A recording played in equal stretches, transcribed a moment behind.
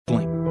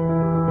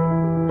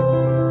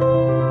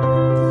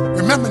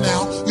Remember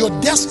now, your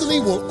destiny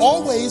will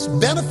always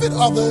benefit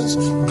others,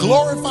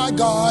 glorify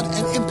God,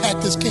 and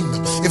impact his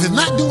kingdom. If it's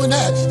not doing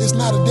that, it's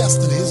not a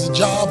destiny, it's a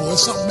job or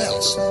it's something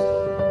else.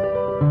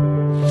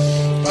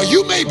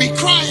 You may be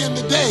crying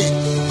today,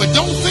 but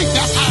don't think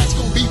that's how it's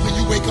going to be when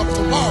you wake up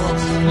tomorrow.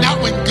 Not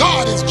when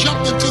God has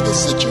jumped into the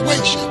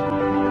situation.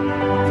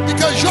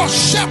 Because your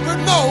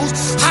shepherd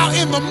knows how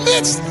in the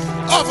midst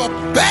of a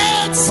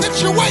bad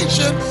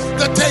situation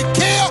to take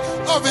care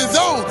of his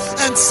own.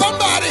 And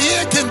somebody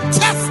here can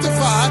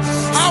testify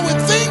how when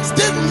things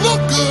didn't look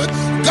good,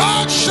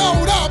 God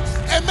showed up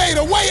and made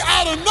a way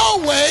out of no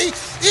way,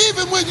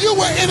 even when you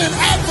were in an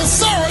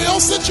adversarial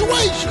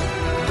situation.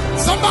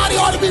 Somebody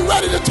ought to be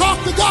ready to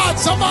talk to God.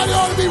 Somebody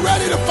ought to be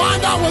ready to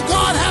find out what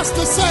God has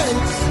to say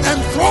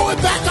and throw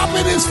it back up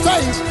in his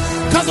face.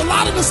 Because a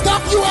lot of the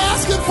stuff you're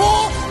asking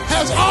for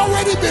has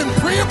already been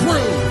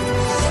pre-approved.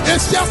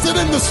 It's just that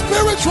in the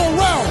spiritual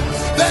realm,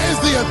 there is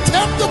the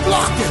attempt to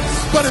block it.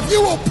 But if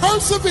you will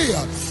persevere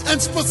and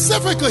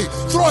specifically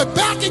throw it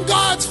back in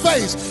God's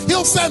face,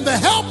 he'll send the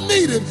help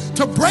needed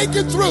to break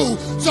it through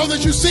so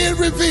that you see it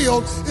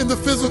revealed in the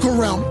physical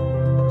realm.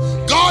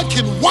 God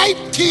can wipe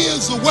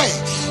tears away.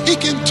 He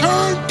can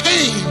turn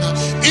pain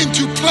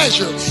into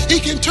pleasure. He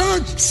can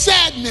turn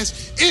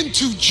sadness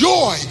into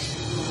joy.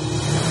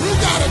 You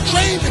got a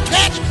train to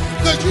catch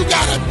because you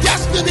got a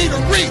destiny to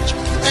reach.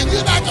 And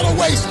you're not going to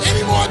waste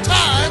any more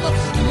time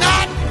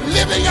not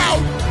living out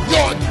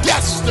your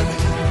destiny.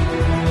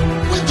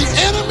 When the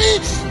enemy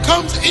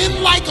comes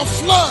in like a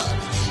flood,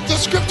 the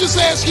scripture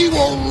says he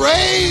will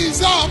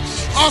raise up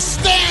a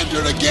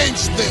standard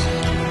against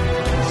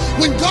them.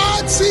 When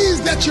God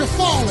sees that you're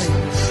falling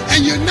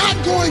and you're not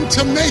going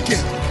to make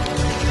it,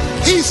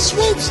 he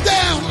swoops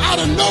down out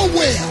of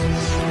nowhere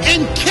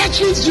and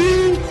catches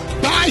you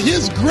by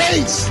his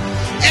grace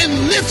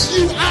and lifts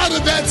you out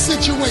of that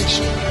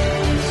situation.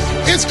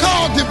 It's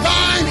called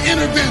divine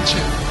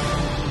intervention.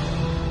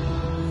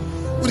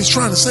 What he's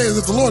trying to say is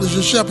if the Lord is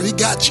your shepherd, he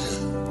got you.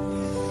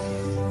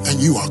 And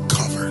you are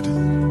covered.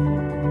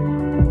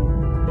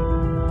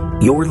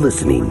 You're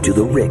listening to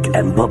The Rick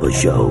and Bubba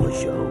Show.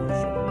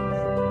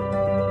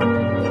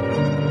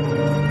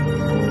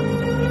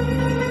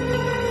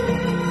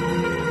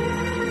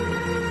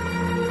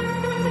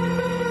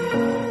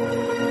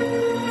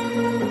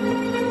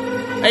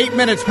 Eight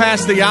minutes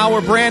past the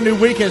hour. Brand new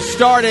week has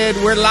started.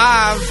 We're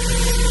live.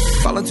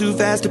 Too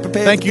fast to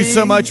prepare. Thank you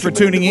so much for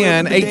tuning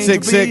in.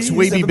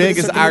 866-WE-BE-BIG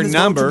is our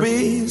number.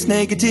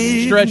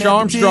 Stretch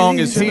Armstrong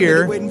is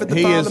here.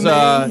 He has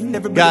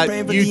got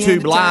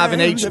YouTube live in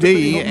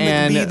HD,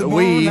 and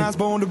we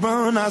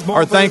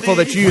are thankful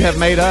that you have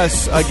made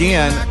us,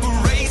 again,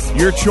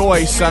 your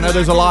choice. I know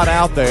there's a lot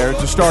out there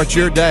to start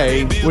your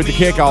day with the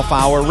kickoff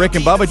hour. Rick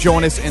and Bubba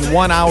join us in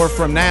 1 hour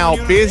from now.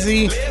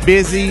 Busy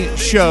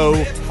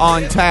show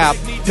on tap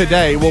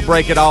today. We'll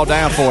break it all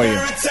down for you.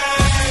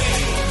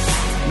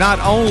 Not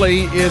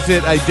only is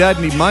it a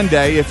Dudney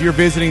Monday, if you're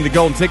visiting the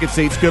Golden Ticket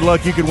Seats, good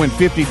luck. You could win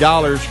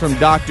 $50 from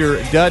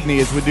Dr.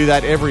 Dudney, as we do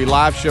that every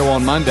live show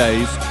on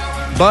Mondays.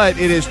 But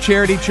it is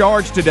Charity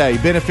Charge today,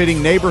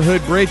 benefiting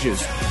Neighborhood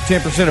Bridges.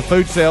 10% of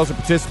food sales at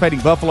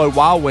participating Buffalo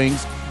Wild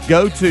Wings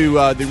go to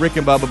the Rick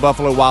and Bubba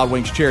Buffalo Wild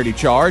Wings Charity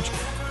Charge.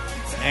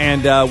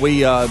 And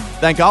we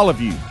thank all of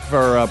you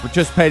for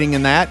participating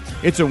in that.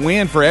 It's a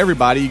win for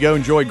everybody. You go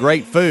enjoy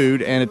great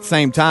food, and at the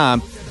same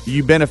time,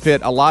 you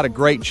benefit a lot of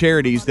great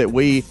charities that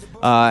we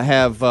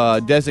have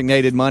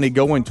designated money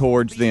going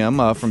towards them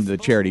from the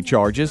charity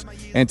charges.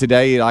 And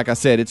today, like I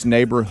said, it's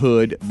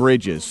Neighborhood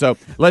Bridges. So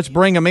let's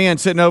bring them in.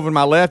 Sitting over to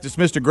my left, it's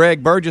Mr.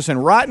 Greg Burgess,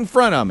 and right in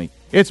front of me,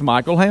 it's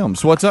Michael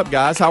Helms. What's up,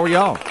 guys? How are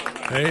y'all?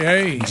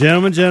 Hey.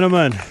 Gentlemen. You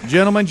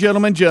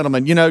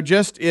know,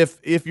 just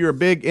if you're a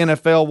big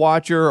NFL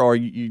watcher or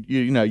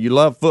you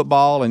love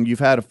football and you've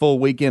had a full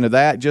weekend of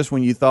that, just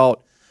when you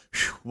thought,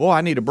 boy,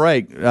 I need a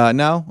break.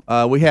 No,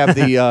 we have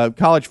the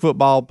college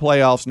football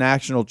playoffs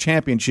national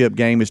championship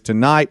game is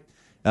tonight.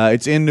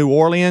 It's in New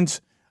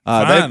Orleans.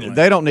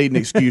 They don't need an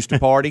excuse to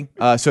party,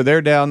 so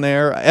they're down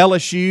there.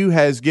 LSU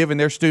has given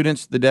their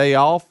students the day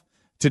off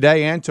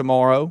today and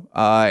tomorrow,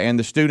 and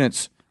the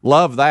students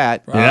love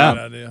that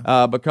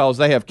because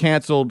they have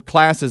canceled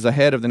classes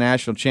ahead of the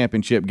national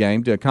championship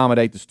game to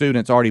accommodate the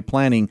students already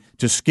planning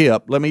to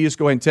skip. Let me just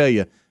go ahead and tell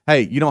you,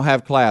 hey, you don't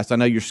have class. I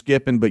know you're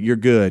skipping, but you're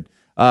good.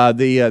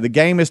 The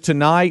game is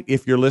tonight.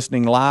 If you're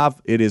listening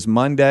live, it is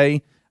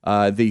Monday,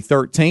 the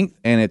 13th,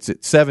 and it's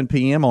at 7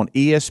 p.m. on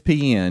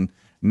ESPN.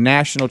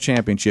 National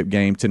championship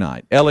game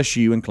tonight.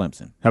 LSU and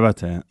Clemson. How about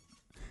that?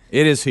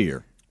 It is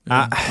here.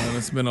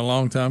 It's been a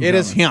long time. It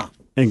is here.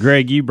 And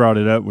Greg, you brought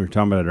it up. We were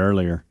talking about it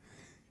earlier.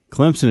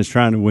 Clemson is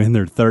trying to win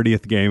their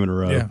 30th game in a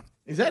row. Yeah.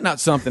 Is that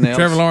not something else?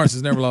 Trevor Lawrence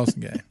has never lost a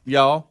game.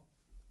 Y'all?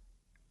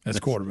 That's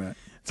quarterback.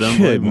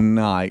 Good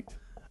night.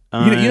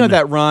 You know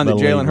that run that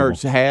Jalen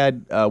Hurts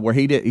had where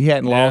he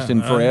hadn't lost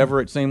in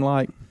forever, it seemed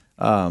like?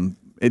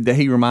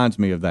 He reminds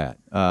me of that.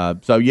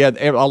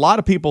 A lot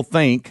of people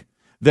think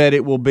that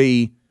it will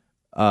be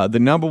the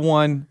number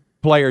one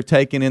player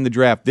taken in the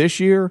draft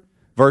this year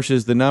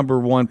versus the number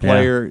one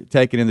player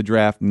taken in the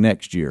draft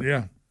next year.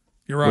 Yeah.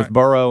 You're right. with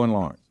Burrow and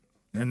Lawrence.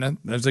 And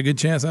there's a good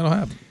chance that'll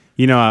happen.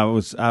 You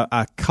know,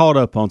 I caught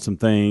up on some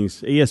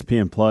things.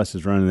 ESPN Plus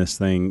is running this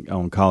thing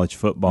on college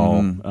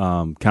football,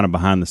 kind of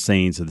behind the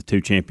scenes of the two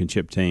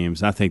championship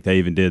teams. I think they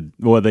even did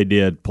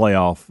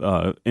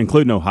playoff,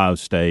 including Ohio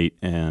State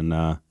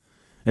and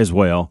as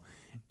well.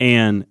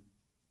 And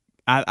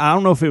I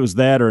don't know if it was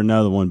that or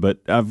another one,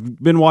 but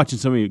I've been watching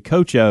some of you.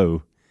 Coach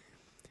O,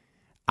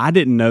 I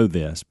didn't know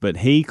this, but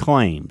he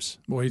claims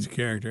Boy, he's a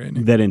character, isn't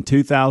he? that in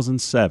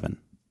 2007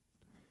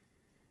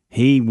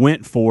 he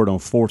went for it on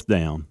fourth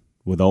down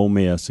with Ole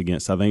Miss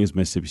against, I think it's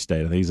Mississippi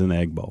State. I think he's in the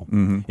Egg Bowl.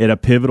 At a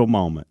pivotal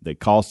moment that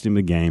cost him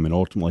the game and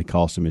ultimately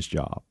cost him his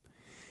job.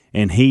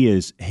 And he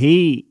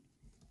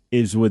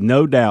is with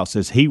no doubt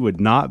says he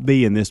would not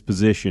be in this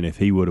position if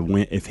he would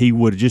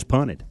have just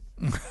punted.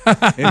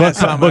 because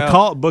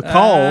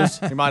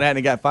He might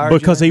have got fired.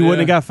 Because he wouldn't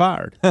have got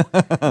fired.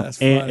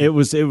 That's And funny. it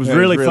was really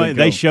really funny. cool.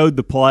 They showed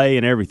the play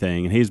and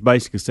everything, and he's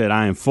basically said,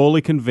 "I am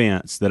fully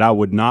convinced that I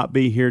would not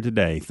be here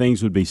today.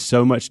 Things would be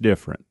so much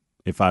different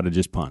if I'd have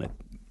just punted."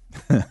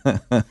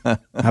 How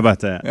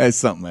about that? That's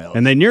something else.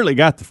 And they nearly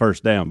got the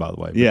first down, by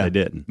the way, but they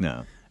didn't.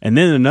 No. And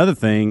then another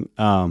thing,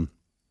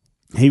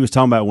 he was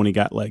talking about when he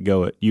got let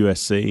go at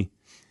USC,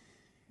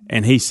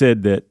 and he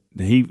said that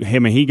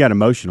he got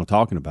emotional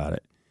talking about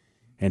it,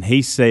 and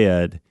he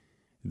said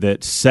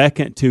that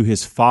second to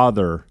his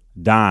father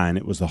dying,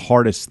 it was the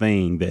hardest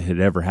thing that had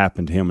ever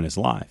happened to him in his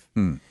life.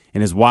 And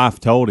his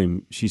wife told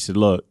him, she said,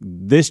 "Look,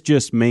 this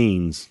just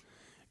means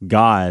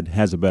God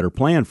has a better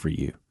plan for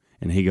you."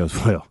 And he goes,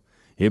 "Well,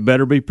 it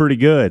better be pretty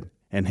good."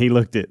 And he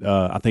looked at,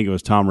 I think it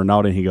was Tom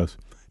Rinaldi, and he goes,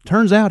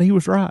 "Turns out he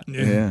was right."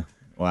 Yeah.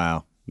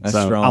 Wow. That's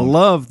So strong. I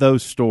love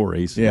those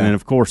stories. Yeah. And,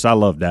 of course, I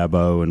love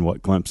Dabo and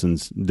what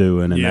Clemson's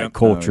doing and Yeah. that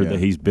culture that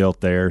he's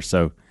built there.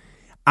 So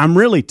I'm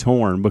really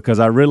torn because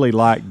I really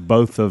like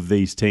both of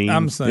these teams.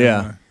 I'm saying,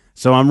 Yeah.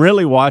 So I'm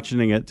really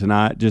watching it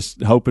tonight,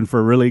 just hoping for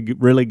a really,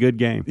 really good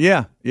game.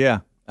 Yeah, yeah.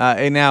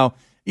 And now,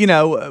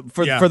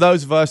 for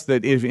those of us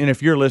that,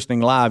 if you're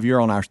listening live,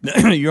 you're on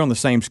you're on the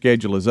same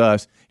schedule as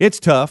us. It's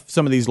tough.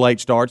 Some of these late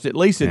starts. At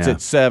least it's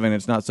at 7.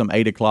 It's not some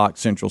 8 o'clock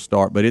Central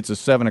start, but it's a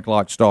 7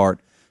 o'clock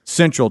start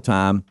Central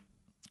time,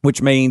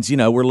 which means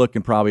we're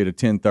looking probably at a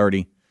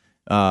 10:30.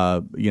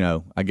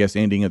 I guess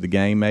ending of the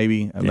game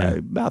maybe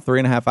about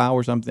 3.5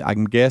 hours.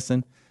 I'm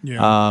guessing.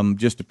 Yeah.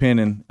 Just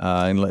depending,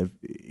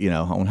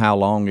 on how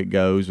long it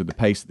goes or the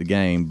pace of the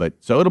game. But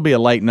so it'll be a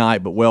late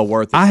night, but well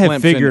worth it. I have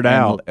Clemson figured and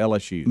out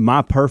LSU.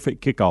 my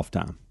perfect kickoff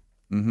time,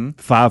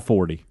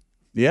 5:40.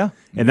 Yeah,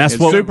 And that's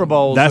It's what Super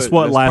Bowls. That's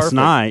what that's last perfect.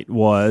 night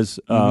was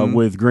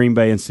with Green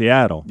Bay and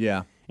Seattle.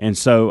 Yeah. And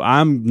so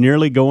I'm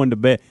nearly going to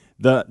bed.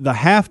 The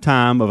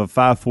halftime of a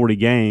 5:40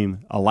 game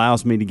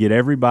allows me to get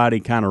everybody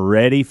kind of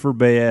ready for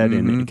bed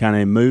and kind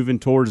of moving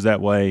towards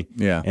that way.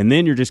 Yeah. And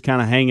then you're just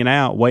kind of hanging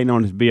out, waiting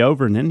on it to be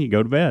over, and then you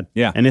go to bed.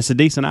 Yeah. And it's a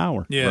decent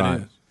hour. Yeah, Right.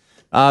 it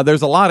is.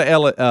 There's a lot of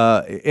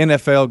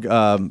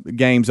NFL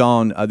games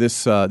on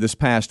this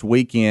past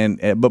weekend.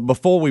 But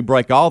before we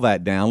break all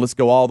that down, let's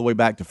go all the way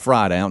back to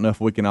Friday. I don't know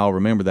if we can all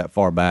remember that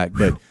far back,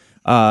 but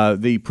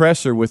the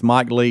presser with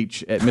Mike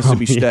Leach at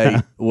Mississippi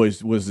State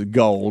was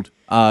gold.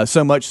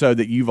 So much so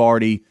that you've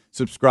already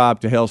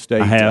subscribed to Hell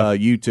State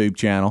YouTube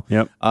channel.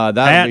 Yep. That'll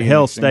At be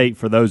Hell interesting. State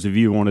for those of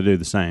you who want to do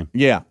the same.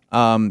 Yeah,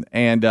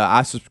 and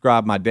I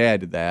subscribed my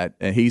dad to that,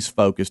 and he's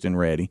focused and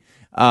ready.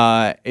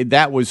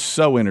 That was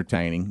so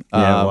entertaining.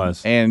 Yeah, it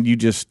was. And you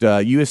just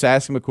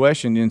ask him a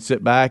question and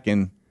sit back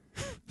and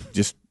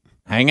just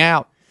hang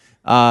out.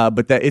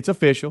 But it's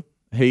official.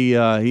 He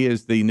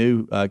is the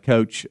new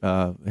coach,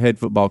 head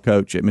football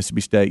coach at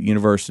Mississippi State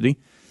University,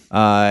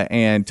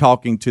 and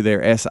talking to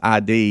their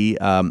SID.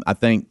 I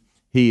think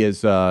he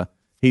is.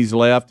 He's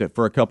left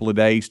for a couple of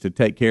days to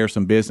take care of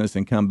some business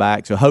and come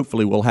back. So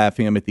hopefully we'll have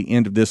him at the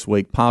end of this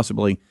week,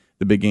 possibly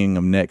the beginning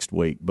of next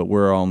week. But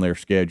we're on their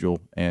schedule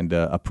and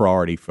a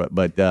priority.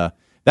 But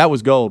that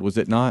was gold, was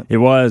it not? It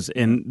was,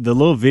 and the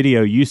little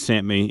video you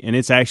sent me, and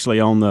it's actually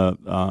on the.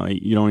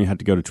 You don't even have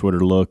to go to Twitter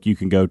to look. You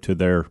can go to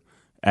their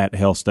at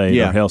Hell State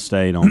or Hell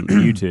State on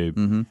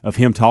YouTube of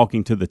him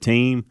talking to the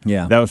team.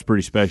 Yeah. That was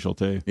pretty special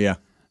too. Yeah.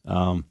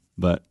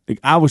 But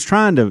I was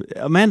trying to.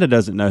 Amanda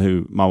doesn't know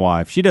who my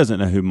wife. She doesn't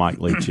know who Mike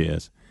Leach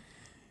is.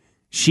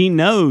 She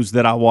knows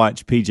that I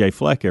watch PJ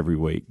Fleck every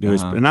week,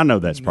 and I know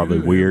that's probably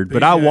weird,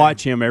 but I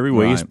watch him every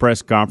week. His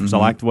press conference. I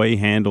like the way he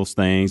handles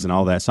things and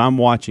all that. So I'm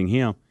watching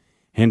him,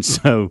 and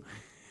so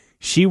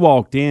she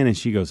walked in and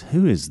she goes,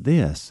 "Who is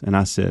this?" And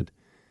I said,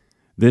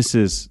 "This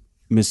is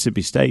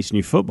Mississippi State's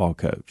new football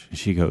coach." And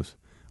she goes,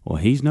 "Well,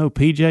 he's no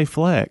PJ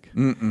Fleck."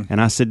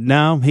 And I said,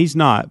 "No, he's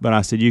not." But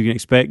I said, "You can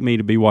expect me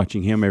to be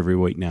watching him every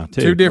week now,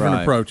 too." Two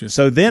different approaches.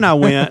 So then I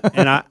went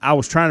and I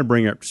was trying to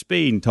bring her up to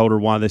speed and told her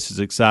why this is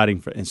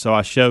exciting. And so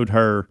I showed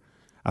her,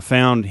 I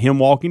found him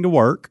walking to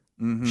work,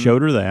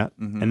 showed her that.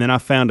 And then I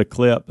found a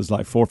clip, it was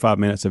like 4 or 5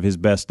 minutes of his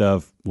best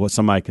of, what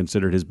somebody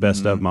considered his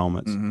best of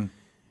moments.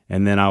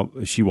 And then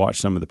she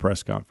watched some of the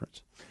press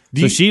conference.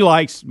 So she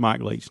likes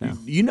Mike Leach now.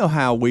 You know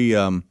how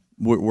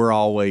we're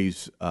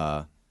always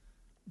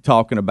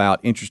talking about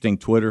interesting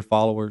Twitter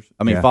followers.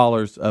 I mean,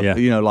 followers of,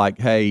 like,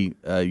 hey,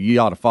 you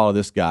ought to follow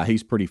this guy.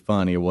 He's pretty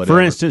funny or whatever.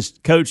 For instance,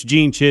 Coach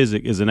Gene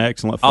Chiswick is an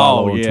excellent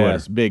follow on Twitter.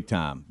 Yes, big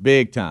time.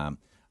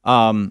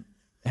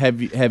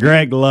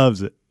 Greg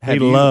loves it. He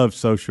loves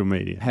social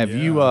media. Have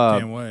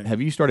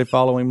you started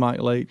following Mike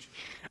Leach?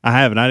 I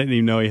haven't. I didn't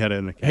even know he had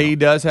an account. He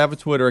does have a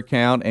Twitter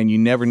account, and you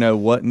never know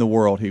what in the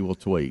world he will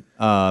tweet.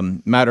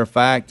 Matter of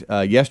fact,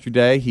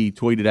 yesterday he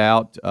tweeted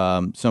out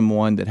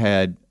someone that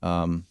had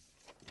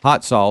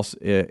hot sauce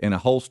in a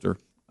holster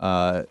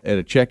at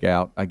a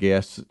checkout, I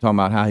guess, talking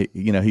about how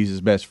he's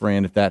his best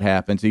friend if that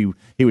happens. He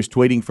was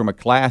tweeting from a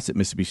class at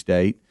Mississippi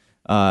State.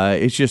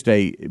 It's just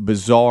a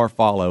bizarre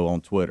follow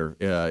on Twitter.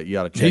 You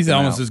ought to check He's him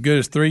almost out. as good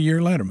as 3-year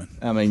Letterman.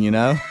 I mean,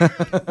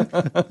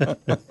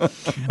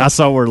 I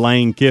saw where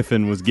Lane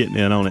Kiffin was getting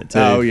in on it, too.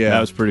 Oh, yeah. That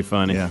was pretty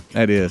funny. Yeah,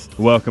 that is.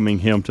 Welcoming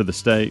him to the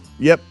state.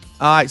 Yep.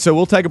 All right, so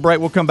we'll take a break.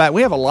 We'll come back.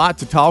 We have a lot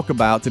to talk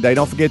about today.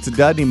 Don't forget, it's a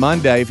Dudney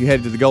Monday if you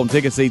head to the Golden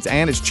Ticket Seats,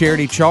 and it's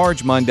Charity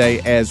Charge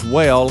Monday as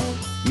well.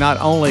 Not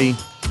only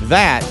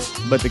that,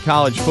 but the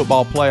College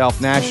Football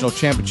Playoff National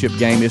Championship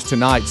game is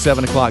tonight,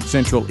 7 o'clock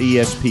Central,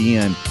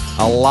 ESPN.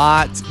 A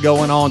lot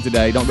going on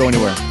today. Don't go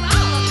anywhere.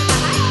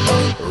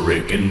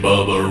 Rick and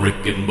Bubba,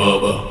 Rick and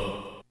Bubba.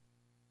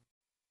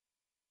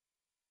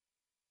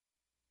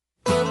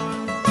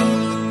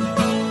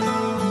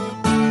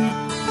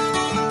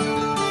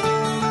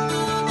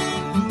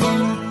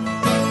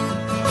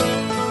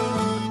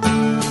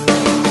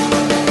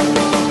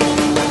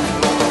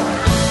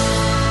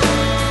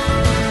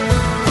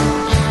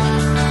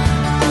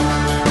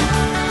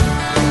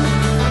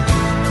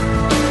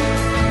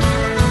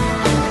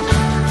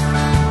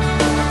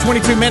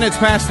 22 minutes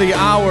past the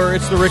hour.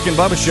 It's the Rick and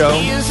Bubba Show.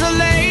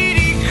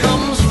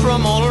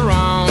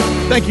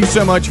 Thank you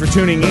so much for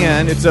tuning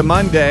in. It's a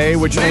Monday,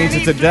 which means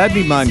it's a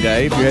Dudney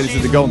Monday. If you're headed to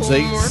the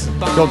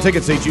Golden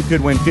Ticket Seats, you could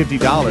win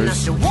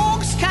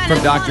 $50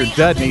 from Dr.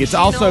 Dudney. It's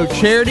also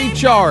Charity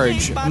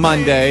Charge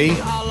Monday. It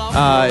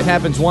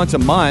happens once a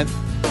month,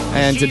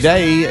 and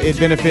today it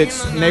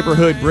benefits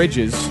Neighborhood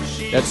Bridges.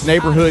 That's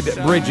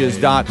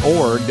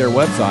neighborhoodbridges.org, their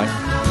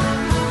website.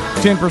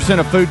 10%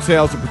 of food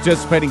sales of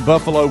participating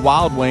Buffalo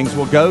Wild Wings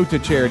will go to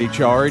Charity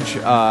Charge,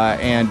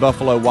 and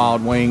Buffalo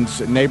Wild Wings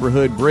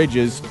Neighborhood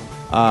Bridges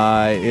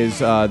is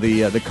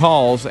the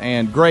calls,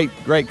 and great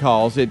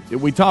calls.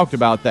 We talked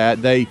about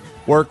that. They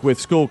work with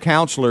school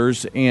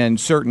counselors in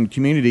certain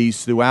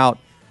communities throughout,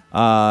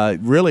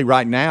 really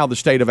right now, the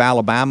state of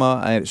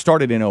Alabama. It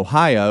started in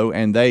Ohio,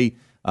 and they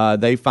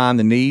find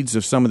the needs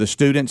of some of the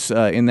students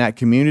in that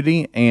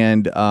community,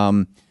 and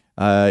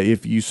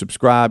if you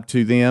subscribe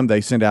to them,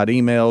 they send out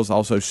emails.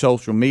 Also,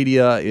 social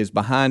media is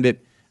behind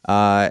it,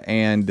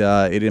 and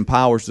it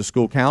empowers the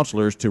school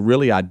counselors to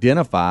really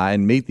identify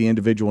and meet the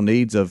individual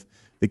needs of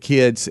the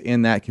kids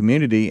in that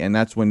community, and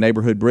that's when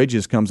Neighborhood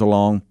Bridges comes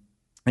along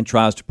and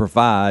tries to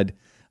provide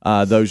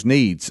those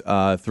needs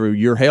through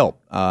your help.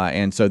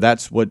 And so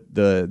that's what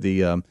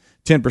the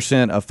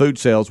 10% of food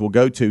sales will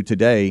go to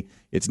today.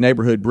 It's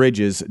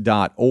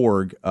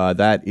neighborhoodbridges.org.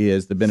 That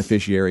is the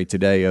beneficiary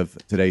today of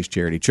today's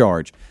Charity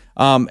Charge.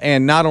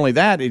 And not only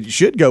that, it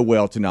should go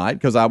well tonight,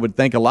 because I would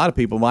think a lot of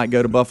people might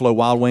go to Buffalo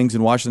Wild Wings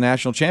and watch the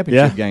national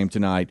championship game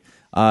tonight.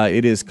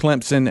 It is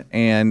Clemson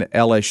and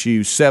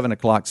LSU, 7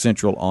 o'clock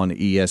Central on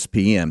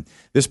ESPN.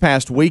 This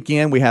past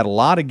weekend, we had a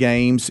lot of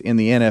games in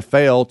the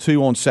NFL,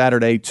 2 on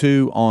Saturday,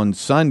 2 on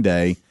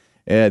Sunday.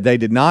 They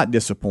did not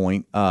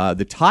disappoint.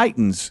 The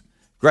Titans,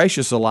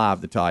 gracious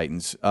alive, the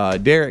Titans.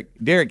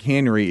 Derrick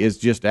Henry is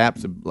just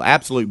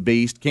absolute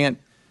beast. Can't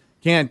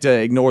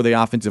ignore the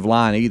offensive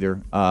line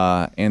either,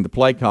 and the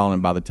play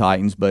calling by the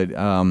Titans, but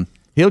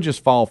he'll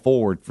just fall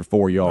forward for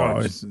 4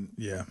 yards.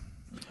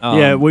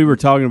 Yeah, we were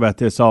talking about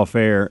this off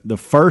air. The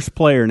first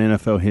player in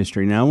NFL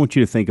history. Now, I want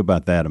you to think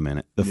about that a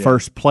minute. The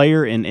first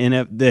player in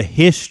the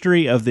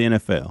history of the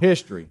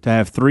NFL to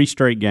have 3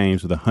 straight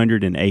games with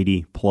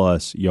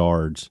 180-plus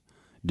yards,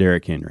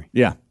 Derrick Henry.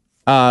 Yeah.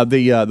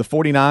 The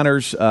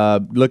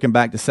 49ers, looking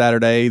back to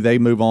Saturday, they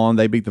move on.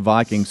 They beat the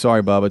Vikings.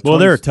 Sorry, Bubba. Well,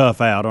 they're a tough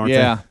out, aren't they?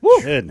 Yeah.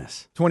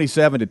 Goodness.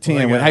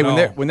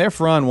 27-10. When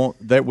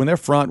their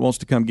front wants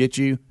to come get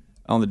you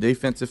on the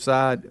defensive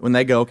side, when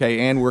they go,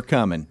 okay, and we're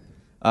coming.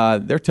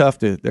 They're tough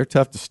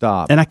to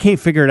stop. And I can't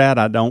figure it out.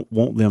 I don't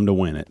want them to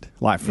win it.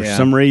 Like, for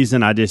some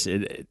reason, I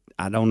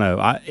don't know.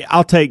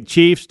 I'll take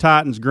Chiefs,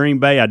 Titans, Green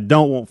Bay. I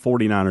don't want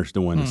 49ers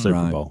to win the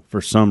Super Bowl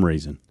for some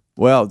reason.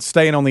 Well,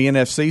 staying on the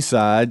NFC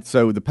side,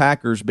 so the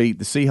Packers beat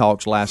the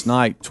Seahawks last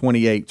night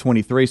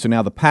 28-23. So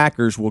now the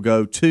Packers will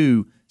go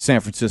to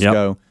San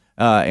Francisco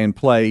and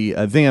play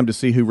them to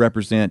see who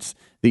represents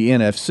the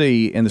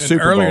NFC in the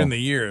Super Bowl. Earlier in the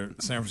year,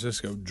 San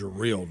Francisco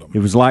drilled them. It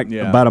was like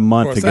about a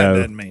month ago. That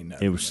doesn't mean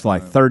nothing. It was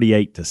like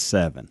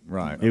 38-7.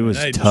 Right. It was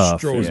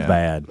tough. It was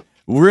bad.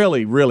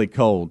 Really, really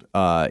cold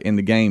in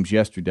the games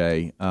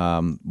yesterday.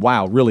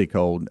 Wow, really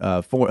cold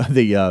for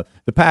the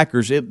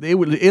Packers. It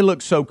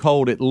looked so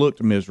cold, it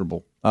looked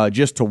miserable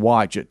just to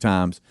watch at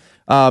times.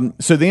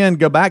 So then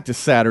go back to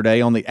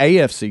Saturday on the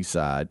AFC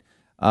side.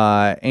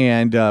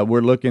 And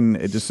we're looking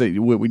to see.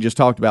 We just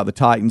talked about the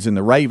Titans and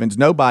the Ravens.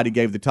 Nobody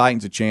gave the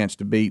Titans a chance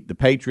to beat the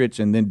Patriots,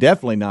 and then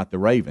definitely not the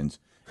Ravens.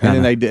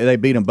 And then they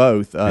beat them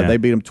both. They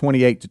beat them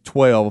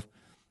 28-12,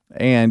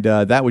 and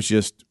that was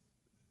just.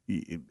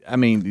 I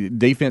mean,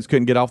 defense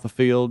couldn't get off the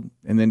field,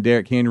 and then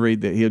Derrick Henry,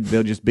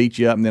 they'll just beat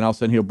you up, and then all of a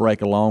sudden he'll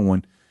break a long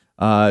one.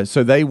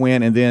 So they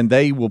win, and then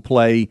they will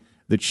play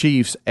the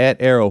Chiefs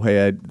at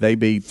Arrowhead. They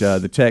beat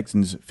the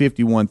Texans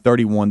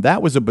 51-31.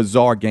 That was a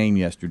bizarre game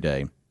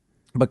yesterday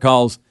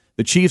because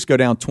the Chiefs go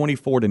down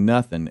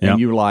 24-0, and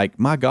you're like,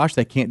 my gosh,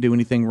 they can't do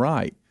anything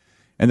right.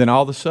 And then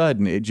all of a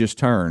sudden it just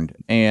turned,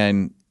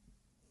 and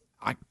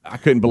I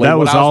couldn't believe that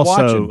what I was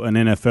also watching.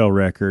 an NFL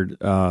record.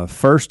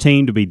 First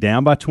team to be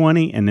down by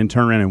 20 and then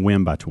turn around and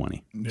win by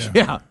 20.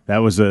 Yeah. That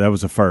was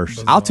a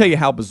first. I'll tell you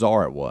how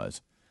bizarre it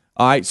was.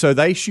 All right, so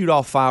they shoot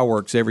off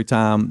fireworks every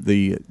time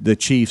the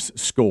Chiefs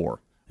score.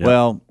 Yep.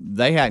 Well,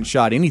 they hadn't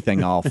shot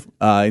anything off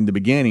in the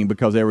beginning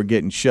because they were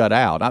getting shut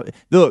out.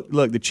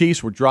 Look, the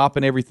Chiefs were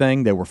dropping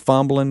everything. They were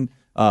fumbling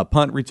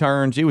punt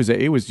returns. It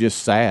was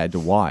just sad to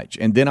watch.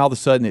 And then all of a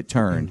sudden it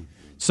turned.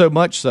 So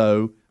much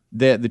so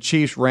that the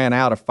Chiefs ran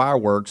out of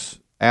fireworks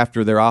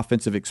after their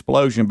offensive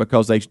explosion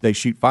because they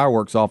shoot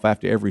fireworks off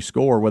after every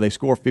score where they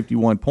score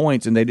 51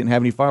 points and they didn't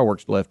have any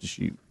fireworks left to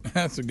shoot.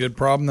 That's a good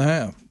problem to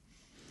have.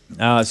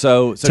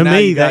 So to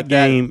me, that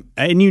game,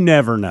 and you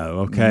never know,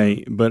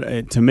 okay,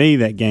 but to me,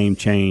 that game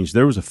changed.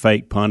 There was a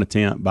fake punt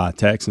attempt by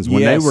Texans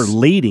when they were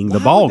leading the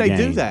ball game. Why would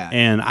they do that?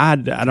 And I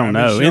don't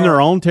know. In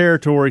their own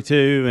territory,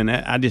 too, and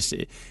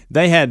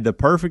they had the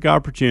perfect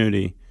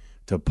opportunity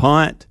to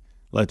punt,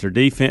 let their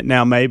defense.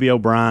 Now, maybe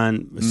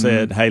O'Brien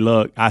said, hey,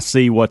 look, I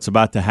see what's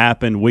about to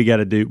happen. We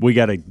got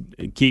to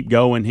keep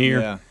going here.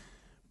 Yeah.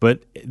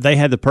 But they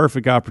had the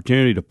perfect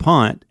opportunity to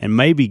punt and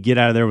maybe get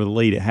out of there with a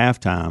lead at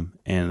halftime,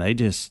 and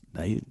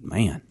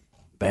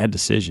bad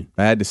decision.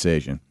 Bad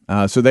decision.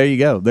 So there you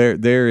go.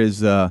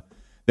 There's the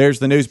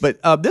news.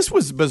 But this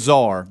was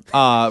bizarre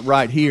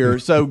right here.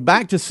 So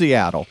back to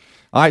Seattle.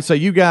 All right. So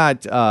you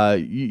got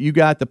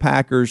the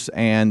Packers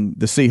and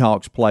the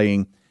Seahawks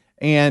playing,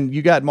 and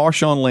you got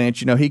Marshawn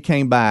Lynch. You know, he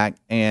came back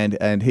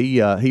and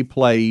he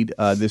played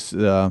this.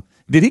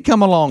 Did he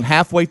come along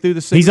halfway through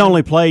the season? He's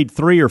only played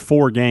 3 or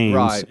 4 games,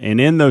 right.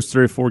 And in those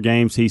 3 or 4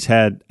 games, he's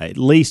had at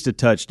least a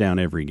touchdown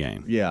every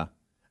game. Yeah.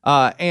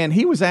 And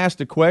he was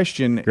asked a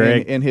question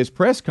in his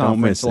press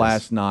conference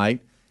last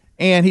night,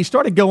 and he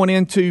started going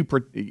into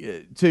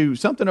to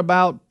something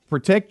about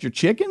protect your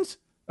chickens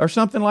or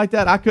something like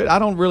that. I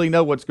don't really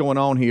know what's going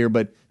on here,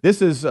 but this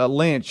is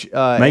Lynch.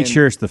 Make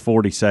sure it's the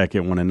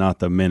 40-second one and not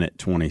the minute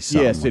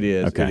 20-something. Yes, it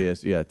is. Okay. It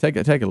is. Yeah, take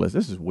a listen.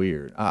 This is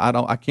weird. I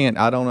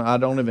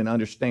don't even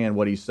understand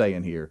what he's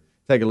saying here.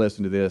 Take a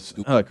listen to this,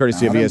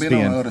 courtesy of ESPN. I've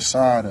been on the other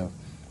side of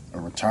a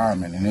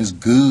retirement, and it's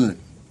good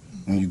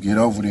when you get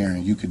over there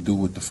and you can do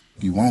what the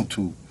you want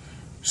to.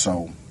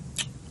 So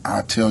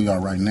I tell y'all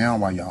right now,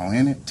 while y'all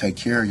in it, take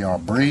care of y'all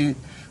bread.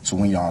 So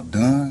when y'all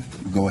done,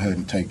 you go ahead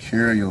and take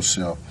care of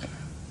yourself.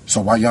 So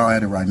while y'all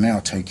at it right now,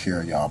 take care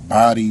of y'all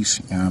bodies,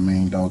 you know what I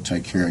mean? Don't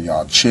take care of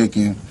y'all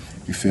chicken,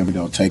 you feel me?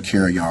 Don't take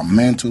care of y'all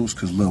mentals,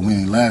 because, look, we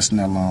ain't lasting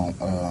that long.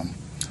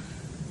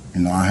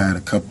 I had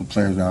a couple of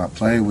players that I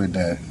played with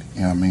that,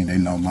 you know what I mean, they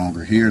no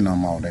longer here no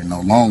more. They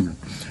no longer.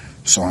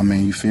 So, I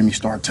mean, you feel me?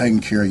 Start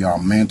taking care of y'all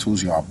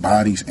mentals, y'all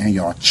bodies, and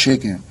y'all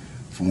chicken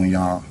for when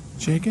y'all,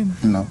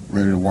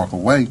 ready to walk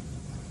away.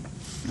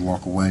 You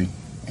walk away,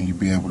 and you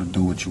be able to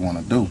do what you want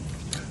to do.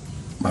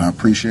 But I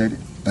appreciate it.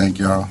 Thank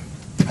y'all.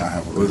 I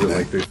have a good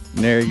day.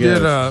 There you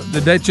go.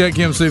 Did they check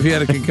him, see if he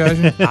had a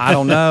concussion? I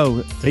don't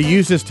know. He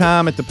used his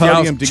time at the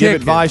podium to give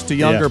advice to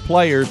younger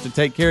players to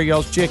take care of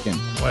y'all's chicken.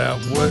 Well,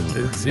 what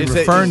is he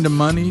referring to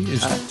money?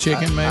 Is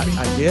chicken, maybe?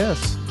 I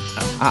guess.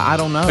 I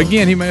don't know.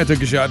 Again, he may have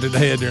took a shot to the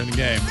head during the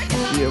game.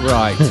 Yeah,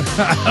 right.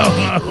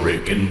 I don't know.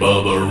 Rick and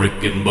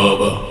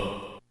Bubba.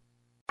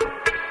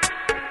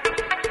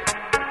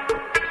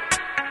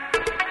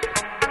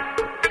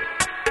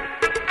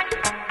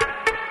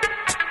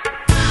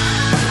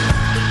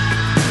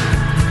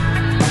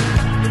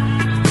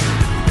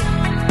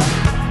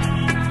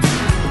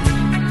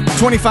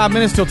 25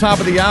 minutes till top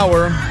of the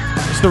hour.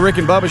 It's the Rick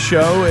and Bubba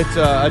Show. It's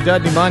a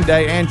Dudney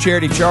Monday and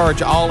Charity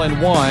Charge all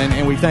in one,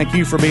 and we thank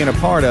you for being a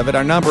part of it.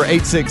 Our number,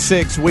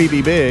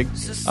 866-WE-BE-BIG.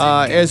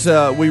 As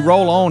we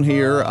roll on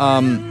here,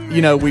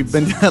 we've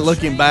been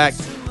looking back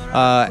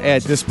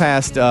at this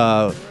past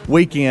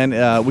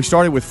weekend. We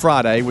started with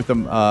Friday with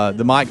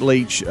the Mike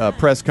Leach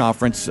press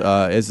conference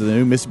as the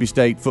new Mississippi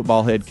State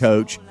football head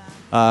coach,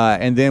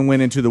 and then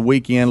went into the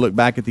weekend, looked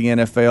back at the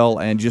NFL,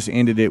 and just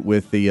ended it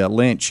with the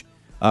Lynch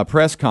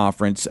press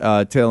conference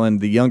telling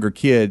the younger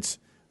kids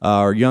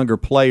or younger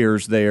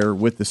players there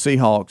with the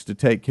Seahawks to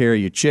take care of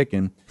your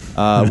chicken.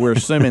 We're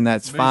assuming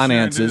that's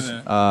finances,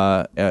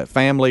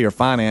 family or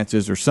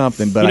finances or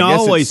something. But I guess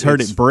always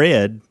heard it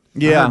bread.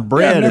 Yeah,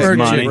 bread is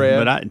money,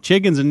 bread. but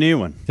chicken's a new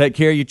one. Take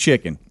care of your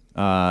chicken.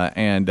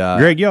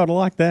 Greg, you ought to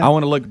like that. I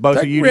want to look at both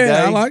of you today.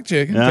 I like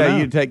chicken. Tell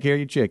you to take care of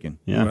your chicken.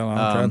 Yeah. Well,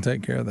 I'm trying to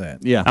take care of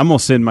that. Yeah. I'm going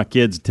to send my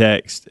kids a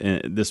text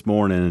this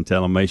morning and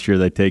tell them make sure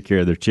they take care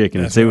of their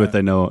chicken and see what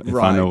they know, if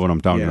I know what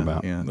I'm talking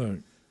about. Yeah. Look,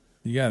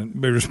 you got to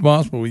be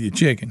responsible with your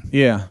chicken.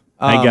 Yeah.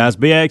 Hey, guys,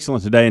 be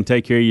excellent today and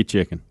take care of your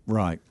chicken.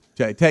 Right.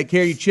 Take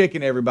care of your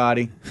chicken,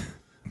 everybody.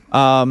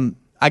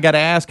 I got to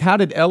ask, how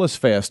did Ellis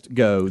Fest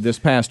go this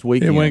past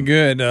weekend? It went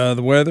good.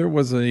 The weather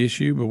was an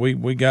issue, but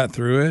we got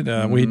through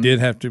it. We did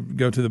have to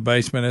go to the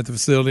basement at the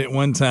facility at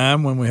one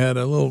time when we had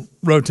a little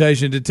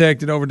rotation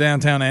detected over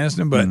downtown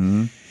Anniston, but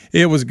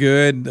it was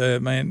good.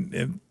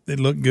 It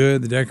looked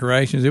good, the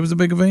decorations. It was a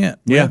big event.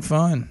 We had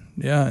fun.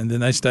 Yeah, and then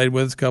they stayed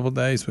with us a couple of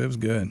days, so it was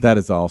good. That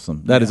is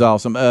awesome. That is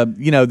awesome.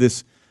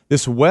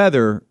 This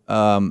weather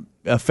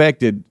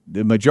affected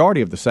the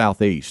majority of the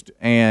Southeast,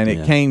 and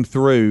it came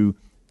through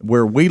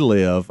where we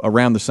live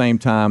around the same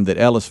time that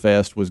Ellis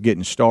Fest was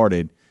getting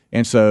started.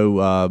 And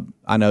so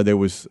I know there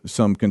was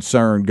some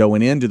concern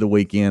going into the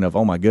weekend of,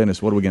 oh, my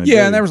goodness, what are we going to do?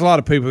 Yeah, and there was a lot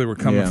of people that were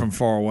coming from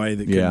far away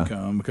that couldn't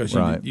come because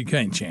Right. you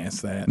can't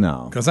chance that.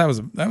 No. Because that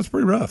was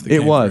pretty rough.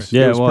 It was.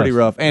 Yeah, it was pretty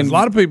rough. And a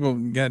lot of people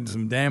got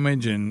some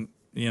damage, and,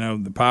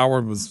 the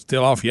power was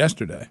still off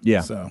yesterday.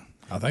 Yeah. So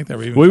I think they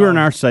were even We were in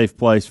calling. our safe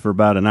place for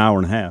about an hour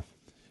and a half.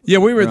 Yeah,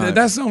 we were. Right.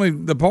 That's only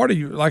the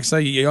party. Like I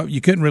say,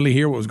 you couldn't really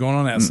hear what was going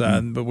on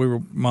outside, but we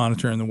were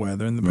monitoring the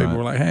weather, and the people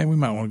were like, "Hey, we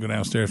might want to go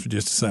downstairs for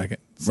just a second."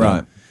 So,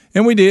 Right.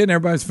 And we did, and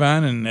everybody's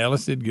fine. And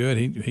Ellis did good.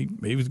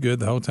 He was good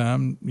the whole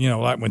time.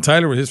 Like when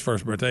Taylor was his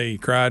first birthday, he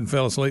cried and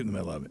fell asleep in the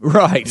middle of it.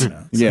 Right.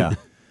 Yeah.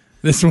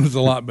 This one was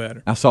a lot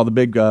better. I saw the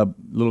big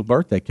little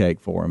birthday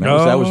cake for him.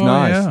 That was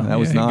nice. Yeah. That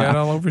was he nice. got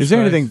all over his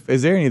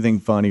Is there anything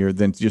funnier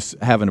than just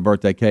having a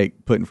birthday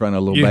cake put in front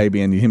of a little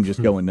baby and him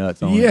just going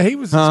nuts on it? Yeah, he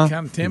was kind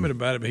of timid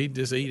about it, but he'd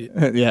just eat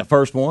it. Yeah,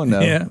 first one though.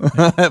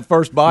 Yeah.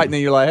 First bite, and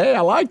then you're like, "Hey,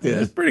 I like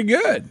this." It's pretty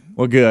good.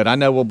 Well, good. I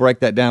know we'll break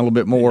that down a little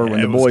bit more when Yeah,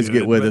 the it was boys good,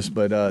 get with but us,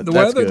 but the that's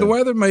weather good. the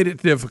weather made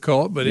it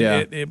difficult, but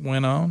Yeah. it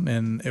went on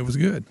and it was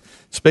good.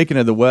 Speaking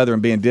of the weather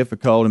and being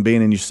difficult and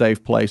being in your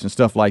safe place and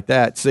stuff like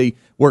that, see,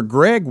 where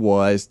Greg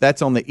was,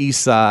 that's on the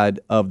east side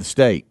of the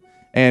state.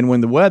 And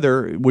when the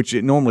weather, which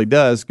it normally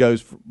does,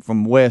 goes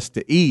from west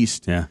to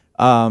east,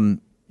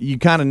 you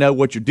kind of know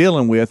what you're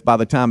dealing with by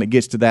the time it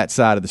gets to that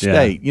side of the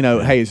state.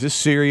 Hey, is this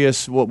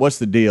serious? What's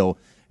the deal?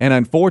 And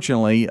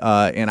unfortunately,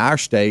 in our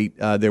state,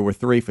 there were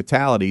 3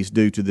 fatalities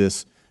due to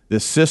this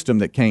system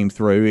that came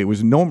through. It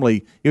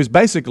was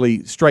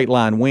basically straight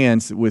line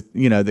winds with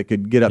that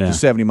could get up to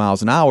 70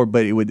 miles an hour,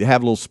 but it would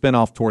have little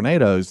spin-off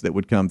tornadoes that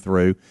would come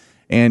through,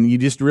 and you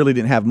just really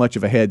didn't have much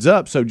of a heads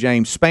up. So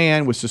James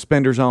Spann, with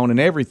suspenders on and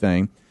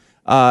everything,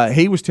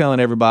 he was telling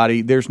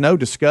everybody there's no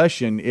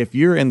discussion. If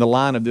you're in the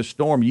line of this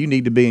storm, you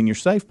need to be in your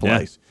safe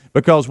place.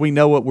 Because we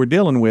know what we're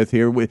dealing with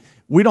here.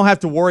 We don't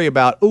have to worry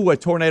about, a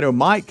tornado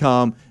might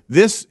come.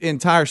 This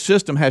entire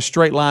system has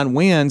straight line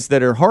winds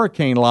that are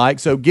hurricane-like,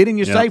 so get in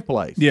your safe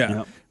place.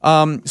 Yeah.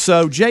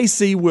 So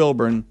J.C.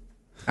 Wilburn,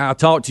 I'll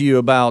talk to you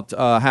about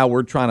how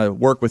we're trying to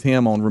work with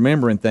him on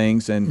remembering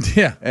things, and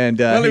he he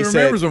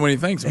remembers them when he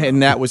thinks about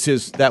and that was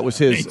his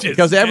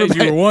because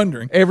you were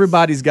wondering.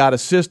 everybody's got a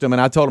system,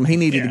 and I told him he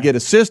needed to get a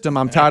system.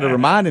 I'm tired of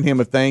reminding him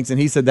of things, and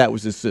he said that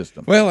was his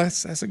system. Well,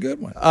 that's a good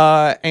one.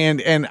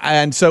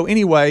 And so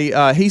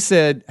anyway, he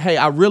said, "Hey,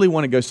 I really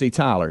want to go see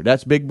Tyler.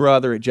 That's Big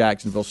Brother at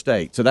Jacksonville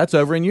State. So that's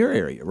over in your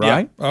area,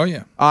 right?" Yeah. Oh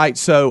yeah. All right,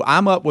 so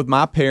I'm up with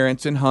my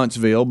parents in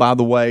Huntsville. By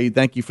the way,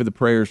 thank you for the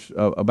prayers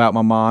about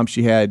my mom.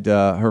 She had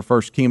her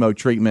first chemo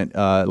treatment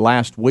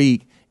last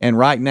week, and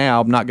right now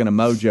I'm not going to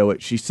mojo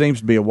it. She seems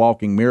to be a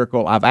walking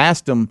miracle. I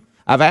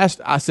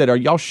said, "Are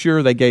y'all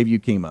sure they gave you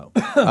chemo?"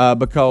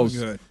 Because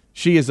Good.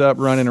 she is up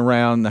running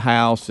around the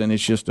house, and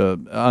it's just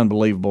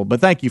unbelievable.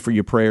 But thank you for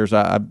your prayers.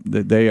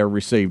 They are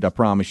received, I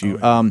promise you.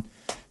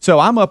 So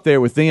I'm up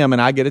there with them,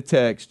 and I get a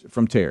text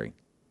from Terry.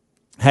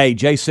 Hey,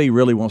 JC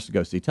really wants to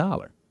go see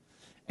Tyler.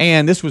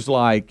 And this was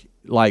like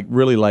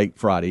really late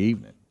Friday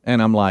evening. And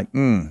I'm like,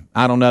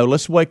 I don't know.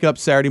 Let's wake up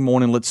Saturday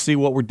morning. Let's see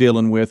what we're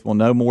dealing with. We'll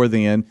know more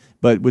then.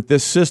 But with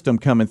this system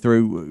coming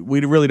through, we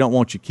really don't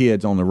want your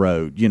kids on the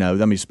road.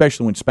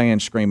 Especially when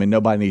Spann's screaming,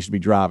 nobody needs to be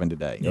driving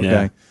today. Okay.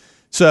 Yeah.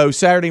 So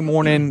Saturday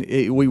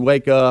morning, we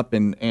wake up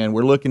and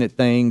we're looking at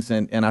things.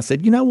 And I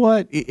said, you know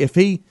what?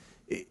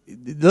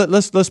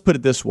 Let's put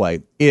it this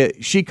way.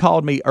 She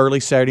called me early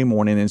Saturday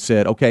morning and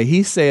said, okay,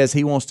 he says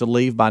he wants to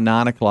leave by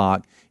 9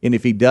 o'clock. And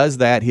if he does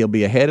that, he'll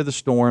be ahead of the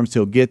storms.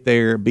 He'll get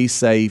there, be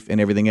safe, and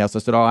everything else. I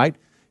said, all right,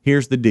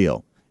 here's the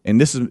deal. And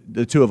this is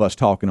the two of us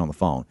talking on the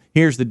phone.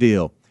 Here's the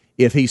deal.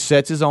 If he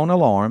sets his own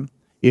alarm,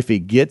 if he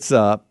gets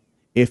up,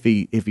 if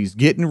he's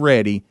getting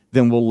ready,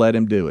 then we'll let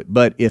him do it.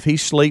 But if he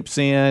sleeps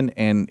in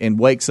and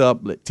wakes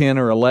up at 10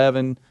 or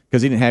 11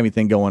 because he didn't have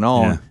anything going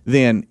on,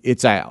 then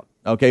it's out.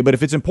 Okay, but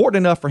if it's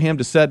important enough for him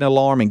to set an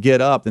alarm and get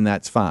up, then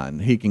that's fine.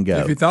 He can go.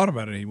 If he thought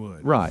about it, he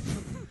would. Right.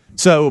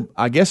 So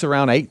I guess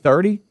around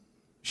 8:30,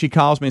 she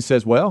calls me and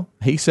says, well,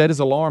 he set his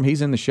alarm.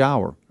 He's in the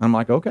shower. I'm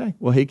like, okay,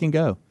 well, he can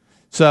go.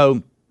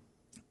 So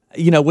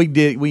we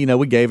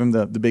gave him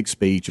the big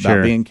speech about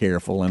Sure. being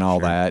careful and all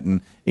that,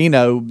 and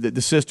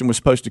the system was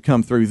supposed to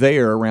come through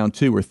there around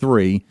 2 or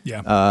 3,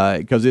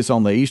 because it's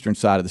on the eastern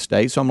side of the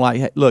state. So I'm like,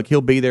 hey, look,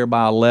 he'll be there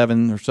by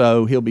 11 or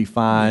so. He'll be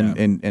fine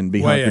and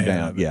be Way hunkered ahead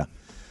down. of it. Yeah.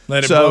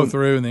 Let it So, blow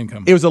through and then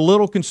come. It was a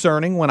little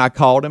concerning when I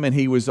called him and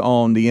he was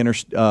on the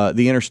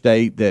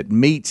interstate that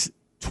meets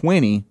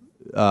 20.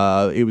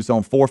 It was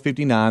on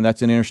 459.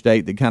 That's an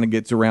interstate that kind of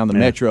gets around the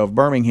metro of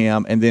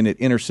Birmingham, and then it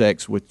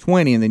intersects with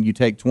 20, and then you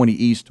take 20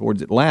 east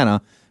towards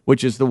Atlanta,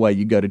 which is the way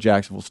you go to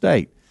Jacksonville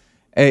State.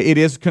 It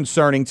is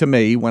concerning to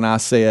me when I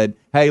said,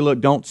 hey,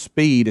 look, don't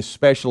speed,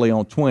 especially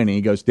on 20.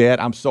 He goes,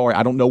 Dad, I'm sorry,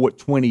 I don't know what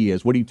 20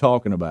 is. What are you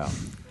talking about?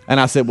 And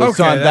I said, well,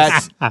 Okay,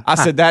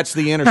 son, that's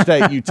the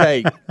interstate you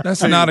take.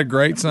 That's not a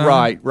great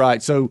sign.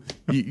 Right. So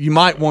you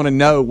might want to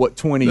know what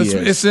 20 is.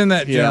 It's in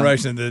that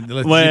generation that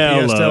lets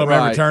Well, GPS tell them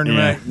right. every turn you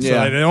make. So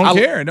Yeah. they don't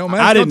care. It don't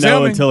matter. I Don't didn't tell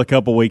know me. until a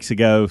couple weeks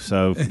ago.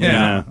 So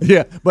Yeah.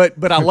 Yeah,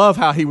 but I love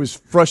how he was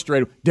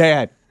frustrated.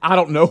 Dad, I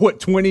don't know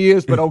what 20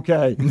 is, but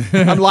okay.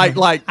 I'm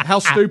like, how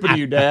stupid are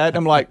you, Dad?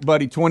 I'm like,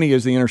 buddy, 20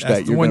 is the interstate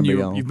That's the you're one going to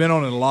be on. you've been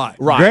on it a lot.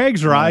 Right.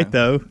 Greg's right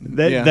though.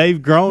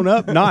 They've grown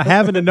up not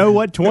having to know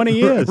what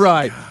 20 is.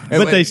 Right.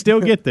 But they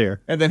still get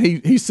there. And then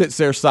he sits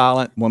there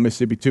silent. 1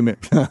 Mississippi, 2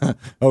 minutes.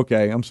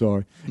 Okay, I'm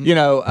sorry.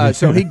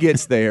 So he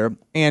gets there,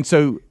 and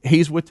so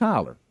he's with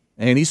Tyler.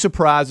 And he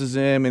surprises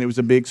him, and it was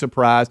a big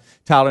surprise.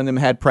 Tyler and them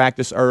had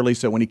practice early,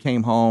 so when he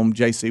came home,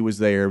 JC was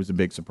there. It was a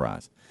big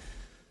surprise.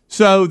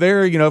 So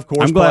they're, of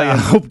course, I'm glad. playing. I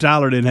hope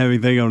Tyler didn't have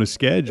anything on his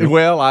schedule.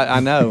 Well, I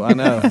know.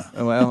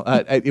 Well,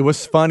 it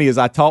was funny as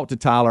I talked to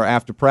Tyler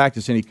after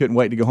practice, and he couldn't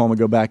wait to go home and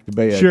go back to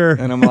bed. Sure.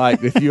 And I'm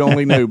like, if you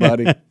only knew,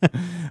 buddy.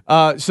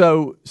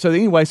 So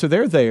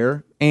they're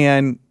there,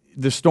 and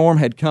the storm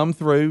had come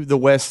through the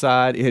west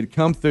side. It had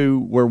come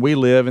through where we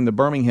live in the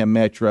Birmingham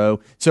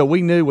metro. So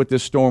we knew what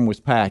this storm was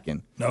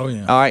packing. Oh,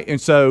 yeah. All right,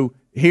 and so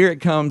here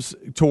it comes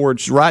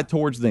right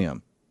towards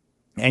them.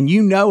 And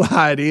you know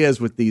how it is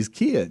with these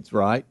kids,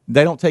 right?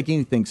 They don't take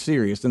anything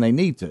serious, and they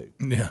need to.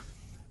 Yeah.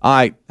 All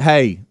right,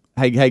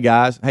 hey,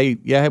 guys. Hey,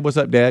 what's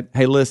up, Dad?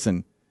 Hey,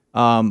 listen,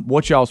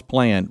 what's y'all's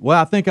plan? Well,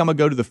 I think I'm going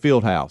to go to the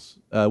field house.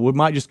 We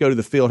might just go to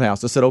the field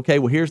house. I said, okay,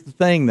 well, here's the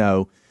thing,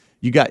 though.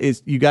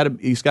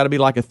 It's got to be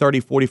like a 30,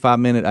 45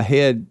 minute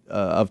ahead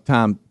of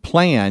time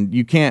planned.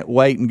 You can't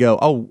wait and go,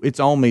 oh, it's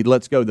on me,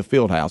 let's go to the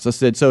field house. I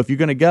said, so if you're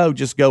going to go,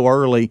 just go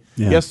early.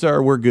 Yeah. Yes,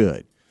 sir, we're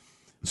good.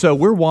 So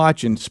we're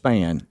watching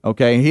Span,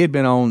 okay? He had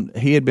been on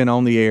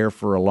the air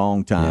for a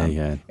long time. Yeah, he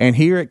had. And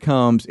here it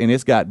comes, and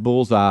it's got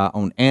bullseye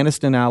on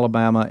Anniston,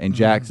 Alabama, and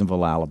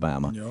Jacksonville,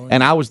 Alabama.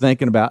 And I was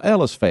thinking about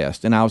Ellis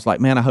Fest, and I was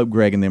like, man, I hope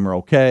Greg and them are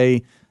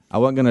okay. I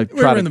wasn't going to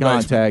try to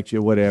contact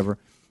you, whatever.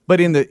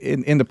 But in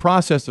the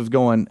process of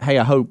going, hey,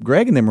 I hope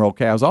Greg and them are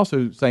okay, I was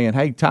also saying,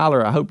 hey,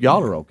 Tyler, I hope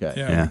y'all are okay.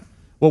 Yeah.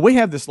 Well, we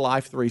have this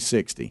Life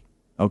 360,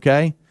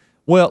 okay?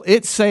 Well,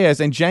 it says,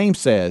 and James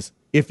says,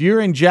 if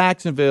you're in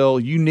Jacksonville,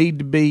 you need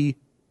to be,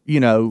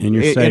 in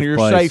your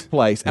safe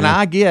place. And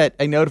I get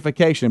a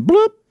notification,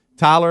 bloop,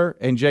 Tyler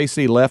and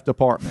JC left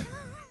apartment.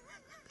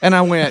 And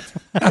I went,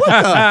 what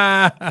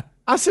the?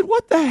 I said,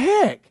 what the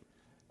heck?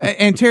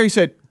 And Terry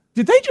said,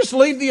 did they just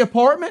leave the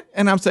apartment?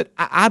 And I said,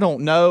 I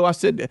don't know. I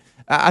said,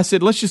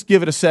 let's just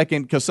give it a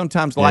second, because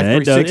sometimes Life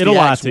 360 it'll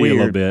lie acts to you weird. a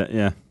little bit,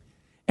 yeah.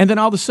 And then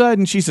all of a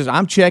sudden, she says,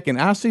 I'm checking.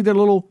 I see their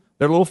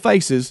little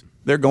faces.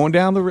 They're going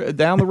down the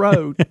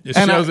road. It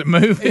shows it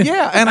moving.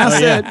 Yeah, and I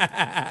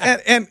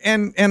said,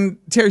 and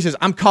Terry says,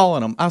 I'm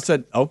calling them. I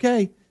said,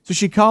 okay. So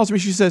she calls me.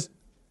 She says,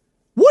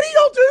 what are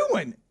y'all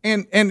doing?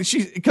 And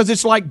she, because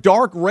it's like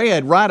dark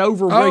red right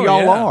over where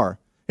y'all are.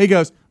 He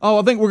goes, oh,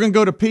 I think we're going to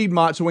go to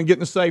Piedmont so we can get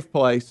in a safe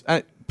place.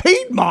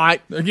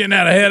 Piedmont? They're getting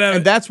out ahead of it.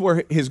 And that's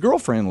where his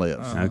girlfriend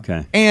lives.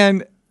 Okay.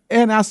 And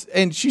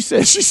she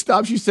said, she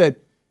stopped. She said,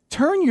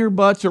 turn your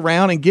butts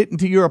around and get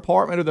into your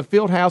apartment or the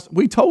field house.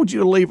 We told you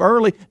to leave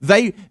early.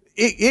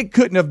 It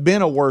couldn't have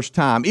been a worse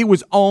time. It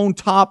was on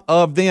top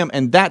of them,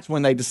 and that's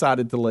when they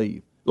decided to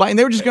leave. And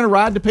they were just going to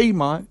ride to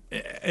Piedmont.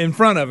 In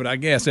front of it, I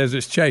guess, as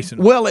it's chasing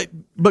them. Well,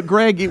 but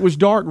Greg, it was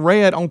dark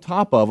red on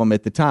top of them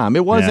at the time.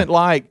 It wasn't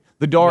like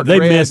the dark They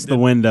red. missed the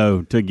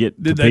window to get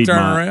to Did they turn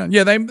Piedmont. around?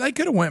 Yeah, they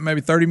could have went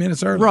maybe 30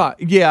 minutes early. Right,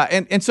 yeah.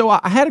 And so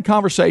I had a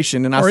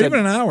conversation, and I Or said,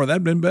 even an hour.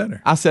 That'd been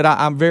better. I said,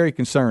 I'm very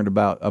concerned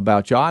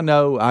about y'all. I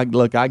know, I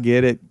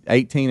get it,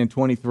 18 and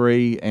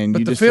 23, and But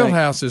you the just field think,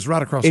 house is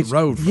right across the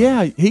road.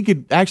 Yeah, he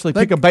could actually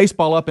pick a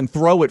baseball up and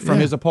throw it from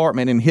his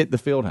apartment and hit the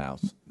field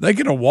house. They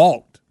could have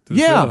walked to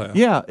the field house.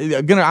 Yeah.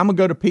 I'm gonna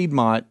go to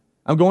Piedmont.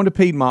 I'm going to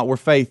Piedmont where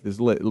Faith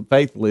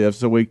lives.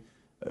 So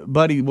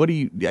buddy, what do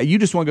you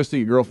just want to go see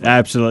your girlfriend?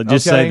 Absolutely.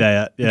 Just say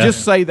that. Yeah.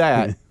 Just say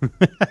that.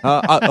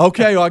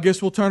 Okay, well, I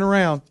guess we'll turn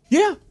around.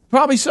 Yeah,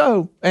 probably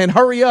so. And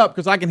hurry up,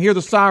 because I can hear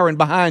the siren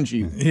behind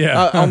you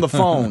on the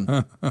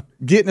phone.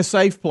 Get in a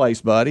safe place,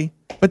 buddy.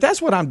 But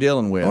that's what I'm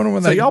dealing with.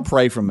 So y'all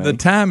pray for me. The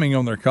timing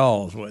on their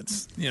calls,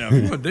 if you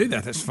want to do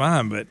that, that's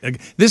fine. But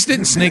this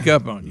didn't sneak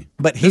up on you.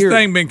 But this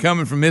thing been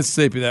coming from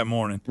Mississippi that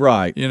morning.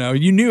 Right.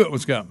 You knew it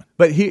was coming.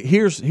 But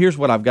here's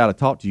what I've got to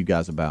talk to you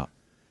guys about.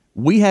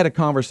 We had a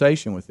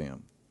conversation with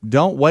them.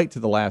 don't wait to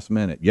the last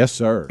minute. Yes,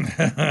 sir.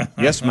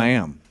 Yes,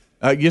 ma'am.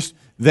 Just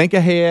think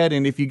ahead,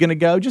 and if you're going to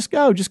go. Just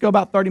go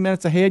about 30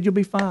 minutes ahead. You'll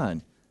be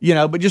fine.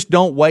 But just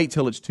don't wait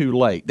till it's too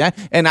late. I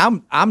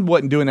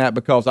wasn't doing that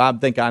because I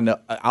think I know.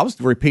 I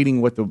was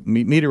repeating what the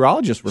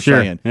meteorologists were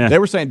saying. Yeah. They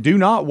were saying, do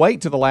not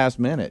wait to the last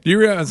minute. Do you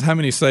realize how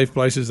many safe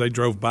places they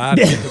drove by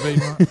to get to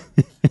Piedmont?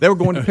 They were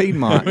going to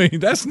Piedmont.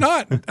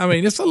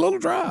 It's a little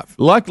drive.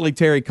 Luckily,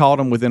 Terry called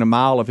him within a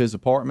mile of his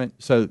apartment.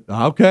 So,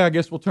 okay, I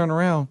guess we'll turn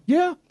around.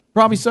 Yeah,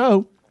 probably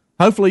so.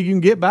 Hopefully, you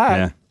can get back.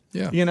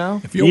 Yeah.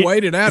 If you'll You-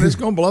 wait it out, it's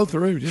going to blow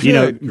through. Just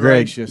Greg,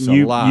 gracious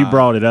you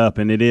brought it up,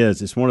 and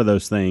it's one of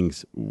those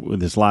things with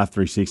this Life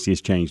 360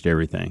 has changed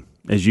everything,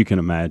 as you can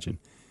imagine.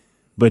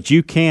 But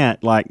you can't,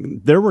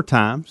 there were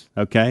times,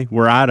 okay,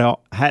 where I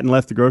hadn't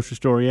left the grocery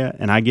store yet,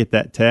 and I get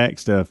that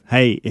text of,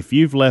 hey, if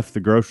you've left the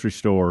grocery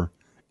store,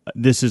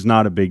 this is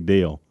not a big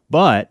deal.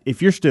 But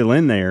if you're still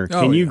in there,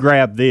 can you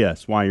grab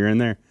this while you're in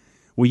there?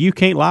 Well, you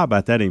can't lie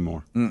about that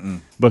anymore.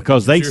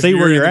 Because they see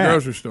where you're in the at.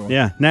 grocery store.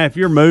 Yeah. Now, if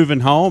you're moving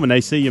home and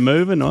they see you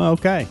moving, well,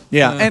 okay.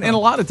 Yeah, and a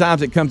lot of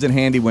times it comes in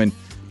handy when,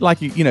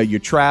 you're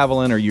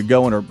traveling or you're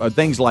going or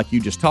things like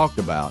you just talked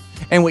about,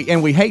 and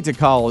we hate to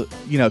call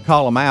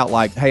them out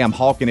like, hey, I'm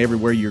hawking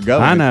everywhere you're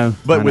going. I know,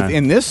 but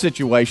in this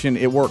situation,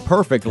 it worked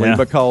perfectly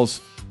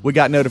because we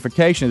got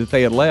notification that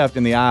they had left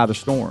in the eye of the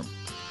storm.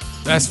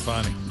 That's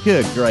funny.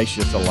 Good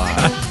gracious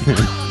alive!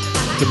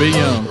 To be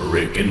young.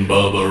 Rick and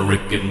Bubba,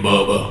 Rick and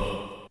Bubba.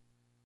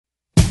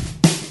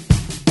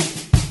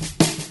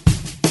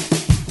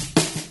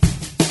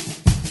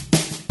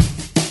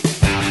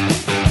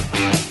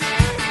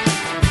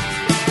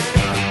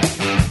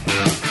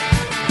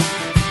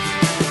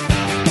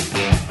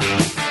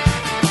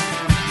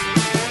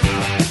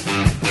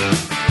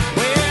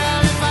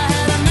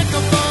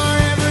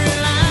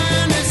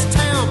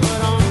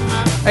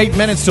 8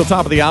 minutes till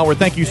top of the hour.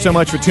 Thank you so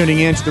much for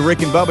tuning in to the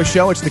Rick and Bubba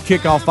Show. It's the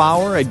kickoff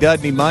hour, a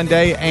Dudney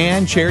Monday,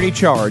 and Charity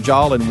Charge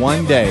all in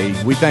one day.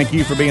 We thank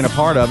you for being a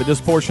part of it.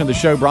 This portion of the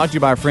show brought to you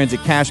by our friends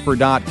at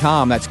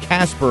Casper.com. That's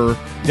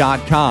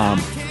Casper.com.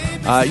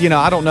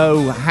 I don't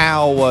know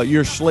how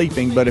you're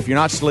sleeping, but if you're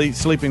not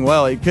sleeping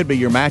well, it could be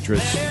your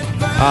mattress.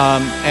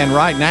 And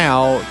right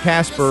now,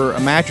 Casper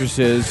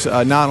mattresses,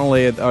 not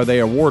only are they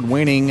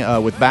award-winning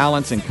with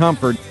balance and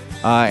comfort,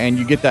 and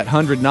you get that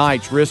 100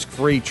 nights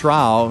risk-free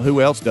trial.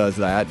 Who else does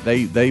that?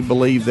 They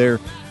believe their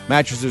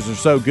mattresses are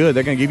so good,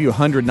 they're going to give you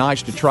 100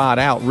 nights to try it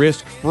out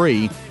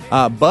risk-free.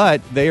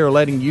 But they are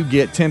letting you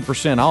get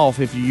 10% off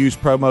if you use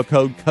promo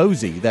code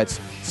COZY. That's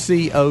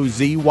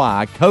COZY,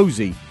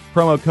 COZY.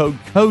 Promo code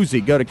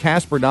COZY. Go to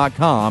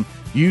Casper.com.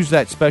 Use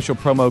that special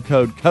promo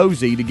code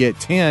COZY to get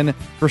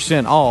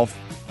 10% off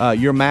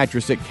your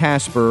mattress at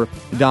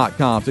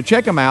Casper.com. So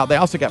check them out. They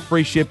also got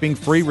free shipping,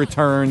 free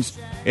returns.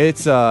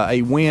 It's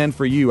a win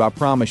for you, I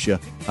promise you,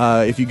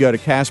 if you go to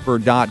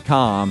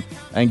Casper.com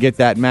and get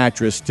that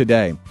mattress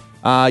today. You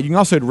can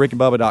also go to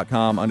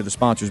rickandbubba.com under the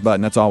sponsors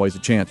button. That's always a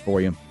chance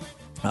for you.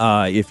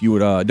 If you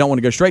would don't want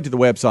to go straight to the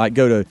website,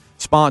 go to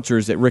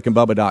sponsors at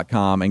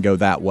rickandbubba.com and go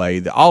that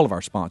way. All of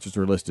our sponsors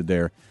are listed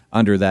there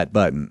under that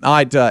button. All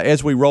right,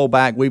 as we roll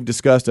back, we've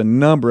discussed a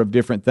number of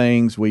different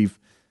things. We've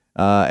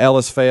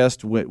Ellis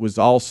Fest was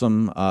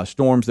awesome.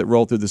 Storms that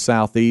rolled through the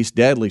southeast,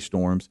 deadly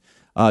storms.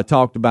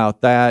 Talked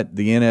about that.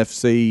 The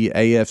NFC,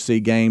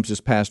 AFC games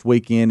this past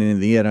weekend, and in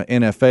the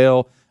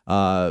NFL.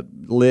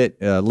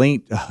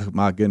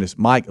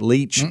 Mike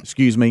Leach,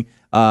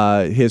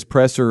 his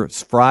presser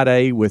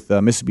Friday with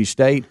Mississippi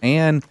State,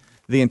 and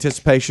the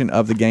anticipation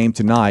of the game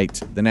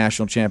tonight, the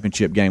national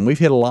championship game. We've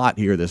hit a lot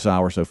here this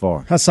hour so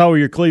far. I saw where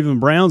your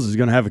Cleveland Browns is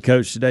going to have a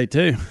coach today,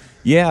 too.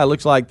 Yeah, it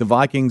looks like the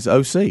Vikings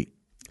OC.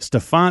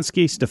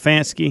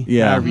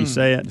 Stefanski, however you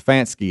say it.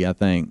 Stefanski, I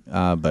think,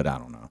 but I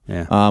don't know.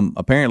 Yeah.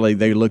 Apparently,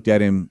 they looked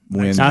at him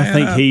when I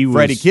think he was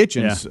Freddie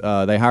Kitchens.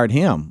 They hired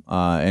him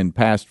and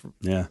passed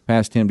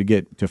him to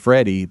get to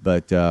Freddie.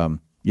 But Do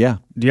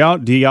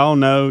y'all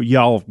know?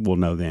 Y'all will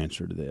know the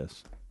answer to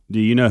this. Do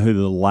you know who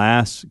the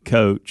last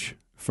coach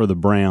for the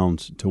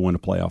Browns to win a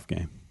playoff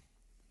game?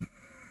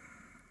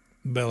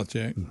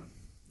 Belichick.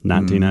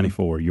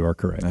 1994. You are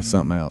correct. That's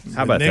something else.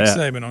 How about Nick that?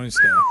 Saban on his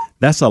staff.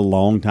 That's a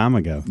long time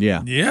ago.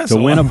 Yeah. Yes. To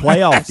win a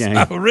playoff game.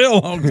 A real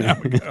long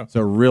time ago. It's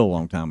a real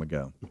long time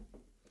ago.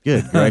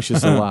 Good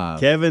gracious alive.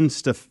 Kevin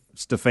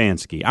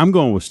Stefanski. I'm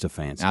going with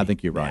Stefanski. I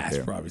think you're right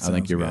there. probably I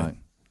think sounds you're good. right.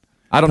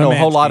 I don't know a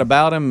whole Stefanski. lot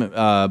about him,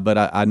 but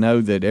I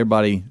know that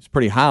everybody is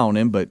pretty high on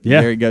him. But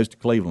there he goes to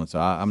Cleveland, so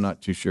I'm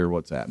not too sure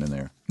what's happening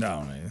there.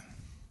 No,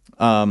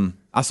 man.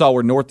 I saw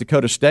where North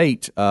Dakota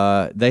State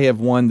they have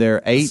won their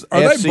 8th Are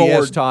they FCS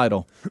bored?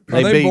 title.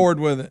 Are they bored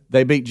with it?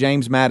 They beat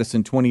James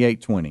Madison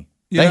 28-20.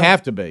 They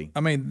have to be. I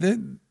mean,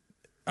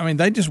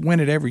 they just win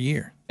it every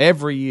year.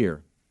 Every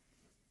year.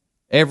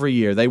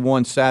 They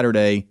won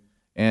Saturday,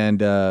 and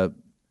the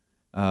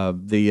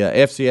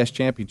FCS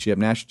championship,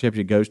 national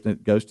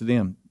championship, goes to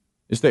them.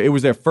 It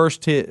was their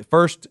first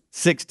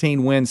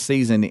 16-win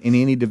season in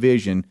any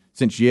division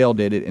since Yale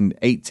did it in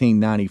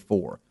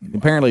 1894.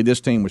 Apparently,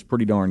 this team was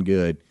pretty darn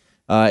good.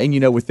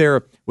 And with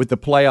the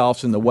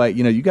playoffs and the way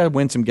you got to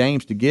win some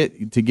games to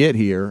get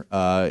here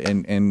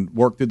and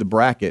work through the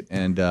bracket.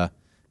 And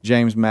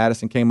James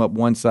Madison came up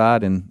one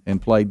side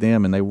and played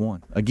them, and they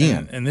won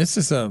again. And this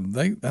is I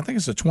think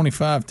it's a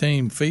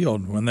 25-team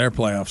field when their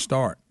playoffs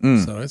start.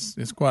 So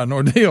it's quite an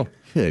ordeal.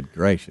 Good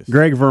gracious,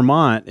 Greg,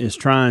 Vermont is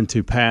trying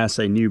to pass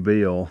a new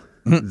bill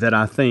that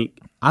I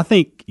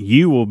think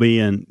you will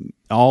be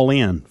all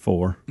in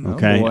for.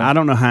 Okay, I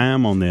don't know how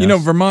I'm on this.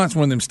 Vermont's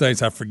one of them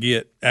states I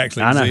forget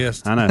actually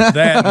exists. I know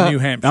that and New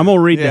Hampshire. I'm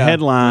gonna read the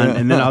headline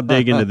and then I'll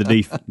dig into the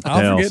details.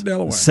 I'll forget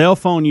Delaware. Cell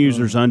phone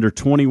users under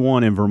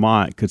 21 in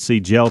Vermont could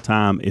see jail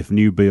time if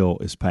new bill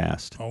is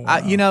passed. Oh,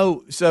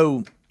 wow.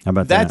 So how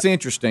about that's that?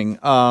 Interesting.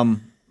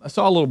 I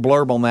saw a little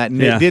blurb on that,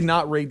 and did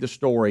not read the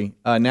story.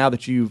 Now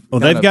that you've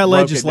they've got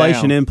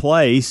legislation in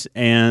place,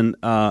 and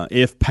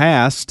if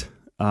passed,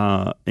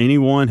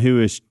 anyone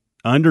who is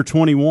under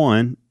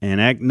 21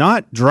 and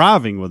not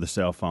driving with a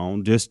cell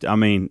phone, it's you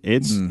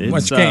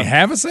can't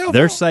have a cell phone?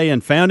 They're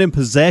saying found in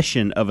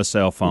possession of a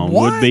cell phone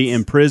would be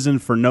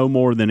imprisoned for no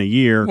more than a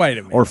year. Wait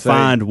a minute. Or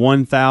fined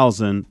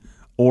 $1,000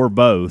 or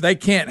both. They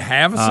can't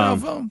have a cell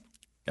phone?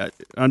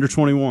 Under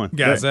 21,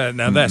 guys.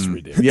 That's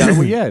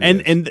ridiculous. Yeah,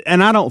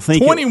 and I don't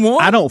think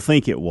 21. I don't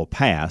think it will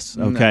pass.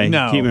 Okay,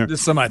 no.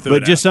 Just somebody threw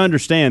it but just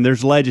understand,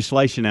 there's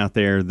legislation out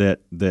there that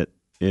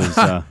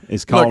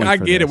is calling. Look, I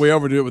for get this. it. We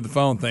overdo it with the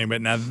phone thing,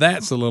 but now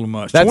that's a little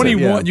much. That's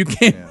 21, you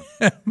can't.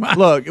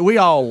 Look, we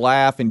all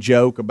laugh and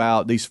joke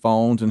about these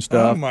phones and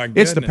stuff. Oh my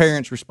It's the goodness.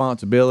 parents'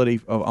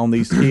 responsibility on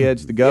these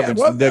kids. The government,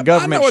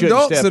 I know should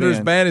adults step that are as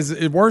in. bad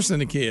as worse than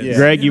the kids. Yeah.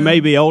 Greg, you may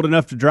be old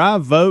enough to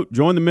drive, vote,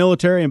 join the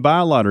military, and buy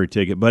a lottery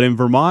ticket. But in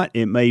Vermont,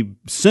 it may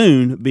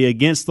soon be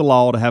against the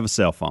law to have a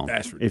cell phone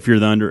if you're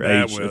the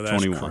underage of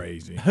 21. That's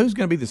crazy. Who's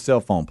going to be the cell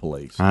phone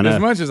police? I know.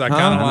 As much as I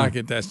kind of like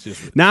it, that's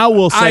just ridiculous. Now I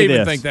will say I even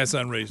this. think that's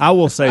unreasonable. I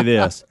will say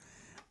this.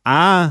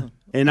 I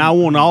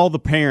want all the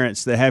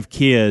parents that have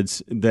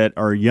kids that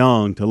are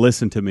young to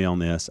listen to me on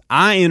this.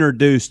 I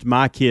introduced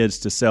my kids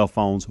to cell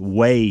phones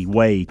way,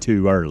 way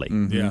too early.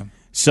 Mm-hmm. Yeah.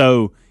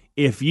 So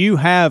if you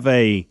have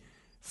a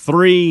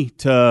 3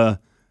 to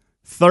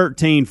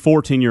 13,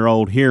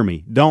 14-year-old, hear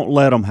me, don't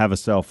let them have a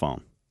cell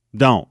phone.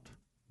 Don't.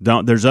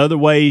 There's other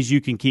ways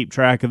you can keep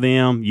track of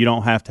them. You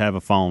don't have to have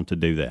a phone to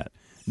do that.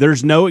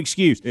 There's no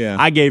excuse. Yeah.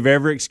 I gave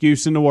every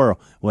excuse in the world.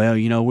 Well,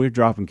 we're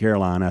dropping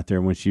Caroline out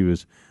there when she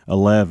was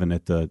 11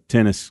 at the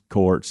tennis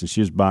courts, and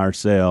she was by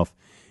herself,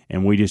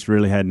 and we just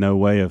really had no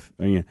way of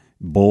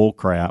bull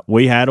crap.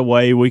 We had a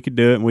way we could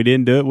do it, and we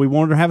didn't do it. We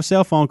wanted her to have a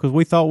cell phone because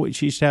we thought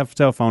she should have a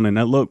cell phone,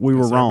 and look, we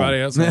were wrong.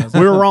 Everybody else has.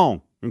 We were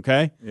wrong,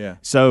 okay? Yeah.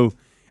 So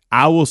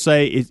I will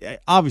say,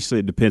 obviously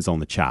it depends on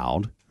the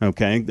child,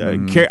 okay?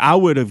 I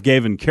would have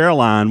given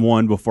Caroline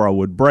one before I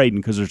would Braden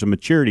because there's a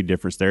maturity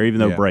difference there, even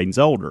though Braden's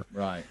older.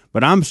 Right.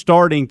 But I'm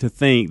starting to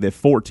think that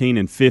 14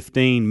 and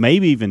 15,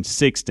 maybe even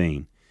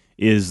 16,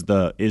 is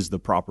the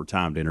proper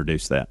time to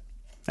introduce that.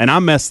 And I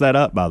messed that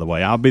up, by the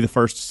way. I'll be the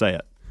first to say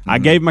it. I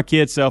gave my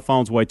kids cell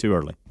phones way too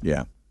early.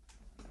 Yeah.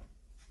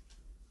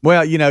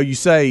 Well, you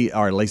say,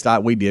 or at least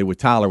we did with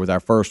Tyler with our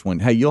first one,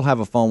 hey, you'll have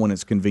a phone when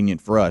it's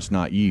convenient for us,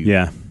 not you.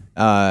 Yeah.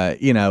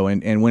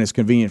 And when it's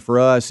convenient for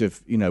us,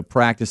 if,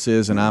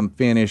 practices and I'm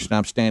finished and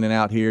I'm standing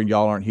out here and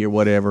y'all aren't here,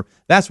 whatever,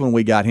 that's when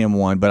we got him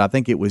one. But I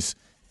think it was,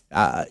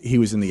 he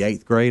was in the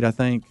 8th grade, I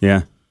think.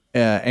 Yeah.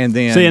 And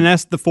then see, and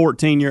that's the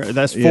 14-year.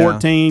 That's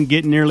 14,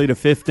 getting nearly to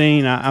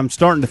 15. I'm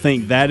starting to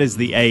think that is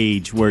the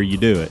age where you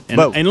do it.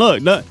 And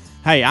look,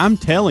 hey, I'm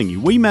telling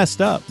you, we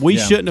messed up. We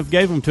shouldn't have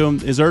gave them to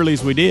them as early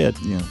as we did.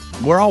 Yeah,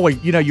 we're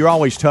always, you're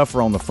always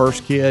tougher on the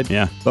first kid.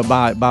 Yeah, but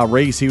by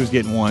Reese, he was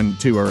getting one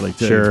too early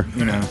too. Sure,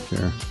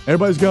 sure.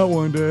 Everybody's got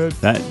one, Dad.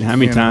 How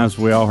many times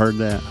we all heard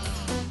that?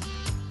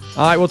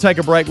 All right, we'll take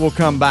a break. We'll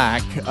come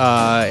back,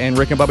 and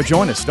Rick and Bubba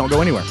join us. Don't go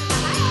anywhere.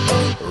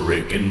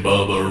 Rick and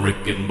Bubba,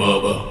 Rick and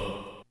Bubba.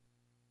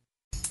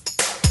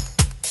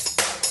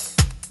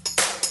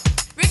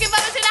 Rick and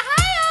Bubba's in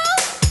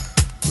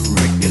Ohio.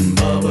 Rick and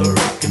Bubba,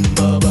 Rick and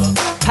Bubba.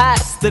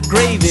 Pass the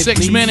gravy,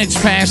 6 minutes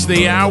past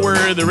the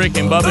hour. The Rick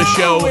and Bubba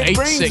Show.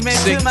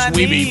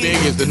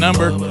 866-WE-BE-BIG is the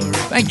number.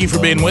 Thank you for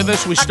being with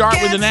us. We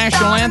start with the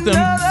national anthem.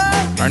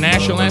 Our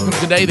national anthem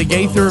today, the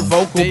Gaither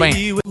Vocal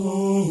Band.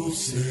 Oh,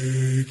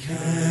 say,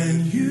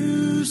 can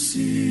you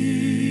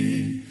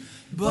see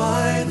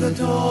by the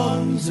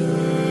dawn's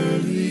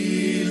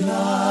early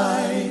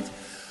light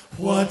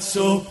what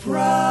so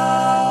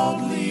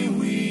proudly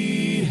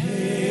we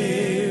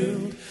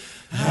hailed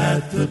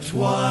at the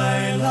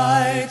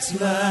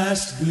twilight's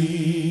last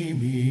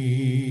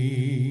gleaming,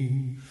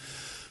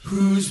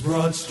 whose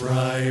broad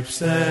stripes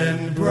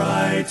and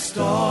bright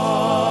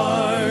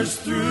stars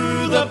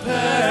through the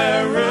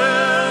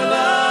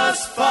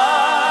perilous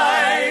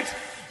fight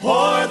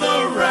o'er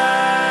the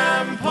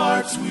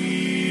ramparts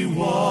we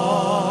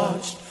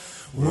watched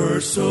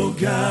were so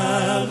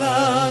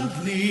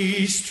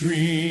gallantly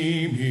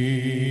streaming,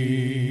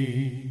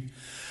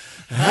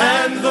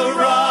 and the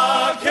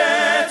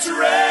rocket's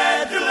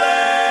red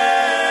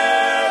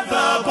glare,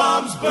 the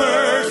bombs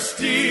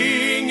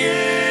bursting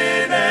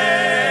in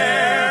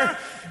air,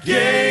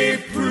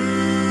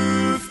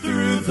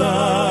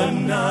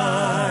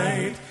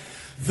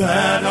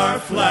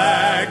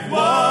 flag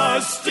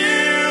was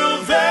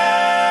still there.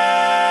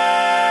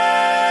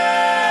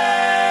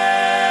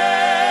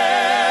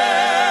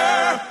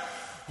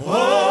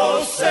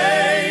 Oh,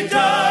 say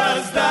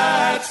does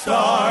that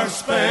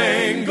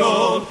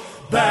star-spangled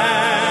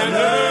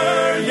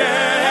banner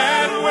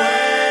yet wave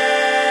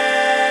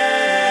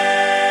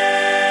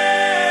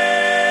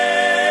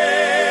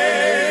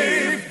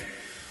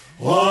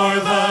o'er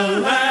the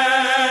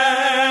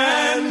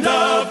land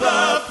of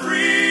the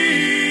free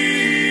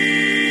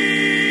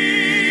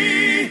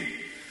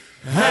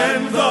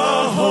and the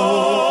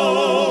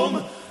home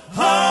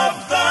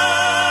of the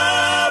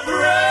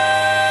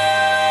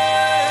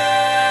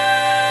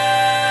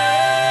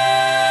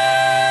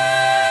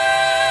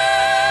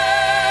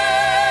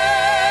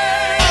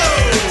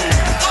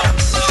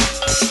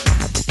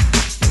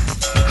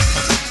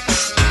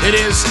It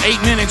is 8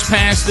 minutes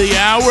past the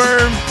hour.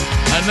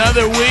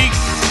 Another week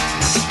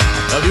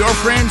of your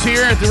friends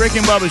here at the Rick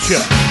and Bubba Show.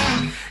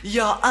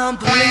 You're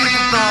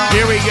unbelievable.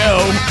 Here we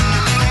go.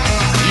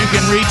 You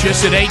can reach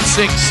us at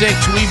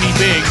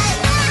 866-WE-BE-BIG.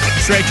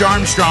 Stretch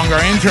Armstrong,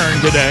 our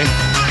intern today.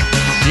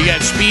 You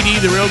got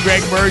Speedy, the real Greg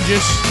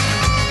Burgess.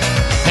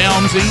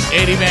 Helmsy,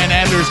 Eddie Van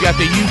Adler's got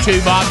the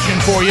YouTube option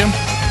for you.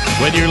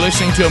 Whether you're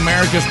listening to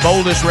America's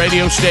boldest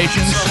radio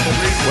stations,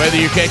 whether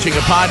you're catching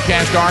a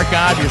podcast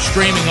archive, you're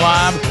streaming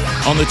live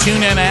on the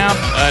TuneIn app,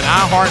 an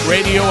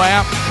iHeartRadio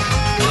app,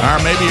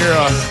 or maybe you're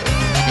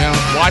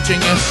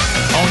watching us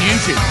on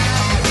YouTube.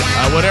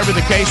 Whatever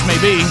the case may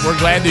be, we're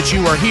glad that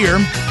you are here,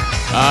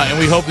 and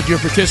we hope that you'll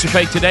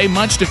participate today.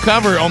 Much to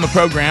cover on the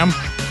program.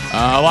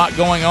 A lot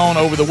going on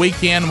over the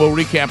weekend. We'll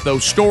recap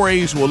those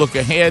stories. We'll look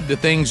ahead to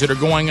things that are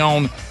going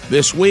on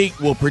this week.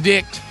 We'll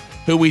predict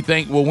who we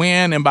think will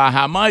win and by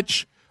how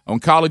much. On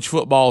college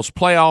football's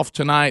playoff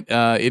tonight,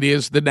 it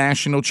is the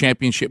national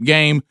championship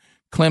game.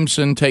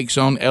 Clemson takes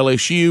on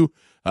LSU.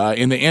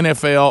 In the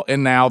NFL,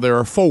 and now there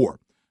are 4.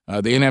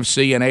 The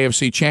NFC and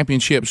AFC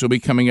championships will be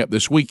coming up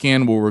this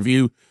weekend. We'll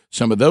review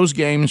some of those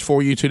games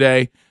for you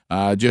today.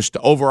 Just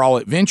overall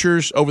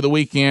adventures over the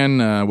weekend.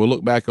 We'll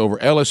look back over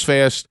Ellis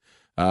Fest.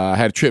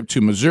 Had a trip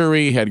to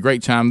Missouri, had a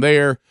great time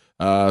there.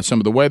 Some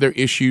of the weather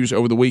issues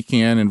over the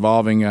weekend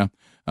involving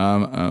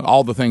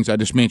all the things I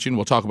just mentioned.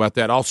 We'll talk about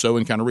that also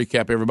and kind of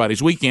recap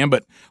everybody's weekend.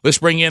 But let's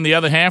bring in the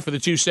other half of the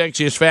 2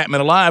 sexiest fat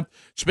men alive.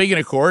 Speaking,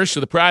 of course,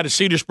 of the pride of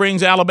Cedar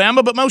Springs,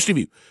 Alabama, but most of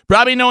you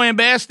probably know him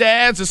best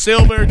as the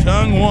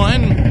silver-tongued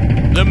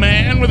one, the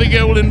man with a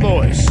golden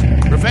voice,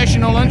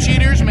 professional lunch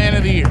eaters, man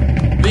of the year,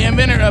 the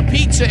inventor of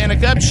pizza and a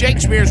cup,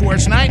 Shakespeare's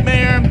worst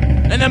nightmare,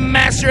 and the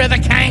master of the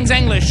King's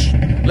English.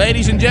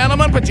 Ladies and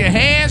gentlemen, put your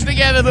hands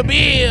together for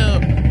Bill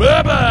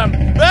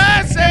Bubba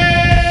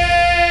Bussey!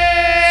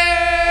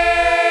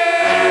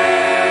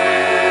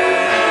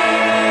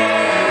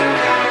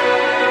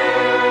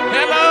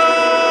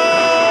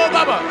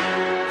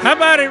 How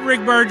about it,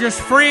 Rick Burgess?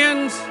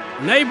 Friends,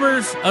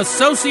 neighbors,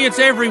 associates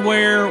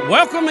everywhere,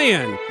 welcome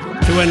in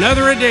to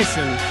another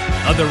edition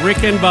of the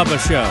Rick and Bubba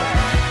Show.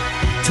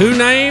 2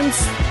 names,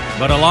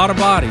 but a lot of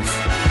bodies.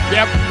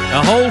 Yep.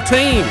 A whole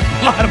team.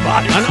 A lot of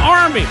bodies. An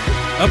army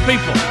of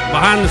people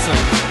behind the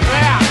scenes.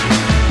 Yeah.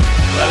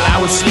 Well,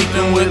 I was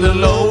sleeping with a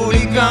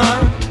loaded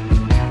gun.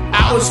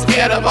 I was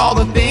scared of all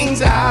the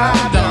things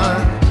I've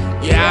done.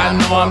 Yeah, I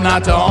know I'm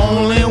not the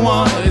only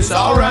one. It's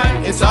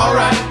alright, it's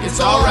alright, it's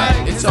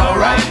alright, it's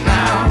alright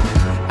now.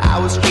 I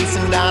was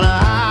chasing down a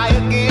high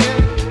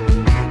again,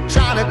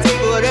 trying to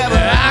take whatever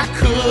I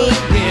could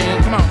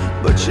win. Come on.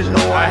 But you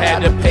know I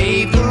had to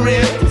pay the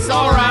rent. It's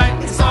alright,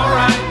 it's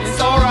alright, it's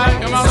alright,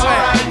 Come on, it's say it.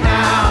 alright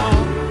now.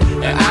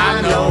 And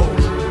I know,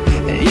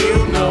 and you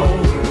know,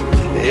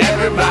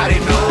 everybody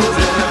knows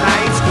when the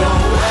lights go.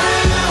 What do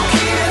little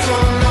kids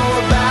wanna know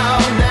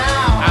about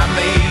now? I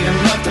made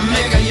enough to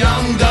make a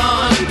young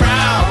gun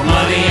proud.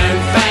 Money and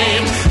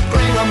fame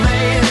bring a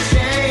man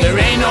shame. There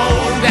ain't no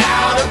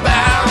doubt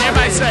about it.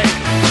 Everybody say,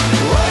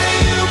 What do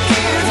you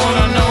kids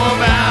wanna know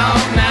about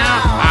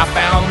now? I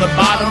found the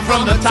bottom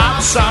from the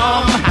top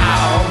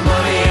somehow.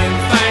 Money and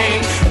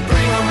fame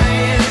bring a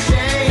man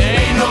shame. There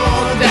ain't no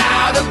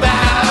doubt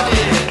about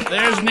it.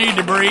 There's Need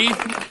to Breathe.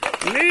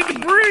 Need to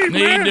breathe,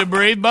 Need to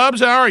Breathe.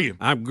 Bubs, how are you?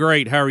 I'm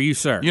great. How are you,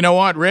 sir? You know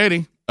what?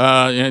 Ready.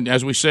 And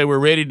as we say, we're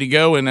ready to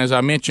go. And as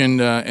I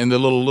mentioned in the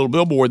little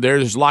billboard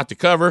there's a lot to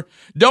cover.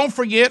 Don't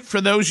forget, for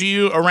those of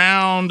you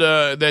around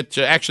that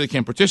actually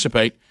can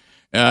participate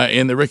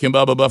in the Rick and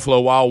Bubba Buffalo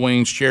Wild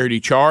Wings charity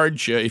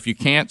charge, if you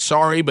can't,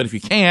 sorry, but if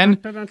you can,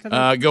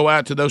 go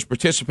out to those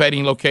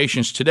participating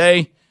locations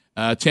today.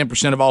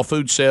 10% of all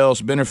food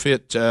sales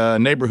benefit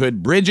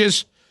neighborhood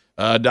bridges.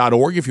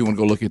 .org. If you want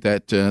to go look at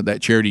that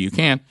charity, you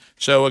can.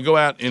 So go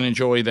out and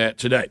enjoy that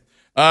today.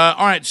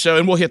 All right, so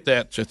and we'll hit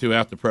that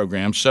throughout the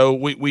program. So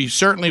we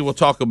certainly will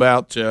talk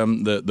about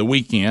the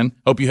weekend.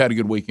 Hope you had a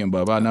good weekend,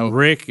 Bub. I know,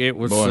 Rick. It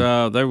was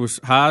there was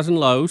highs and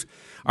lows.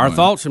 Our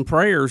thoughts and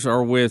prayers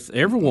are with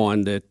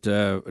everyone that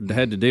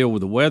had to deal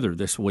with the weather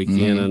this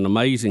weekend. An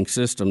amazing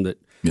system that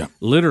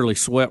literally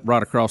swept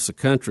right across the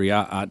country.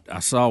 I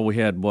saw we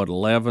had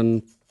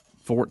 11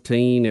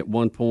 14 at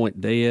one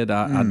point dead.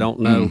 I don't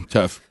know.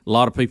 Tough. A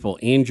lot of people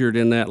injured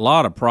in that. A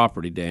lot of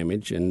property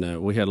damage,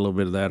 and we had a little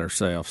bit of that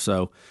ourselves.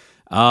 So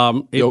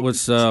it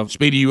was.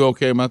 Speedy, you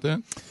okay about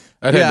that?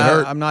 That had to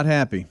hurt. I'm not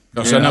happy.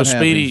 Because I know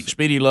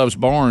Speedy loves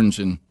barns,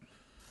 and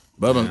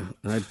Bubba.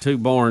 I had 2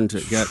 barns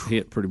that got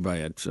hit pretty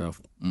bad, so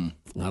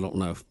I don't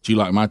know. Do you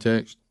like my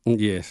text?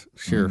 Yes,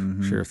 sure.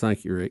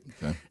 Thank you, Rick.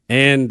 Okay.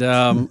 And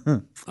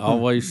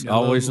always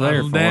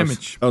there for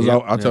damage.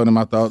 I told him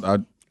I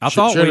thought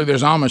surely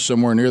there's Amish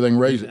somewhere near they can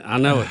raise it. I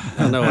know it.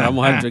 I'm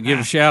gonna have to give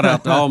a shout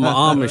out to all my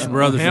Amish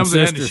brothers and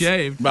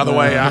sisters. By the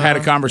way, I had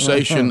a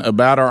conversation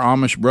about our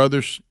Amish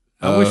brothers.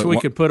 I wish we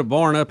could put a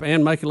barn up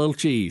and make a little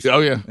cheese. Oh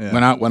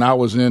yeah. When I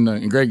was in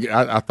and Greg,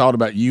 I thought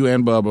about you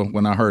and Bubba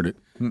when I heard it.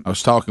 I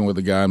was talking with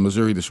a guy in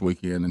Missouri this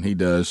weekend, and he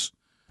does,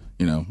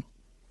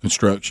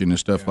 construction and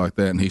stuff like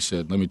that. And he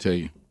said, "Let me tell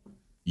you,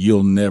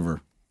 you'll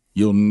never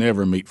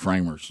meet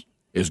framers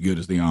as good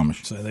as the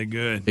Amish." So they're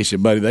good. He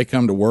said, "Buddy, they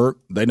come to work.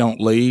 They don't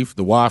leave.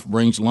 The wife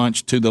brings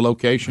lunch to the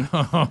location."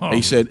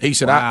 He said,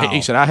 Wow.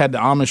 I had the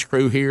Amish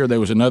crew here. There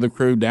was another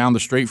crew down the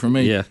street from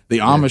me. Yeah. The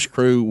Amish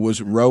crew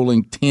was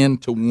rolling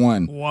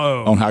 10-1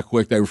 Whoa. on how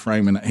quick they were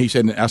framing. I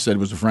said it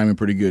was framing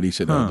pretty good. He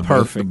said,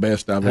 the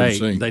best I've ever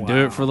seen. They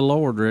do it for the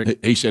Lord,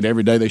 Rick. He said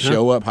every day they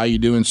show up. How you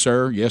doing,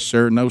 sir? Yes,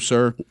 sir. No,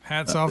 sir.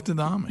 Hats off to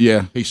the Amish.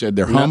 Yeah, he said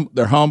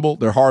they're humble,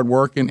 they're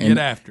hardworking, and Get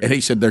after it. and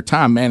he said their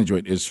time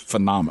management is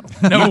phenomenal.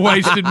 No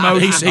wasted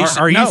motion.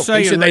 Are you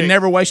saying he said they Rick,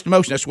 never waste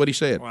motion? That's what he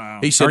said. Wow.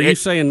 He said, Are you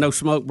saying no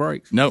smoke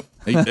breaks? No.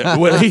 He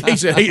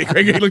said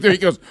he looked there. He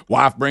goes,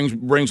 wife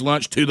brings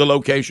lunch to the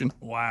location.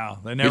 Wow,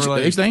 they He never said,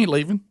 leave. they ain't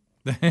leaving.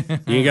 You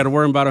ain't got to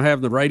worry about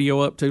having the radio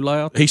up too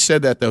loud. He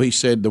said that though. He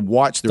said to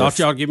watch their. Thought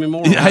y'all give me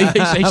more. He said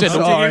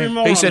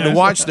to to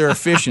watch their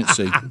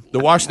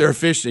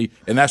efficiency,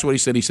 and that's what he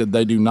said. He said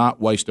they do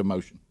not waste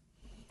emotion.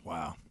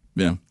 Wow.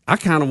 Yeah. I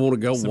kind of want to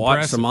go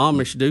watch some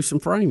Amish do some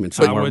framing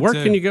somewhere. Where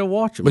can you go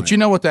watch them? But you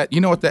know what that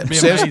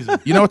says? amazing.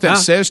 You know what that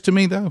says to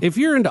me though. If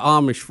you're into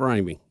Amish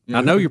framing,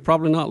 I know you're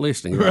probably not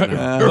listening right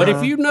now. But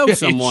if you know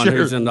someone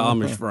who's into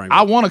Amish framing,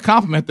 I want to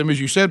compliment them as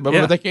you said,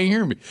 but they can't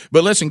hear me.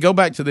 But listen, go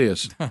back to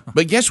this.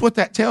 But guess what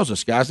that tells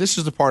us, guys? This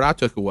is the part I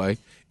took away.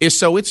 Is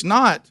so it's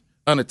not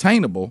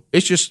unattainable.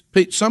 It's just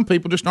some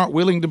people just aren't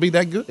willing to be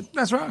that good.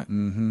 That's right.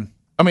 Mm-hmm.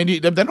 I mean, they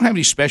don't have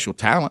any special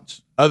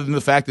talents other than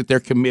the fact that they're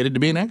committed to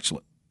being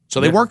excellent. So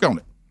they work on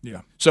it.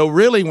 Yeah. So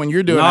really, when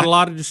you're doing not a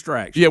lot of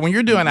distractions. Yeah, when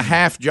you're doing a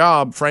half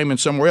job framing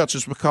somewhere else,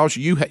 it's because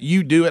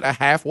you do it a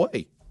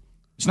halfway.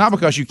 It's not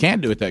because you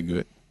can't do it that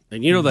good.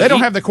 And you know they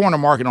don't have the corner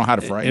market on how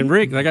to frame. And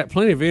Rick, they got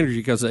plenty of energy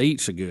because they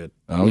eat so good.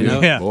 Oh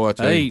yeah, boy, I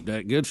tell they you. eat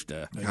that good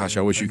stuff. Gosh,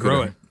 I wish you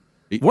could.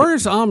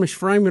 Where's Amish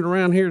framing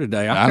around here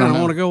today? I kind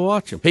of want to go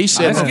watch them. He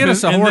said, "Let's get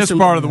us a in horse this and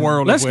part of the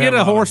world, Let's get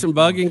a horse and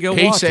buggy and go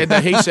He watch said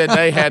them." that. He said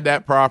they had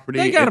that property.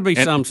 They got to be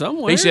and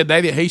somewhere. He said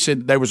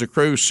there was a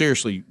crew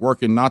seriously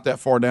working not that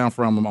far down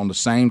from them on the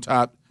same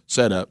type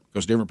setup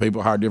because different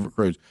people hired different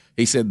crews.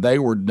 He said they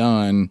were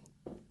done.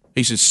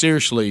 He said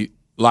seriously,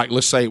 like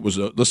let's say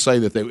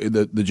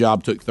that the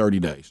job took 30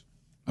 days.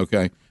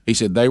 Okay, he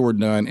said they were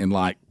done in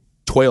like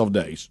 12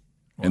 days,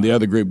 and the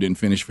other group didn't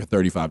finish for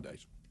 35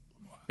 days.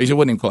 He said it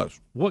wasn't even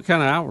close. What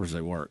kind of hours they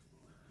work?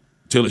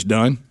 Till it's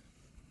done.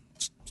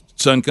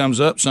 Sun comes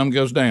up, sun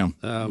goes down.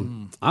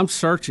 I'm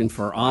searching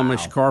for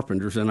Amish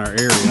carpenters in our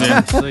area.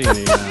 I don't see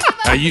any.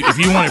 If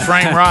you want it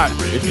framed right,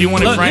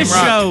 this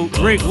show,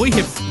 Rick, we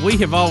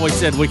have always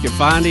said we can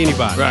find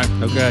anybody. Right.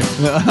 Okay.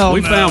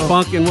 We found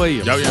Pumpkin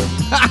Williams. Oh yeah.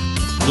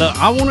 Look,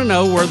 I want to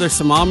know where there's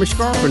some Amish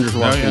carpenters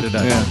working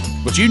today. Yeah.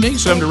 But you need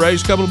some to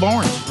raise a couple of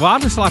barns. Well, I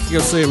just like to go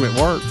see them at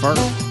work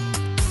first.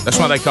 That's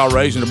why they call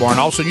raising a barn.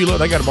 Also, you look,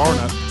 they got a barn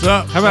up.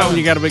 How about when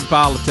you got a big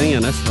pile of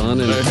tin? That's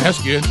fun. Isn't it?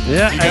 That's good.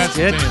 Yeah, that's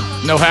good.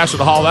 No hassle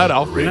to haul that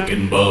off. Rick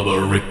and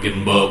Bubba, Rick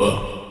and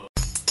Bubba.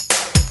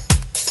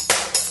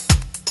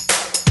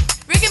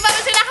 Rick and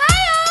Bubba's in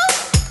Ohio.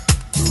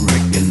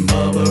 Rick and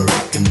Bubba,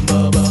 Rick and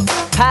Bubba.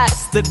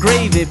 Pass the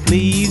gravy,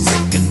 please.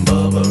 Rick and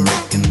Bubba,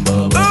 Rick and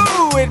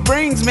Bubba. Ooh, it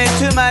brings me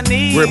to my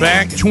knees. We're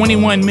back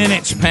 21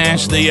 minutes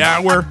past the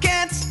hour.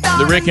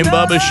 The Rick and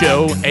Bubba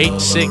Show,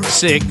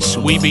 866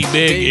 We Be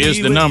Big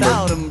is the number.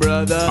 All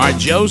right,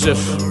 Joseph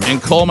in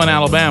Coleman,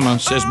 Alabama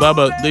says,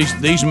 Bubba,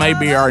 these may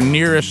be our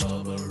nearest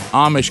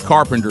Amish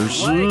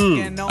carpenters.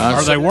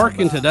 Are they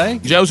working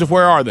today? Joseph,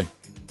 where are they?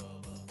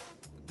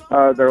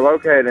 They're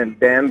located in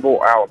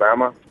Danville,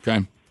 Alabama.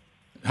 Okay.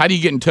 How do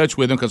you get in touch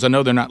with them? Because I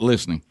know they're not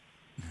listening.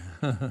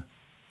 The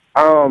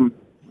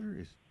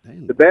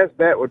best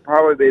bet would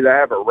probably be to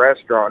have a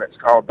restaurant. It's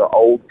called the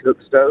Old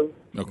Cook Stove.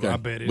 Okay. I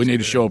bet it's we need to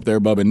good. show up there,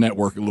 Bubba, and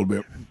network a little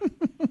bit.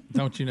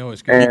 Don't you know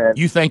it's good? And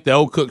You think the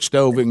Old Cook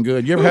Stove isn't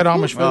good? You ever had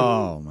Amish food?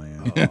 Oh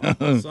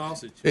man,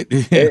 Sausage.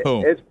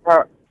 it's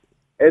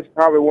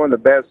probably one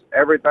of the best.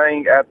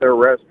 Everything at their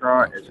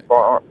restaurant is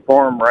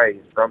farm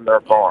raised from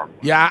their farm.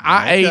 Yeah,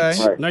 I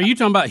ate. Now, you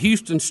talking about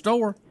Houston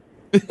store?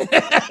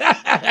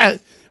 I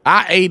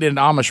ate at an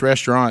Amish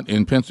restaurant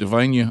in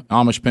Pennsylvania,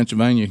 Amish,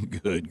 Pennsylvania.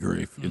 Good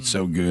grief, it's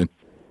so good.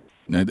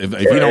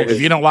 If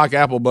you don't like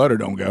apple butter,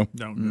 don't go.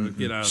 Don't go.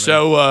 Get out of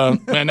there. So,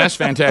 man, that's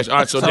fantastic. All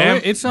right, so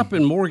Dan, it's up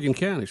in Morgan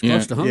County. It's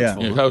close to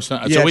Huntsville.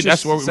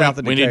 That's where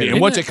we need to.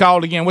 And what's it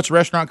called again? What's the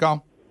restaurant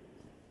called?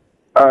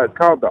 It's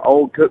called the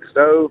Old Cook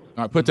Stove.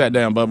 All right, put that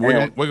down, bub.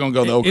 We're gonna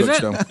go to the Old Cook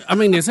Stove. I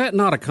mean, is that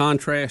not a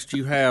contrast?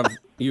 You have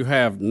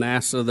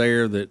NASA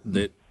there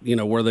that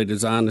where they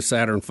designed the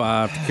Saturn V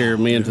to carry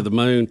men to the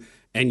moon,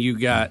 and you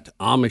got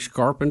Amish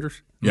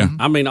carpenters. Yeah,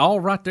 I mean, all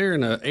right there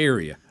in the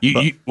area.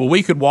 Well,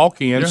 we could walk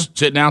in,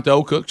 sit down at the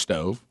Old Cook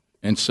Stove,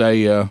 and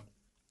say,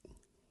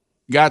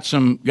 "Got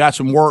some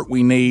work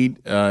we need.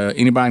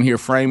 Anybody in here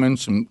framing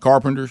some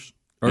carpenters?"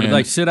 Or do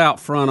they sit out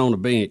front on a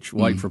bench,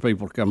 wait for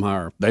people to come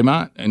hire? They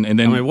might, and then.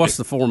 I mean, what's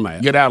the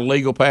format? Get out a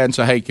legal pad and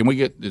say, "Hey, can we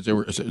get? Is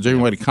there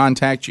any way to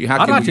contact you?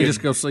 I'd like to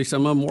just go see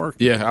some of them work."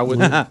 Yeah, I would.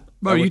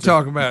 Well, you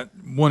talk about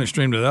one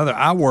extreme to the other.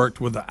 I worked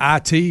with the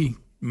IT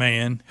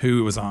man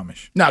who was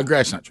Amish. No,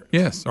 that's not true.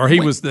 Yes, or he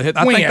was the.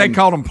 I think they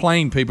called them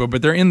plain people,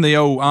 but they're in the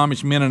old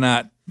Amish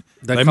Mennonite.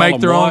 They make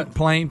their own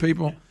plain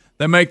people.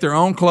 They make their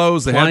own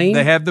clothes.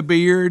 They have the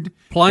beard.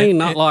 Plain,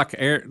 not like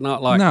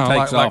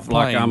takes off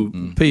like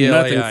I'm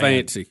nothing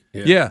fancy.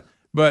 Yeah,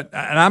 but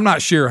and I'm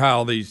not sure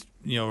how these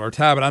are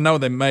tied, but I know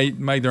they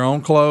made their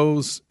own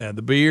clothes,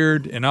 the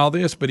beard, and all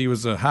this. But he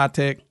was a high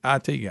tech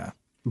IT guy.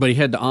 But he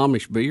had the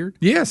Amish beard.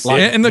 Yes,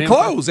 and the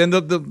clothes and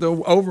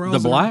the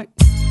overalls. The black.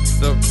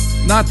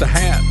 Not the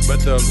hat, but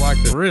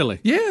the really.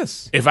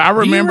 Yes. If I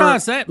remember, do you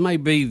realize that may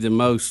be the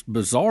most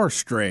bizarre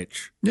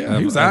stretch. Yeah,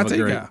 he was an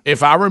IT guy.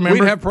 If I remember,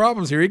 we'd have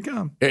problems. Here he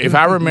come. If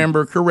I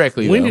remember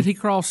correctly, when did he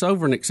cross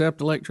over and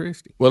accept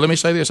electricity? Well, let me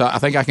say this. I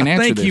think I can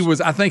answer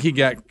this. I think he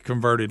got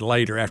converted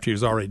later after he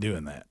was already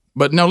doing that.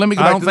 But no, let me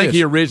go back I don't to think this.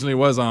 he originally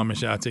was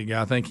Amish IT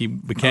guy. I think he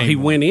became. He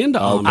went into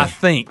Amish. I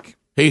think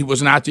he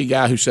was an IT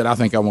guy who said, "I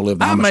think I want to live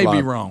the Amish life." I may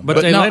be wrong,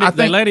 but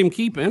they let him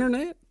keep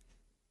internet.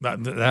 I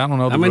don't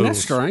know. I mean, that's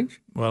strange.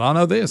 Well, I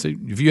know this.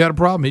 If you had a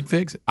problem, he'd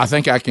fix it. I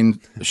think I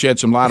can shed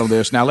some light on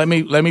this. Now, let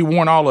me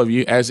warn all of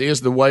you, as is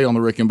the way on the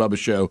Rick and Bubba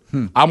show.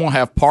 I'm gonna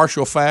have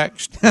partial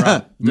facts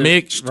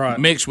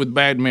mixed with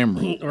bad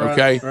memory.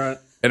 Okay, right.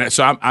 And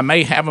so I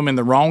may have them in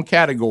the wrong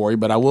category,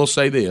 but I will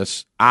say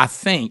this: I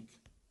think.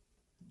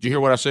 Did you hear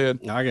what I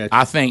said? I got you.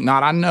 I think,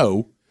 not I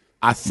know.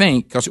 I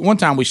think because one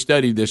time we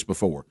studied this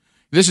before.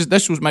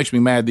 This what makes me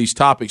mad. These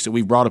topics that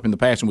we've brought up in the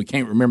past, and we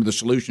can't remember the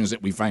solutions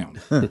that we found.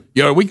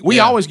 We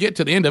always get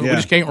to the end of it, we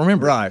just can't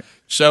remember. Right.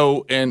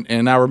 So,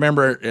 and I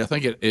remember, I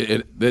think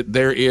that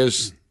there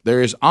is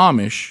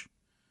Amish,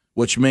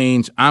 which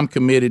means I'm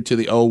committed to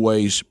the old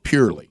ways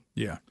purely.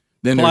 Yeah.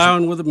 Then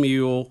plowing with a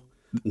mule,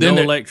 no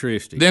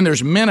electricity. Then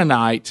there's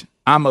Mennonite.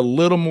 I'm a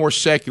little more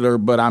secular,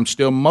 but I'm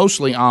still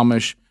mostly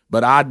Amish.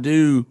 But I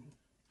do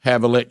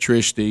have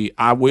electricity.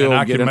 I will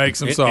make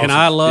some sausage. And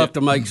I love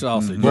to make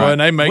sausage. Well, and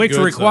they make which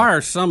good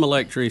requires some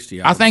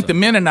electricity. I think the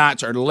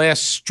Mennonites are less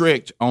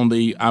strict on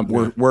the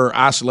we're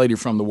isolated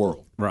from the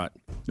world. Right.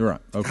 Okay.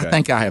 I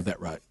think I have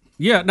that right.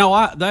 Yeah,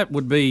 no, that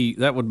would be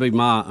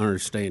my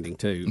understanding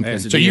too. Okay.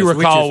 So you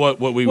recall what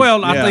we?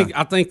 Well,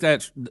 I think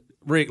that's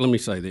Rick. Let me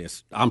say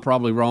this: I'm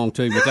probably wrong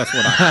too, but that's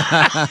what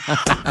I.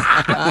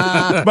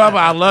 Bubba,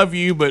 I love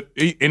you,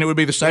 and it would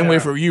be the same way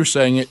for you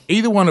saying it.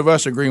 Either one of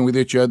us agreeing with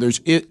each other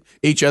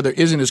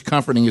isn't as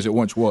comforting as it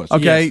once was.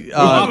 Okay, yes.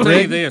 I'll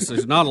tell you this: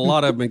 there's not a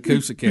lot of them in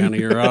Coosa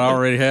County, or I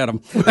already had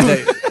them.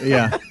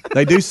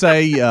 They do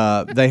say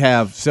they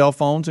have cell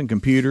phones and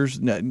computers.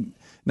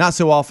 Not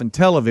so often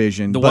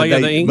television, but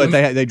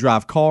they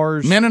drive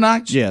cars.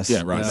 Mennonites? Yes.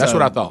 Yeah, right. That's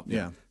what I thought.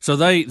 Yeah. So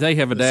they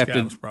have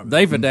adapted.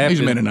 They've adapted. He's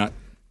a Mennonite.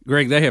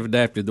 Greg, they have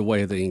adapted the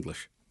way of the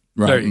English.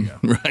 Right. There you go.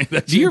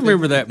 Right. Do you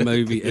remember that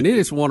movie? And it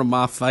is one of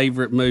my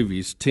favorite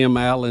movies. Tim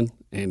Allen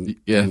and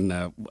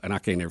I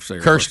can't ever say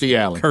her Kirstie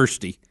Alley.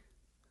 Kirstie.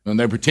 And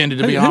they pretended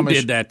to be Who Amish.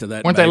 did that to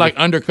that? Weren't baby? they like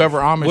undercover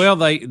Amish? Well,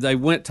 they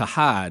went to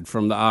hide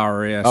from the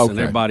IRS and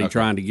everybody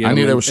trying to get them. I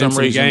knew there was some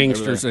reason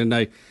gangsters, and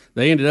they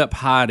ended up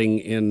hiding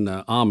in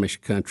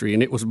Amish country,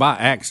 and it was by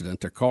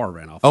accident. Their car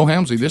ran off. Oh,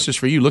 Helmsley, this is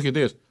for you. Look at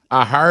this.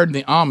 I hired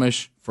the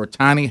Amish for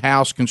tiny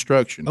house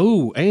construction.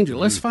 Oh,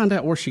 Angela, let's find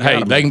out where she got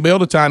them. Hey, they can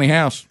build a tiny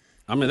house.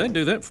 I mean, they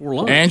do that for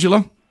lunch.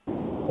 Angela?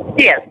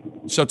 Yes.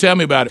 So tell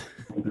me about it.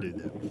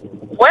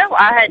 Well,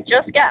 I had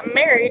just gotten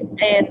married,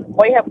 and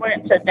we had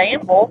went to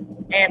Danville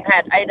and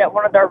had ate at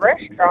one of their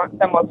restaurants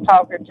and was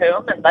talking to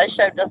them, and they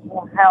showed us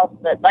one house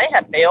that they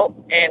had built,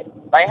 and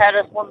they had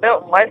us one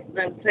built in less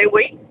than 2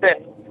 weeks,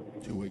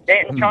 and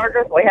didn't charge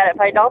us. We had it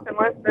paid off in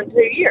less than 2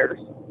 years.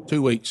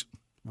 2 weeks.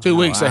 2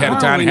 weeks they had a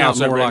tiny house.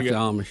 More like the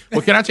Amish.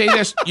 Well, can I tell you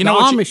this? You know,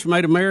 Amish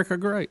made America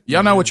great.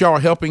 Y'all know what y'all are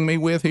helping me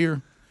with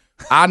here?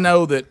 I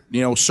know that,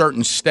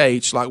 certain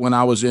states, like when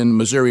I was in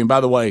Missouri, and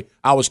by the way,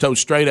 I was told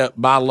straight up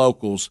by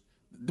locals,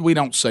 we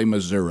don't say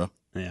Missouri.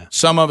 Yeah.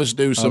 Some of us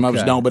do, some of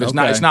us don't, but it's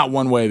not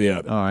one way or the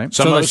other. All right.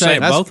 Some so of they us say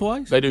it both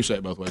ways? They do say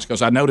it both ways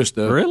because I noticed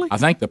Really? I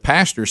think the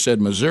pastor said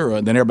Missouri,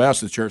 and then everybody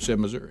else in the church said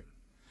Missouri.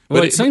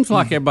 Well, it seems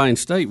like everybody in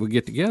state would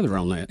get together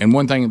on that. And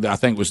one thing that I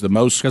think was the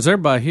most, because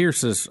everybody here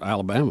says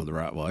Alabama the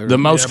right way. The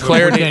most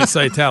clarity. You can't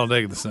say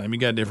Talladega the same. You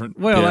got different.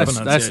 Well, that's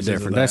pronunciations of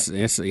different. that.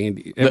 That's the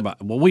Indian.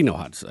 Well, we know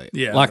how to say it.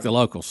 Yeah. Like the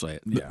locals say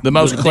it. Yeah. The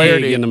most With a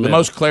clarity, dig in the the middle.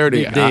 most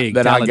clarity Dig,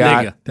 that I got,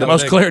 Talladega. the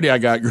most clarity I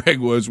got, Greg,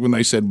 was when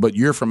they said, "But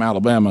you're from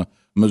Alabama.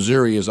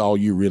 Missouri is all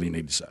you really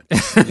need to say."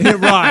 Right. You know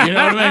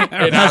what I mean?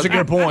 And That's a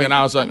good point. And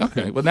I was like,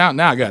 okay, well now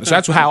I got it. So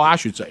that's how I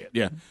should say it.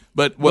 Yeah.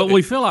 But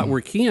we feel like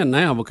we're kin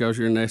now because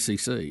you're in the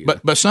SEC.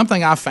 But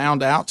something I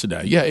found out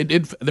today,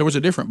 there was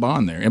a different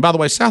bond there. And by the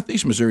way,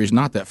 Southeast Missouri is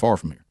not that far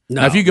from here.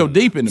 No. Now, if you go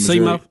deep into Missouri,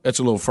 SEMO? that's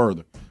a little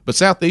further. But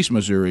Southeast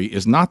Missouri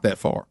is not that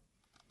far.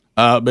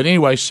 But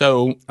anyway,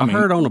 so I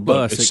heard on a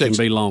bus it's it can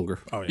be longer.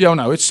 Oh, yeah.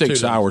 No, it's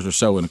 6 hours or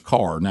so in a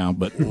car now.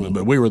 But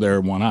we were there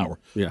 1 hour.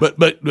 Yeah. But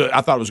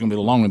I thought it was going to be a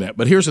little longer than that.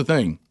 But here's the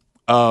thing.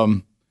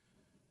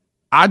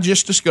 I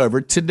just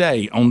discovered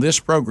today on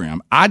this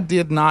program, I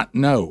did not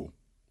know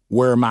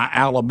where my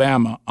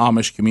Alabama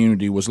Amish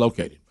community was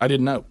located. I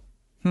didn't know.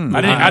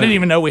 I didn't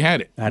even know we had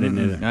it. I didn't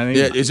either.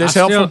 Yeah, is this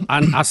helpful?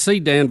 I see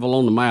Danville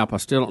on the map. I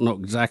still don't know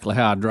exactly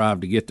how I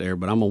drive to get there,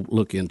 but I'm going to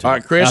look into All it.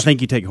 right, Chris. I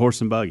think you take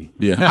horse and buggy.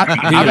 Yeah. Do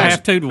you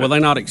have to? Will they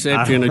not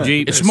accept you in a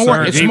Jeep? It's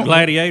more Jeep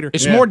Gladiator?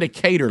 It's more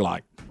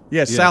Decatur-like.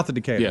 Yeah, south of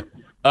Decatur.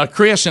 Yeah.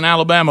 Chris in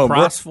Alabama.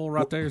 Priceville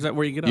right there? Is that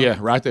where you get off? Yeah,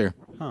 right there.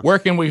 Where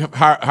can we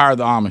hire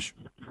the Amish?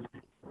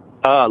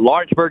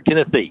 Lawrenceburg,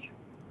 Tennessee.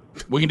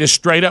 We can just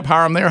straight up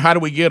hire them there. How do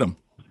we get them?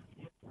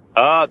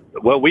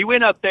 Well, we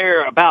went up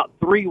there about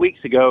 3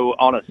 weeks ago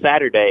on a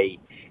Saturday,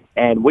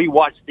 and we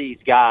watched these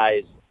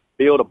guys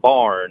build a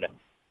barn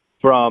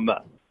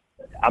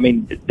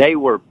they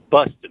were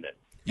busting it.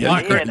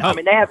 Yeah,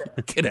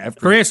 they have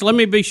Chris, let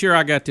me be sure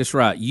I got this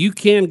right. You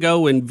can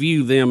go and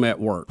view them at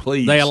work.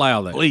 Please. They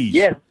allow that. Please.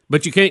 Yes.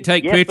 But you can't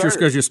take pictures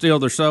because you steal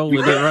their soul.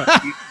 Is that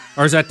right?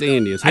 Or is that the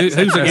Indians? Who's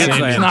against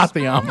that? It's not the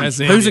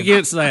Amish. Who's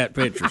against that?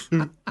 Pictures.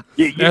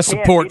 That's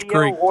Support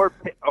Creek.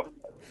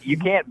 You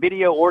can't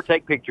video or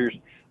take pictures.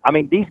 I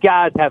mean, these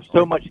guys have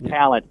so much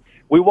talent.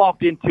 We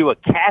walked into a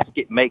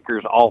casket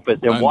maker's office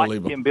and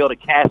watched him build a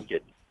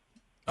casket.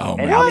 Oh,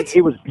 and I mean,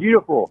 it was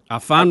beautiful. I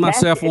find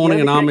myself wanting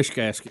an Amish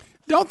casket.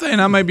 Don't they?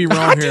 And I may be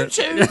wrong here.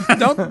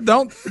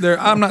 Don't.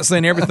 I'm not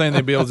saying everything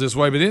they build is this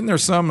way, but isn't there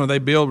some that they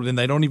build and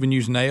they don't even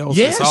use nails?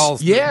 Yes. It's all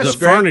The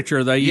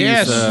furniture they use.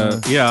 Yes.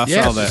 I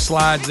saw that.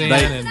 Slides in.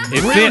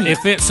 It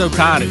fits so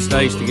tight it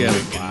stays together.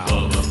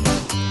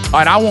 All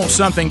right, I want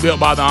something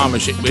built by the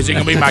Amish. Is it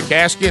going to be my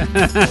casket?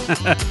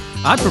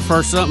 I'd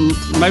prefer something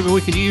maybe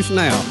we could use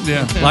now.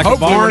 Yeah. Like Hopefully a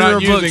barn we're not or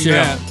a using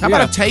bookshelf. that. How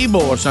about a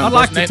table or something?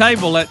 I'd like to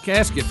table that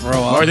casket for a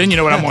while. Or then you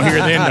know what I'm going to hear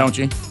then, don't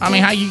you? I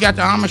mean, how you got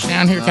the Amish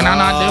down here? Can I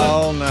not do it?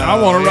 Oh, no.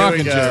 I want a Here rocking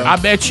we go. chair. I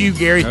bet you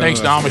Gary thinks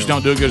the Amish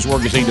don't do as good as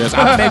work as he does.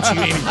 I bet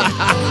you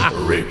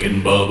anything. Rick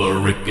and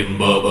Bubba, Rick and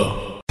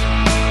Bubba.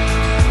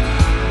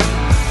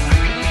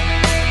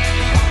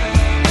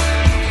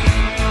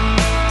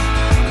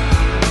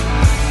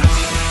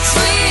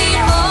 Sweet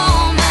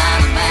home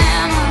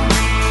Alabama,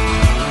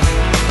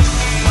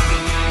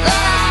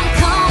 I'm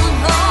coming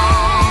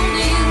home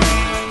to you.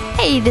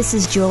 Hey, this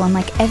is Jewel, and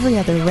like every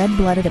other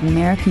red-blooded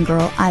American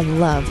girl, I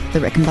love The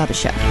Rick and Bubba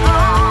Show.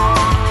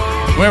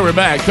 Well, we're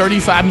back.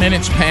 35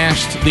 minutes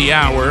past the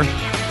hour.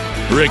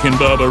 Rick and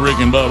Bubba, Rick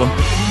and Bubba.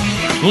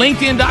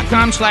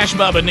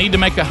 LinkedIn.com/Bubba. Need to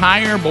make a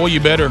hire? Boy, you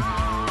better.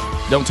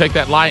 Don't take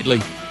that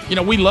lightly. You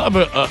know, we love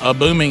a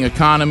booming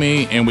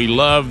economy, and we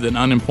love that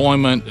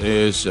unemployment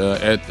is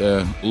at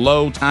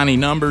low, tiny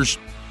numbers.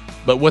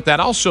 But what that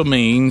also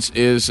means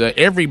is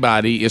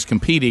everybody is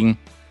competing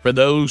for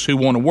those who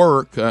want to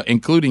work,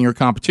 including your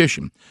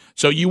competition.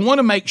 So you want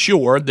to make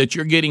sure that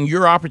you're getting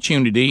your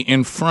opportunity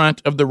in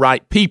front of the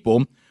right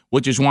people,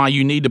 which is why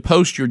you need to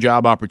post your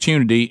job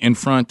opportunity in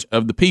front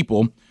of the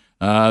people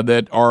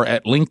that are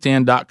at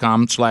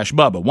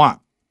LinkedIn.com/Bubba. Why?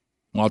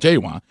 Well, I'll tell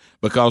you why.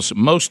 Because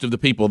most of the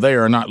people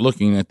there are not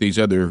looking at these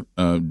other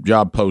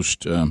job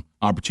post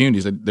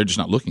opportunities. They're just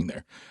not looking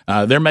there.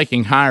 They're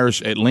making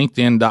hires at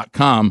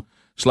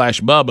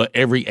LinkedIn.com/Bubba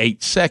every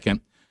 8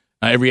 seconds.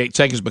 Every 8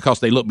 seconds because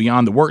they look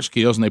beyond the work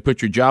skills and they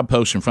put your job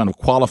posts in front of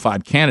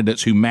qualified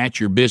candidates who match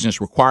your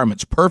business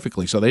requirements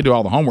perfectly. So they do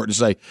all the homework to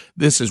say,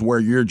 this is where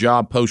your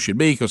job post should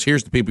be because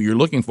here's the people you're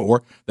looking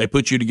for. They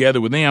put you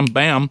together with them.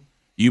 Bam.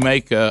 You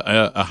make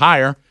a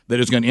hire that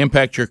is going to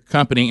impact your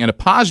company in a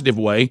positive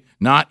way,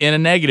 not in a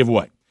negative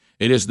way.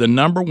 It is the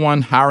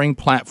 #1 hiring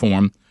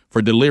platform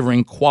for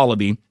delivering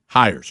quality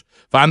hires.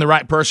 Find the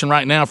right person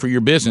right now for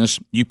your business.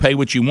 You pay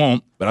what you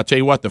want, but I'll tell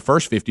you what, the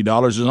first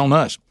 $50 is on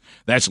us.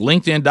 That's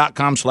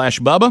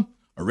LinkedIn.com/Bubba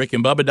or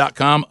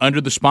RickandBubba.com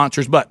under the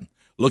sponsors button.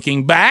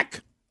 Looking back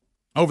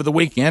over the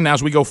weekend, now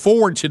as we go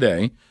forward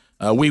today,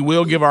 we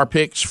will give our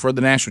picks for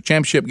the national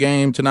championship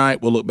game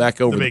tonight. We'll look back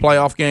over the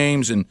playoff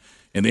games and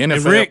the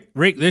NFL. And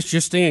Rick, this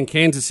just in,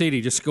 Kansas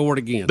City just scored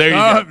again. There you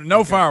go.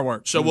 No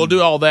fireworks. So we'll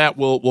do all that.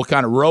 We'll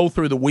kind of roll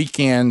through the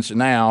weekends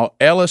now.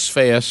 Ellis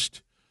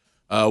Fest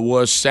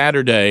was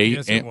Saturday.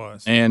 Yes, it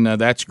was. And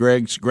that's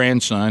Greg's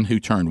grandson who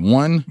turned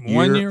 1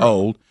 year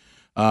old.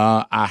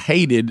 I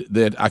hated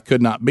that I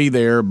could not be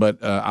there,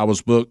 but I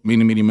was booked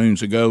many, many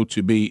moons ago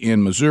to be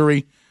in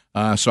Missouri,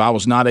 so I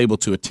was not able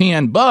to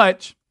attend.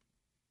 But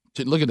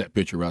look at that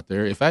picture right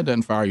there. If that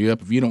doesn't fire you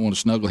up, if you don't want to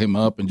snuggle him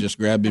up and just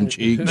grab him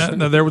cheeks.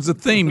 No, there was a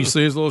theme. You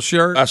see his little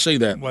shirt? I see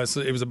that.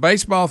 It was a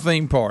baseball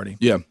theme party.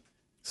 Yeah.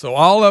 So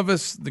all of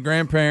us, the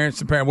grandparents,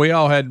 the parents, we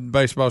all had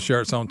baseball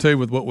shirts on too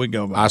with what we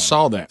go by. I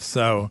saw that.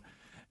 So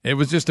it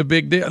was just a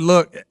big deal.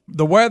 Look,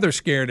 the weather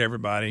scared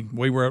everybody.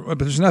 But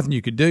there's nothing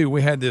you could do.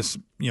 We had this,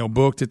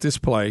 booked at this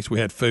place. We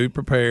had food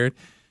prepared.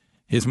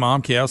 His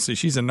mom, Kelsey,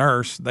 she's a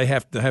nurse. They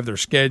have to have their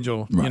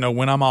schedule. Right.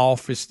 When I'm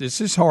off, it's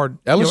just hard.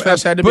 Ellis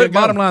Fest had to be a go.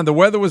 Bottom line, the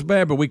weather was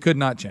bad, but we could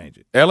not change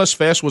it. Ellis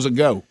Fest was a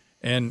go.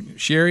 And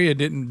Sherry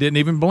didn't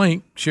even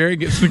blink. Sherry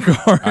gets in the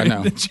car. I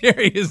know.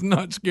 Sherry is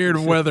not scared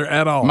of weather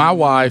at all. My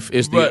wife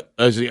is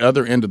the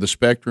other end of the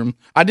spectrum.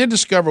 I did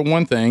discover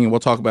one thing, and we'll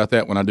talk about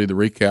that when I do the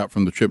recap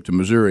from the trip to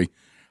Missouri.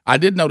 I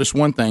did notice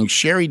one thing.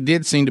 Sherry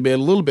did seem to be a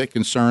little bit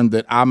concerned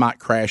that I might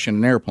crash in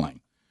an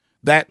airplane.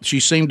 That she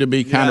seemed to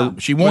be kind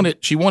of she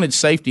wanted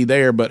safety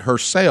there, but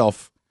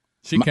herself.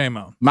 She came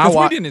on. My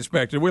wife, we didn't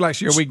expect it. We're like,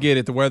 sure, we get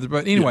it, the weather.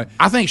 But anyway.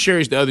 I think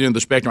Sherry's the other end of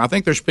the spectrum. I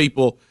think there's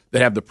people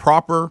that have the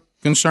proper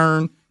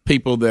concern,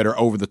 people that are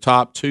over the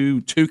top,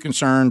 too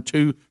concerned,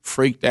 too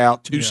freaked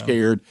out, too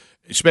scared,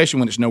 especially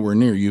when it's nowhere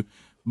near you.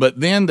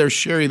 But then there's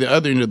Sherry, the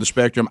other end of the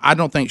spectrum. I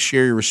don't think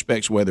Sherry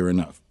respects weather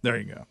enough. There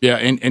you go. Yeah,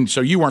 and so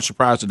you weren't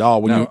surprised at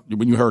all when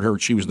you heard her,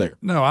 she was there.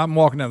 No, I'm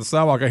walking down the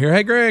sidewalk. I hear,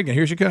 hey, Greg, and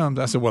here she comes.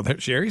 I said, well,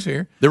 Sherry's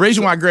here. The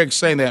reason why Greg's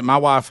saying that, my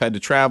wife had to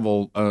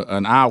travel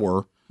an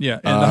hour. Yeah,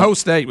 and the whole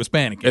state was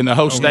panicking. And the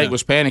whole state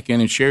was panicking,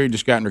 and Sherry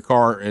just got in her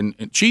car.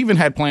 And she even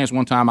had plans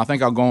one time, I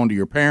think I'll go on to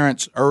your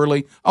parents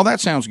early. Oh, that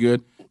sounds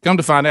good. Come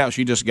to find out,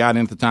 she just got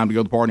in at the time to go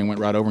to the party and went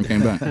right over and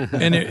came back.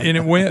 and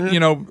it went,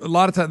 a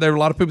lot of times there were a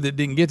lot of people that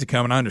didn't get to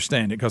come, and I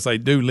understand it because they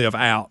do live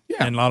out,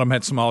 and a lot of them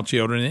had small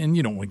children, and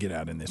you don't want to get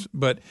out in this.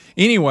 But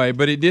anyway,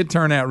 it did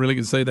turn out really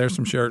good. See, there's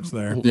some shirts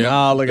there.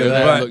 Yeah, look at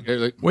that.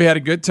 Look. We had a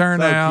good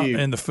turnout, So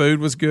and the food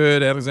was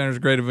good. Alexander's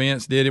Great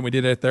Events did it. We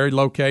did it at their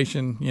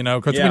location,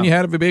 because when you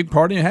had a big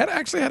party, you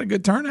actually had a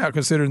good turnout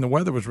considering the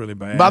weather was really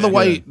bad. By the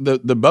way,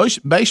 the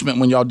basement,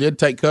 when y'all did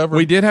take cover.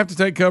 We did have to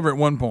take cover at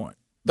one point.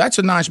 That's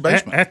a nice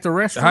basement. At the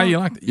restaurant? How you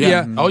like that?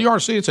 Yeah. Oh, you ought to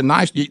see it's a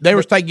nice. They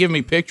were giving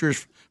me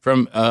pictures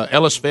from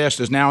Ellis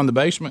Fest is now in the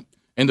basement,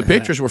 and the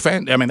pictures were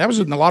fantastic. I mean, that was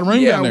in a lot of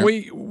room down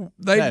there.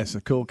 That's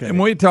a cool case. And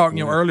we talked,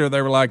 earlier.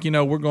 They were like,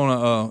 we're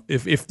gonna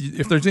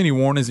if there's any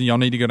warnings and y'all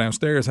need to go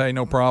downstairs, hey,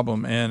 no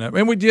problem.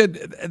 And we did.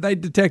 They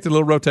detected a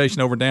little rotation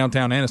over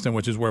downtown Anniston,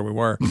 which is where we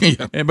were.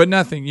 But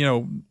nothing,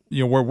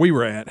 where we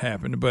were at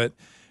happened. But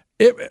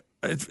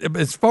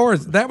as far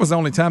as that was the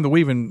only time that we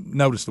even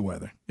noticed the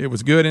weather. It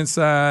was good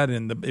inside,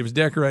 and it was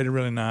decorated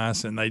really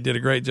nice, and they did a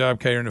great job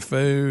catering the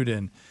food,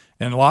 and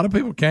a lot of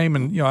people came,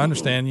 and I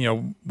understand.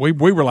 We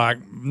were like,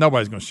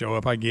 nobody's going to show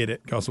up. I get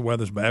it because the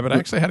weather's bad, but I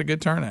actually had a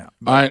good turnout.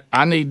 I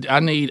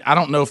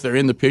don't know if they're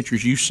in the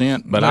pictures you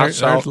sent, but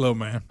there's little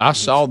man. I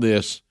saw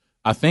this.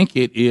 I think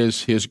it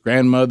is his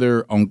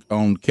grandmother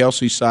on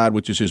Kelsey's side,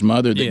 which is his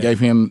mother, that gave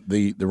him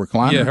the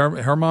recliner.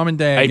 Yeah, her mom and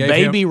dad gave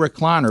baby him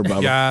recliner,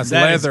 Bubba. Guys,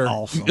 leather.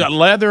 Awesome. Got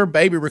leather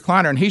baby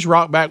recliner, and he's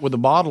rocked back with a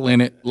bottle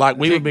in it, like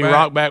we would be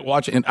rocked back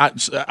watching. And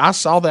I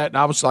saw that, and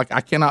I was like,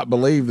 I cannot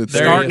believe that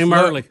they're starting him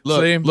early.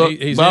 Look, see him? Look,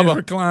 He's Bubba, in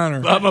his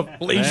recliner. Bubba,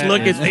 please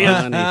look at this.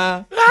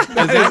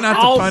 Is that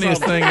not the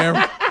funniest thing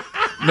ever?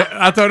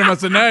 I told him, I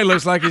said, no, he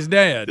looks like his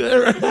dad.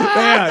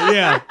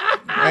 yeah.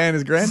 And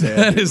his granddad.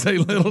 That is a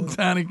little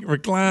tiny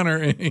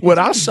recliner. When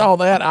I saw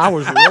that, I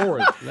was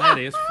roaring. That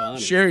is funny.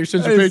 Sherry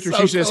sends a picture.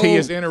 She says he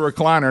is in a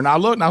recliner, and I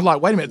looked, and I was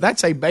like, wait a minute,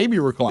 that's a baby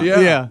recliner.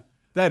 Yeah.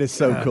 That is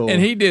so cool. And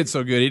he did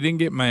so good. He didn't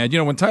get mad.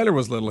 When Taylor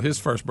was little, his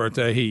first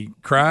birthday, he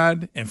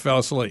cried and fell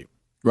asleep.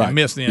 Right. And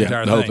missed the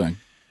entire whole thing.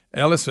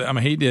 Ellis,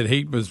 he did.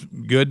 He was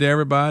good to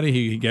everybody.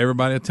 He gave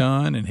everybody a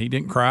ton, and he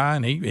didn't cry,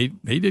 and he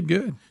did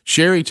good.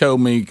 Sherry told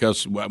me,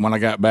 because when I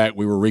got back,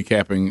 we were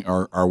recapping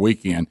our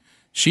weekend.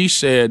 She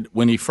said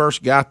when he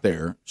first got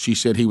there, she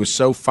said he was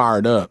so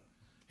fired up,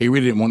 he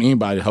really didn't want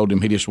anybody to hold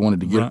him. He just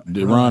wanted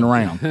to run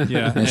around.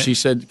 Yeah. And she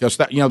said, because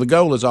the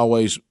goal is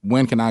always,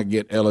 when can I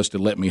get Ellis to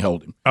let me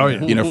hold him? Oh,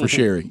 yeah. For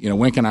Sherry.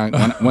 When can I?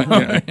 When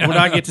Would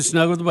I get to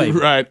snuggle with the baby?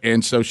 Right.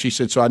 And so she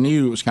said, so I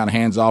knew it was kind of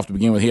hands off to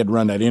begin with. He had to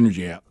run that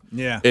energy out.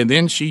 Yeah. And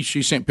then she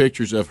sent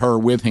pictures of her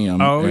with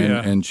him. Oh,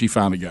 and she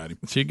finally got him.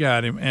 She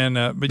got him.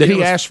 And but did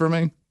he ask for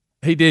me?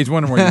 He did. He's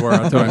wondering where you were.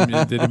 I told him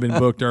that it had been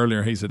booked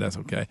earlier. He said that's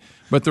okay.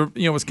 But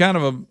it was kind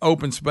of an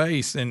open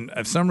space, and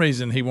for some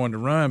reason he wanted to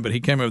run, but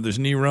he came up with this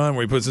new run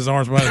where he puts his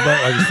arms behind his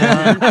back like he's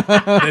flying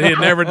that he had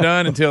never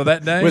done until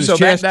that day. With his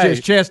chest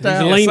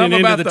out. He's leaning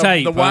into the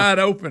tape. The wide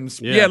open.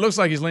 Yeah, it looks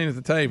like he's leaning at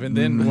the tape. And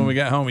then when we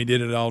got home, he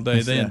did it all day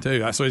then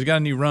too. So he's got a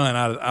new run.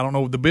 I don't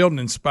know. The building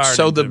inspired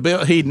him.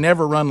 So he'd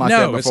never run like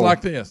that before. No, it's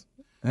like this.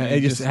 He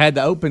just had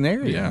the open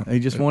area. Yeah. He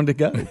just wanted to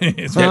go.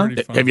 It's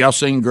pretty fun. Have y'all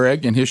seen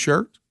Greg in his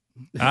shirt?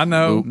 I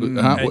know.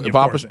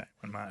 Papa?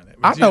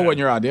 I know it wasn't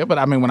your idea, but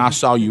I mean, when I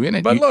saw you in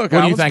it, But look, what do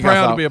I you was think? proud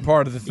I to thought? be a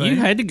part of the thing. You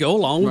had to go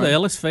along with the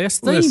Ellis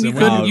Fest theme.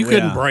 Listen, you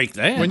couldn't break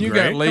that. When you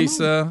Greg. got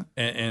Lisa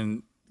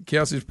and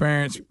Kelsey's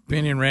parents,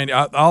 Penny and Randy,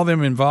 all of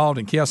them involved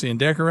in Kelsey and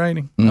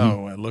decorating. Mhm.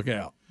 Oh, well, look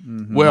out!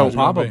 Well, It's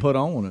gonna Papa be- put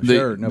on a the-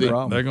 shirt, no the-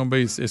 problem. They're gonna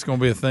be. It's gonna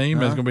be a theme.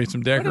 There's gonna be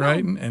some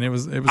decorating, and it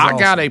was. I awesome.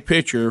 got a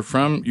picture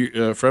from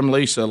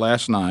Lisa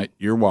last night,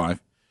 your wife,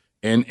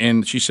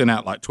 and she sent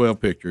out like 12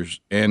 pictures,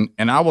 and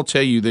I will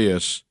tell you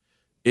this,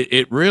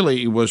 it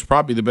really was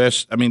probably the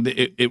best. I mean,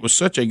 it was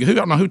such a. I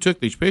don't know who took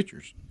these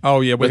pictures.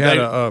 Oh yeah, we But had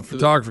they- a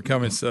photographer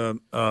come. It's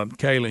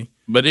Kaylee.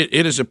 But it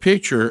is a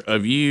picture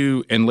of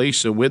you and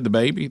Lisa with the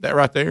baby. That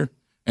right there.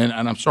 And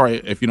I'm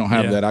sorry if you don't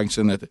have Yeah. that. I can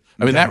send that.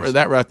 I mean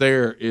that right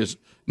there is.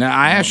 Now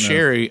I asked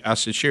Sherry. I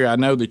said, Sherry, I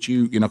know that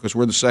you know because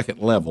we're the second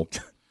level.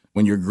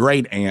 When your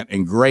great aunt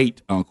and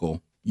great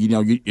uncle, you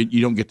know,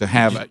 you don't get to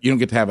have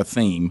a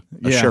theme,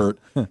 a Yeah. shirt.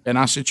 And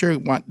I said, Sherry,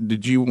 what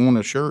did you want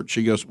a shirt?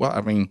 She goes, well,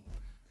 I mean.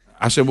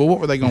 I said, well, what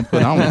were they going to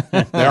put on it?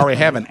 They already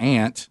have an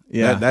aunt.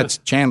 Yeah. That's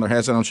Chandler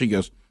has it on. She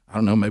goes, I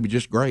don't know, maybe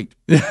just great.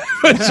 She told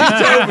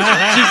me.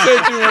 She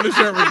said she wanted a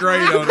shirt with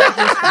great on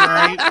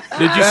it. Great.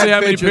 Did you see how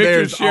many picture there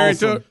pictures is Sherry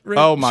awesome. took? Rick?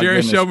 Oh, my Sherry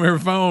goodness. showed me her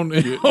phone.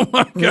 Oh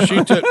my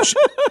god!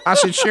 I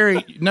said,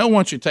 Sherry, no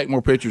one should take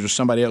more pictures of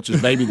somebody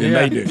else's baby than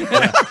they do.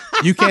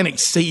 You can't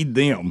exceed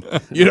them.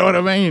 You know what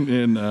I mean?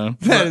 And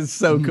That is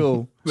so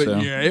cool. But So-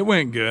 yeah, it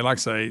went good. Like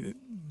I say,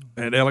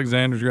 at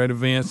Alexander's great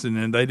events, and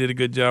then they did a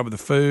good job with the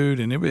food,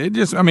 and it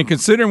just. I mean,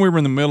 considering we were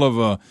in the middle of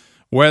a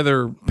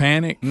weather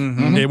panic,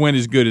 it went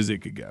as good as it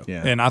could go.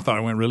 Yeah. And I thought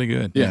it went really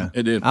good. yeah,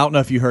 it did. I don't know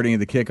if you heard any of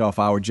the kickoff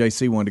hour.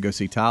 JC wanted to go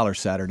see Tyler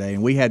Saturday,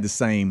 and we had the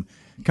same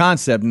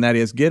concept, and that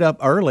is get up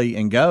early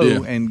and go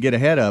Yeah. and get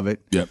ahead of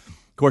it. Yep.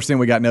 Of course, then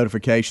we got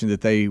notification that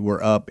they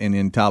were up and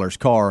in Tyler's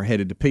car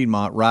headed to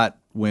Piedmont right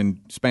when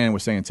Span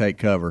was saying take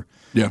cover.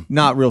 Yeah.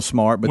 Not real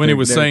smart, but When he they're-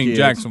 was they're saying kids.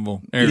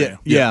 Jacksonville area.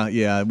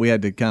 Yeah. We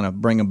had to kind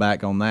of bring them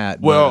back on that.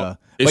 Well, but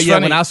it's yeah,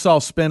 funny- when I saw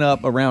Spin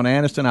up around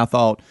Anniston, I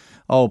thought,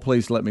 oh,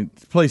 please tell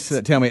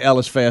me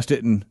Ellis Fest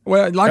didn't.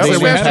 Well, like I Ellis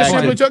said, we Fest had a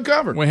simply plan. took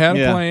cover. We had a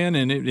Yeah. plan,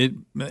 and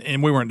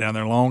and we weren't down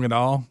there long at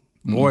all.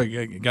 Boy,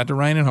 it got to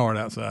raining hard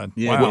outside.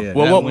 Yeah, Wow. yeah.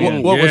 Well,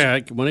 That what was yeah,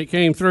 when it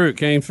came through, it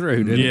came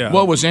through. Didn't Yeah. it?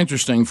 What was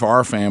interesting for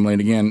our family,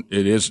 and again,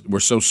 we're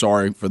so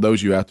sorry for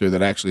those of you out there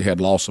that actually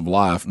had loss of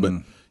life, but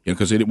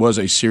because it was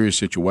a serious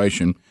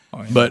situation.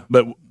 But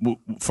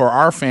for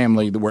our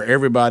family, where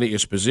everybody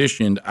is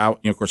positioned,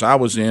 of course, I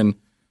was in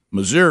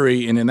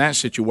Missouri, and in that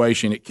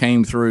situation, it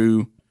came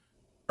through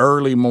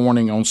early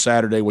morning on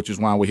Saturday, which is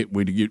why we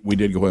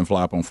did go ahead and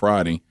fly up on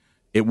Friday.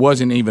 It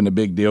wasn't even a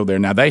big deal there.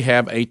 Now they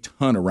have a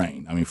ton of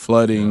rain. I mean,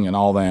 flooding and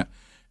all that.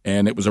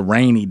 And it was a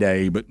rainy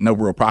day, but no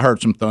real. I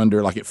heard some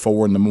thunder like at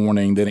 4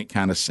 a.m. Then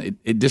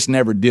it just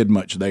never did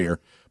much there,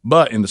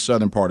 but in the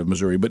southern part of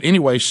Missouri. But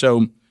anyway,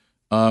 so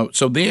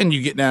then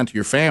you get down to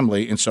your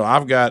family, and so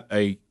I've got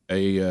a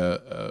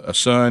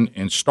son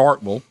in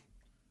Starkville.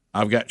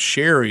 I've got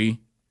Sherry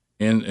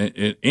in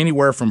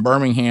anywhere from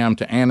Birmingham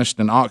to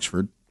Anniston,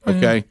 Oxford.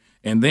 Okay.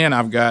 And then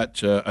I've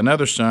got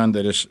another son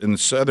that is in the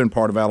southern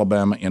part of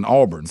Alabama in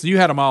Auburn. So you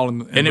had them all in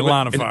the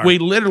line of and fire. we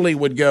literally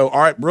would go, all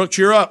right, Brooks,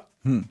 you're up.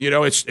 You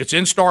know, it's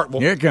in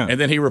Starkville. Here it comes.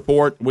 And then he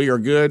report, we are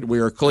good, we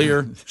are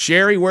clear.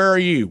 Sherry, where are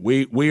you?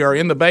 We are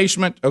in the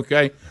basement,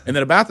 okay. And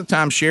then about the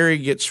time Sherry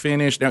gets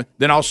finished,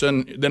 then all of a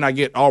sudden, then I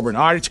get Auburn.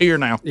 All right, it's here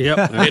now.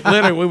 Yep. It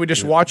literally, we would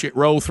just watch it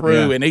roll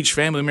through, Yeah. and each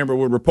family member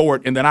would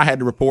report, and then I had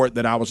to report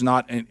that I was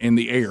not in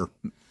the air.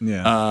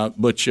 Yeah.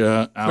 But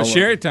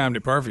Sherry timed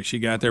it perfect. She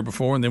got there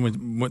before, and then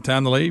when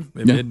time to leave,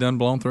 it had done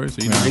blown through.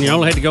 So And you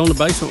only had to go in the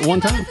basement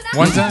one time.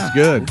 one time.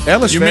 Good.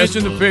 Ellis You Fest-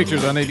 mentioned the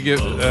pictures. I need to give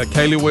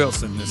Kaylee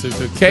Wilson. This who took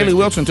the Kaylee pictures.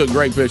 Wilson took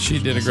great pictures. She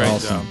did a great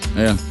job.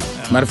 Yeah.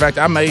 Matter of fact,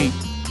 I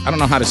don't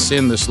know how to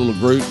send this little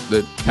group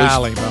that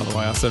Kylie, by the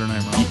way, I said her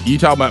name wrong. You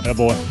talk about That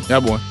boy.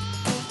 that boy.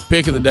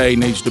 Pick of the day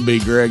needs to be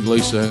Greg,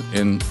 Lisa,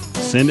 and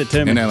Send it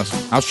to me. and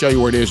Ellis. I'll show you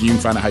where it is, and you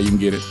can find out how you can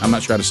get it. I'm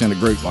not trying to send a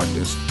group like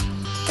this.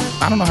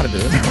 I don't know how to do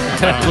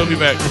it. We'll be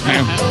back.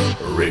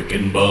 Rick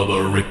and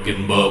Bubba, Rick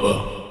and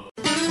Bubba.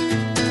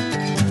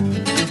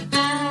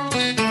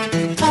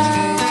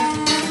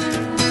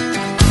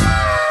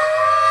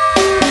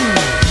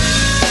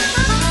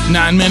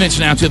 9 minutes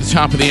now to the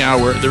top of the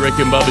hour. The Rick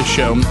and Bubba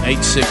Show.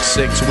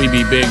 866 We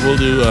Be Big. We'll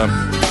do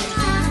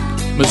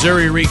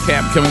Missouri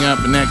recap coming up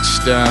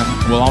next.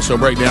 We'll also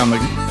break down the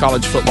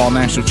college football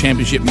national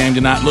championship game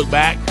tonight. Look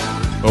back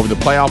over the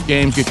playoff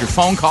games. Get your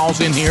phone calls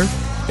in here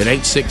at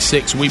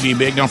 866 We Be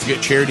Big. Don't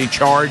forget Charity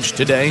Charge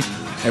today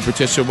at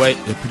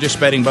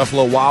participating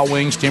Buffalo Wild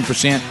Wings.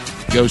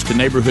 10% goes to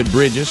Neighborhood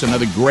Bridges,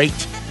 another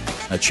great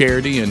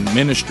charity and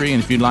ministry.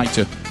 And if you'd like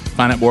to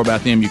find out more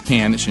about them, you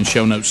can. It's in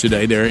show notes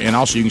today there. And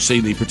also you can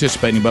see the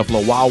participating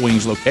Buffalo Wild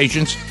Wings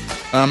locations.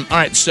 All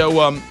right,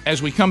 so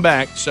as we come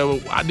back, so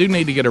I do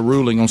need to get a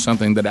ruling on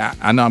something that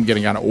I know I'm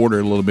getting out of order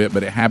a little bit,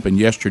 but it happened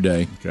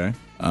yesterday. Okay.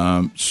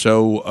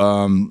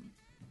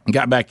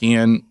 Got back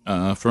in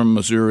from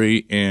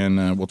Missouri,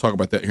 and we'll talk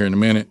about that here in a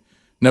minute.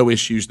 No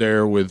issues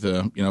there with,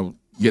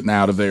 getting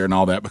out of there and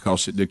all that,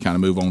 because it did kind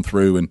of move on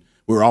through. And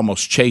we were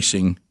almost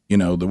chasing,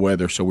 the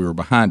weather, so we were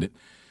behind it.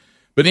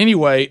 But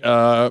anyway,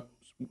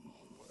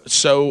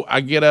 so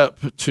I get up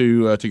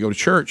to go to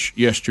church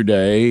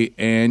yesterday,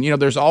 and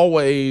there's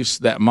always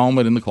that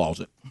moment in the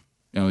closet.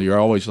 You're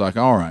always like,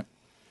 all right,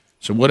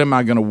 so what am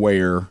I going to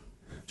wear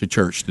to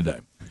church today?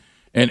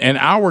 And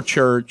our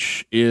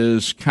church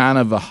is kind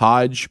of a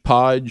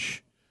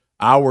hodgepodge.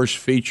 Ours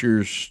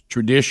features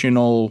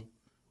traditional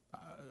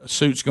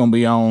suits going to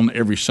be on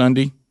every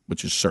Sunday,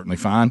 which is certainly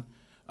fine.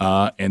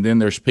 And then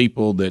there's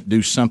people that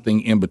do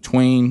something in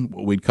between,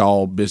 what we'd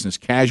call business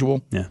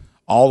casual,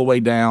 all the way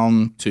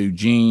down to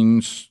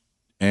jeans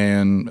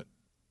and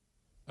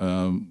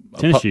a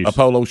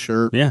polo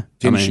shirt,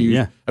 tennis shoes.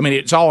 Yeah. I mean,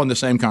 it's all in the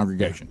same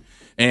congregation.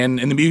 And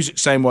in the music,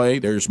 same way.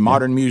 There's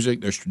modern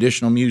music, there's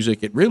traditional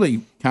music. It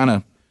really kind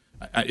of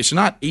 – it's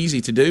not easy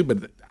to do,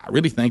 but I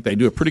really think they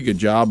do a pretty good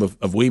job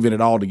of weaving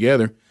it all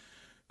together.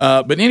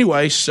 But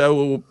anyway,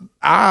 so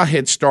I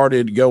had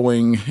started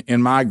going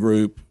in my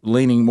group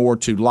leaning more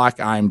to like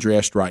I am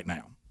dressed right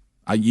now.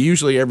 I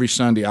usually every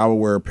Sunday I will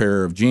wear a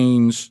pair of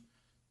jeans,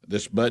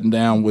 this button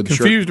down with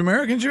Confused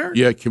American shirt.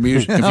 Yeah,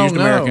 confused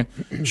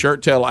American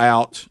shirt tail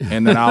out,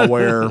 and then I'll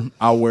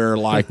wear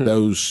like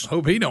those.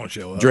 Hope he don't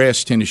show up.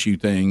 Dress tennis shoe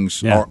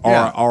things, or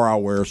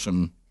I'll wear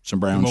some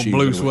brown shoes.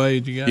 Blue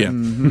suede you got. Yeah,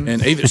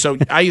 and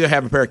I either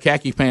have a pair of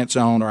khaki pants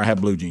on or I have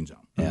blue jeans on.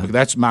 Yeah.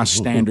 That's my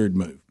standard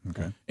move.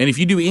 Okay. And if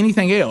you do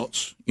anything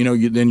else,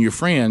 then your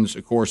friends,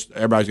 of course,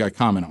 everybody's got to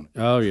comment on it.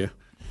 Oh yeah.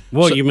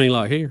 Well, you mean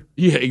like here?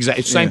 Yeah,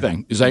 exactly. Same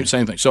thing.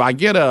 Same thing. So I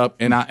get up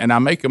and I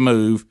make a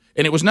move,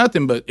 and it was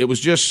nothing but it was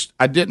just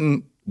I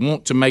didn't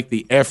want to make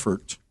the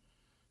effort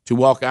to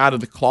walk out of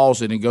the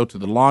closet and go to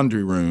the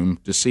laundry room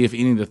to see if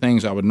any of the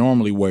things I would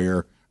normally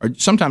wear, or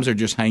sometimes they're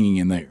just hanging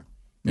in there.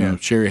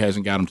 Sherry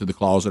hasn't got them to the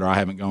closet, or I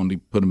haven't gone to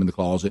put them in the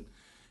closet,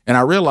 and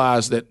I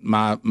realized that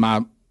my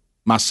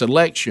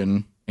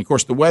selection. Of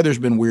course, the weather's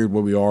been weird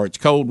where we are. It's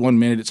cold one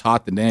minute, it's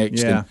hot the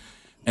next. Yeah.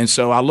 And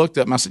so I looked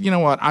up and I said, you know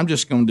what? I'm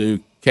just going to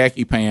do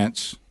khaki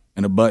pants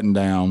and a button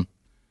down,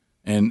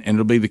 and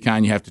it'll be the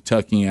kind you have to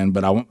tuck in.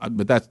 But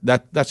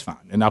that's fine.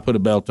 And I'll put a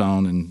belt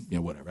on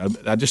and whatever.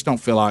 I just don't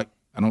feel like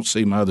I don't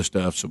see my other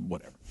stuff, so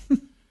whatever.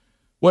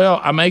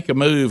 Well, I make a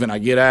move and I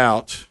get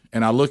out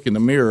and I look in the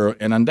mirror,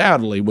 and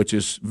undoubtedly, which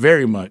is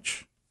very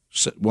much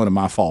one of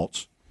my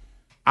faults,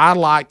 I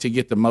like to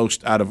get the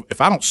most out of – if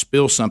I don't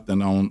spill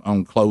something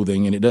on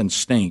clothing and it doesn't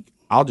stink,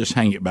 I'll just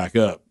hang it back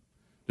up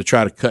to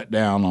try to cut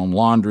down on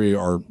laundry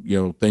or,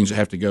 things that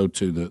have to go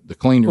to the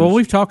cleaners. Well,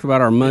 we've talked about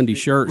our Monday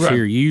shirts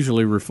here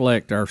usually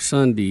reflect our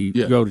Sunday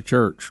go to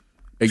church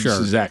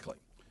shirt. Exactly.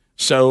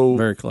 So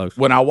very close.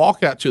 When I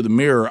walk out to the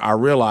mirror, I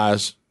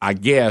realize I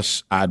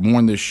guess I'd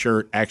worn this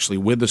shirt actually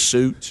with a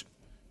suit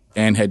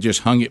and had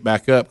just hung it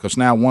back up because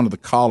now one of the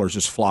collars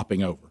is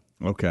flopping over.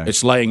 Okay.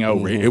 It's laying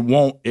over.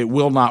 Mm-hmm. It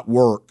will not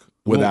work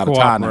without a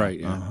tie now.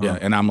 Yeah.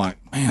 And I'm like,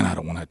 man, I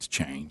don't want that to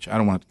change. I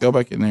don't want to go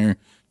back in there,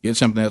 get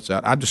something else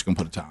out. I'm just going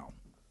to put a tie on.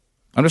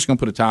 I'm just going to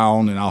put a tie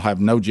on, and I'll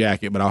have no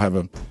jacket, but I'll have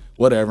a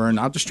whatever, and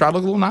I'll just try to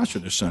look a little nicer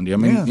this Sunday. I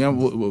mean,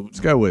 let's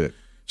go with it.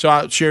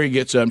 So Sherry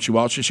gets up and she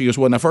walks. She goes,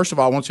 well, now, first of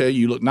all, I want to tell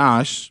you look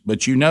nice,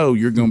 but you're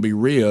going to be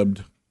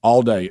ribbed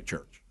all day at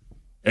church.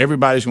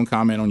 Everybody's going to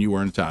comment on you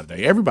wearing a tie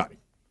today. Everybody.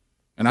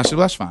 And I said,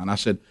 well, that's fine. I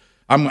said,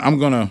 I'm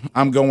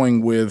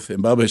going with,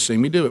 and Bubba has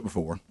seen me do it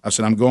before. I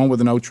said, I'm going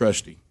with an old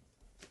trustee.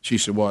 She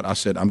said, what? I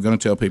said, I'm going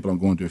to tell people I'm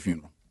going to a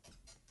funeral.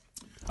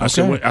 I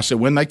said,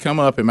 when they come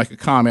up and make a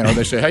comment or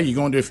they say, hey, you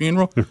going to a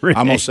funeral?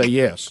 I'm going to say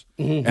yes.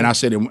 Mm-hmm. And I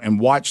said, and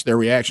watch their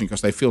reaction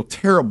because they feel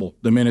terrible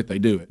the minute they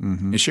do it.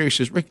 Mm-hmm. And Sherry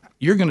says, Rick,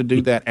 you're going to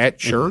do that at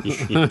church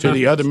to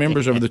the other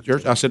members of the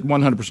church? I said,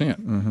 100%.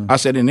 Mm-hmm. I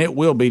said, and it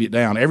will beat it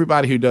down.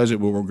 Everybody who does it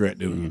will regret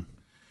doing it.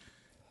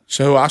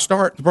 So I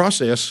start the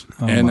process,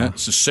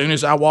 as soon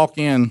as I walk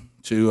in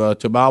to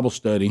Bible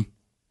study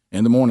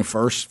in the morning,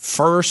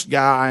 first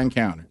guy I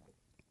encountered,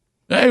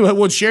 hey,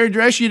 would Sherry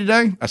dress you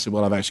today? I said,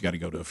 well, I've actually got to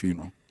go to a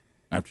funeral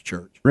after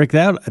church. Rick,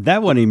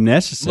 that wasn't even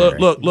necessary.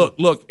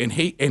 Look, and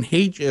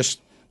he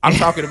just, I'm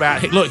talking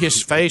about, look,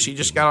 his face, he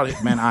just got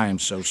on, man, I am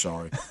so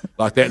sorry.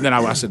 Like that. And then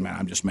I said, man,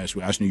 I'm just messing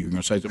with you. I just knew you were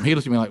going to say something. He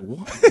looked at me like,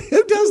 what?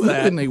 Who does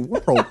that? In the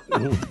world?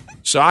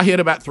 So I hit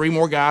about 3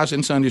 more guys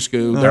in Sunday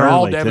school. They're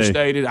all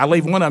devastated. I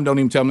leave one of them, don't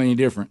even tell them any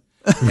different.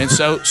 And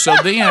so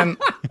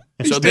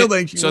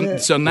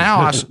now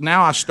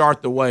I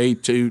start the way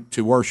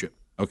to worship.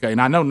 Okay,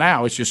 and I know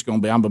now it's just going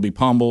to be, I'm going to be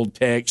pummeled,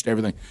 text,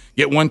 everything.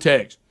 Get one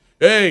text.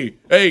 Hey,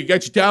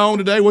 got your tie on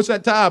today? What's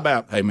that tie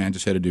about? Hey, man,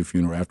 just had to do a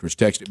funeral afterwards.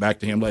 Text it back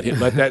to him.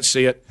 Let that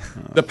sit.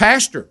 The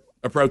pastor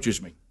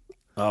approaches me.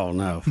 Oh,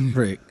 no,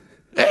 Rick.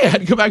 Hey, I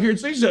had to come back here and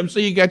see something.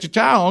 See, you got your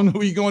tie on.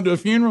 Who are you going to a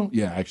funeral?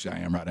 Yeah, actually, I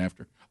am right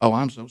after. Oh,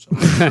 I'm so sorry.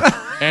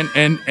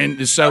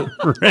 and so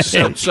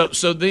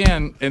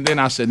then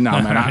I said, no,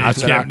 man. I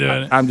said,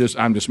 I'm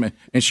just man.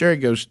 And Sherry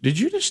goes, did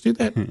you just do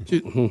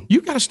that?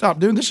 You got to stop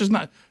doing this. Is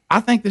not. I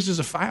think this is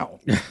a foul.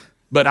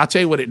 But I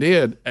tell you what it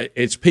did.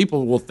 It's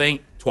people will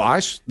think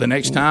twice. The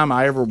next time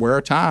I ever wear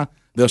a tie,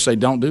 they'll say,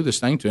 don't do this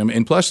thing to him.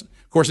 And plus,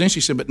 of course, then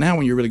she said, but now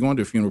when you're really going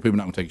to a funeral, people are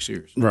not going to take you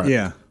serious. Right.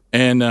 Yeah.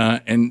 And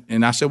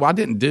I said, well, I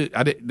didn't.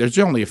 There's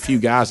only a few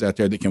guys out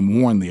there that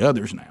can warn the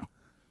others now.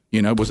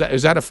 You know,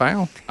 is that a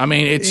foul? I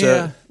mean, it's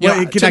now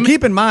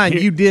keep in mind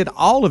you did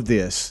all of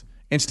this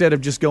instead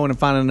of just going and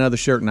finding another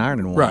shirt and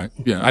ironing one. Right.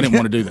 Yeah, I didn't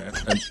want to do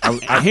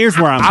that. Here's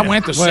where I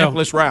went the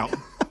simplest route.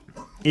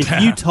 If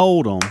you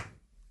told them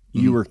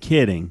you were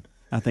kidding,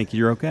 I think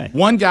you're okay.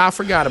 One guy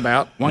forgot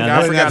about.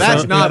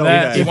 That's not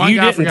that. If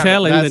you didn't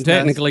tell him, then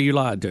technically you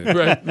lied to him.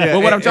 Right.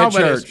 Well, what I'm talking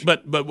about is,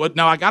 but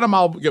no, I got him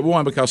all get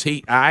one because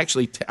I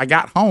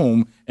got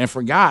home and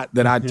forgot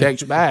that I'd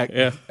text back,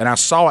 and I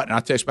saw it and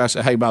I texted back. I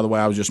said, "Hey, by the way,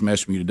 I was just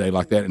messing with you today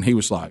like that," and he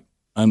was like,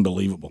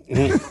 "Unbelievable."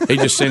 He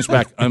just sends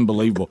back,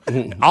 "Unbelievable."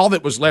 All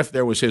that was left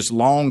there was his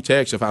long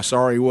text of how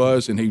sorry he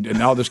was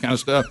and all this kind of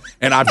stuff,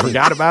 and I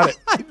forgot about it.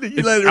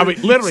 I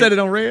mean, literally set it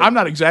on red. I'm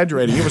not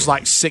exaggerating. It was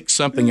like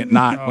 6-something at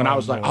night when I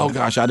was like, "Oh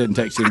gosh, I didn't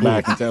text him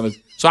back and tell him."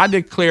 So I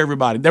did clear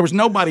everybody. There was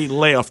nobody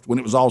left when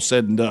it was all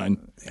said and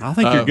done. I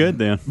think you're good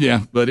then.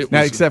 Yeah, but it was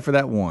now, except for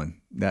that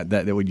one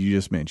that what you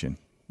just mentioned.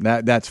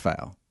 That's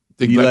foul.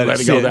 You let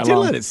it go that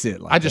long. Let it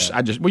sit like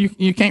that. Well,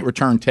 you can't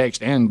return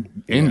text and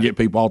get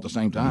people all at the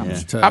same time.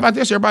 Yeah. How about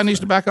this? Everybody needs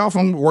to back off.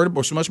 I'm worried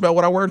so much about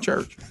what I wear in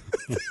church.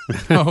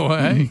 Oh,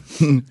 hey.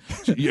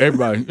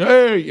 Everybody,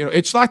 hey, you know,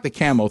 it's like the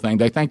camo thing.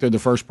 They think they're the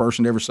first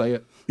person to ever say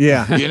it.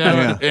 Yeah. You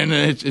know, and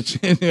it's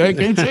they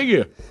can't see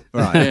you.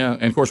 Right. Yeah.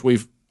 And of course,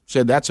 we've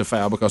said that's a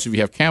foul because if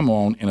you have camo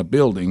on in a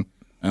building,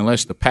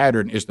 unless the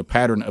pattern is the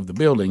pattern of the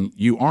building,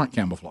 you aren't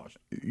camouflaging.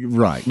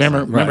 Right.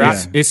 Remember,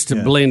 It's to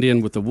blend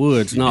in with the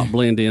woods, not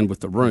blend in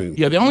with the room.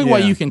 Yeah, the only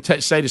way you can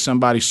say to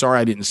somebody, "Sorry,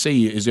 I didn't see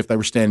you," is if they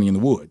were standing in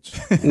the woods.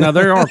 Now,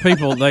 there are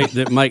people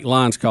that make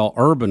lines called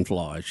urban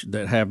flage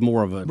that have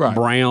more of a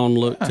brown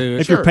look to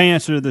it. If your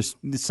pants are the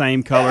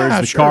same color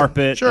as the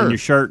carpet and your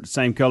shirt the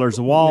same color as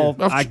the wall,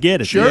 I get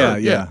it. Sure,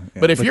 yeah.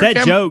 But if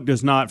that joke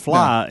does not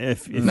fly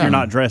if you're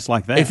not dressed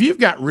like that. If you've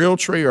got real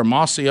tree or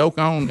mossy oak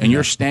on and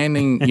you're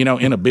standing,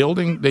 in a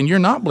building, then you're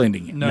not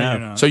blending in. No, you're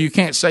not. So you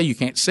can't say you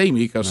can't see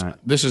me because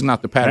this is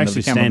not the pattern of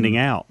the camera. Standing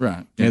out.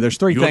 Right. Yeah, there's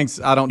three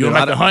things I don't do. You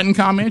want to make the hunting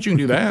comment? You can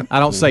do that.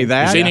 I don't say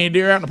that. You seen any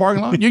deer out in the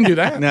parking lot? You can do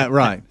that. No,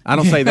 right. I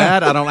don't say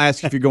that. I don't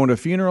ask if you're going to a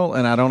funeral,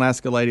 and I don't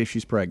ask a lady if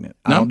she's pregnant.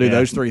 I don't do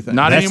those three things.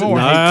 Not anymore.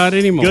 Not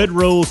anymore. Good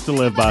rules to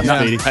live by,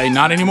 Speedy. Hey,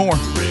 not anymore.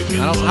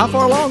 How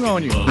far along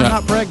on you? I'm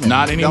not pregnant.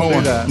 Not anymore.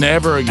 Don't do that.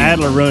 Never again.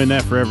 Adler ruined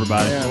that for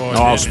everybody.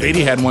 Oh,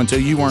 Speedy had one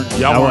too. You weren't.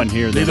 Y'all I weren't wasn't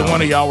here. Neither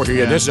one of y'all were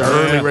here. Yeah. This is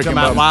early Rick and Come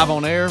out Bubba. live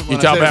on air. You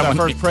talk about my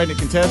first pregnant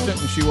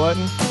contestant, and she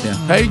wasn't. Yeah.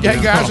 Hey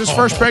guys, this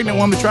first pregnant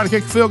woman trying to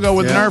kick a field goal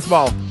with a Nerf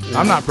ball.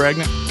 I'm not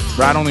pregnant.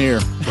 Right on the air.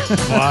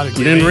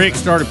 Then Rick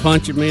started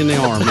punching me in the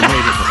arm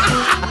immediately.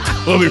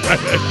 We'll be right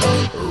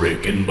back.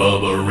 Rick and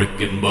Bubba,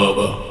 Rick and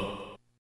Bubba.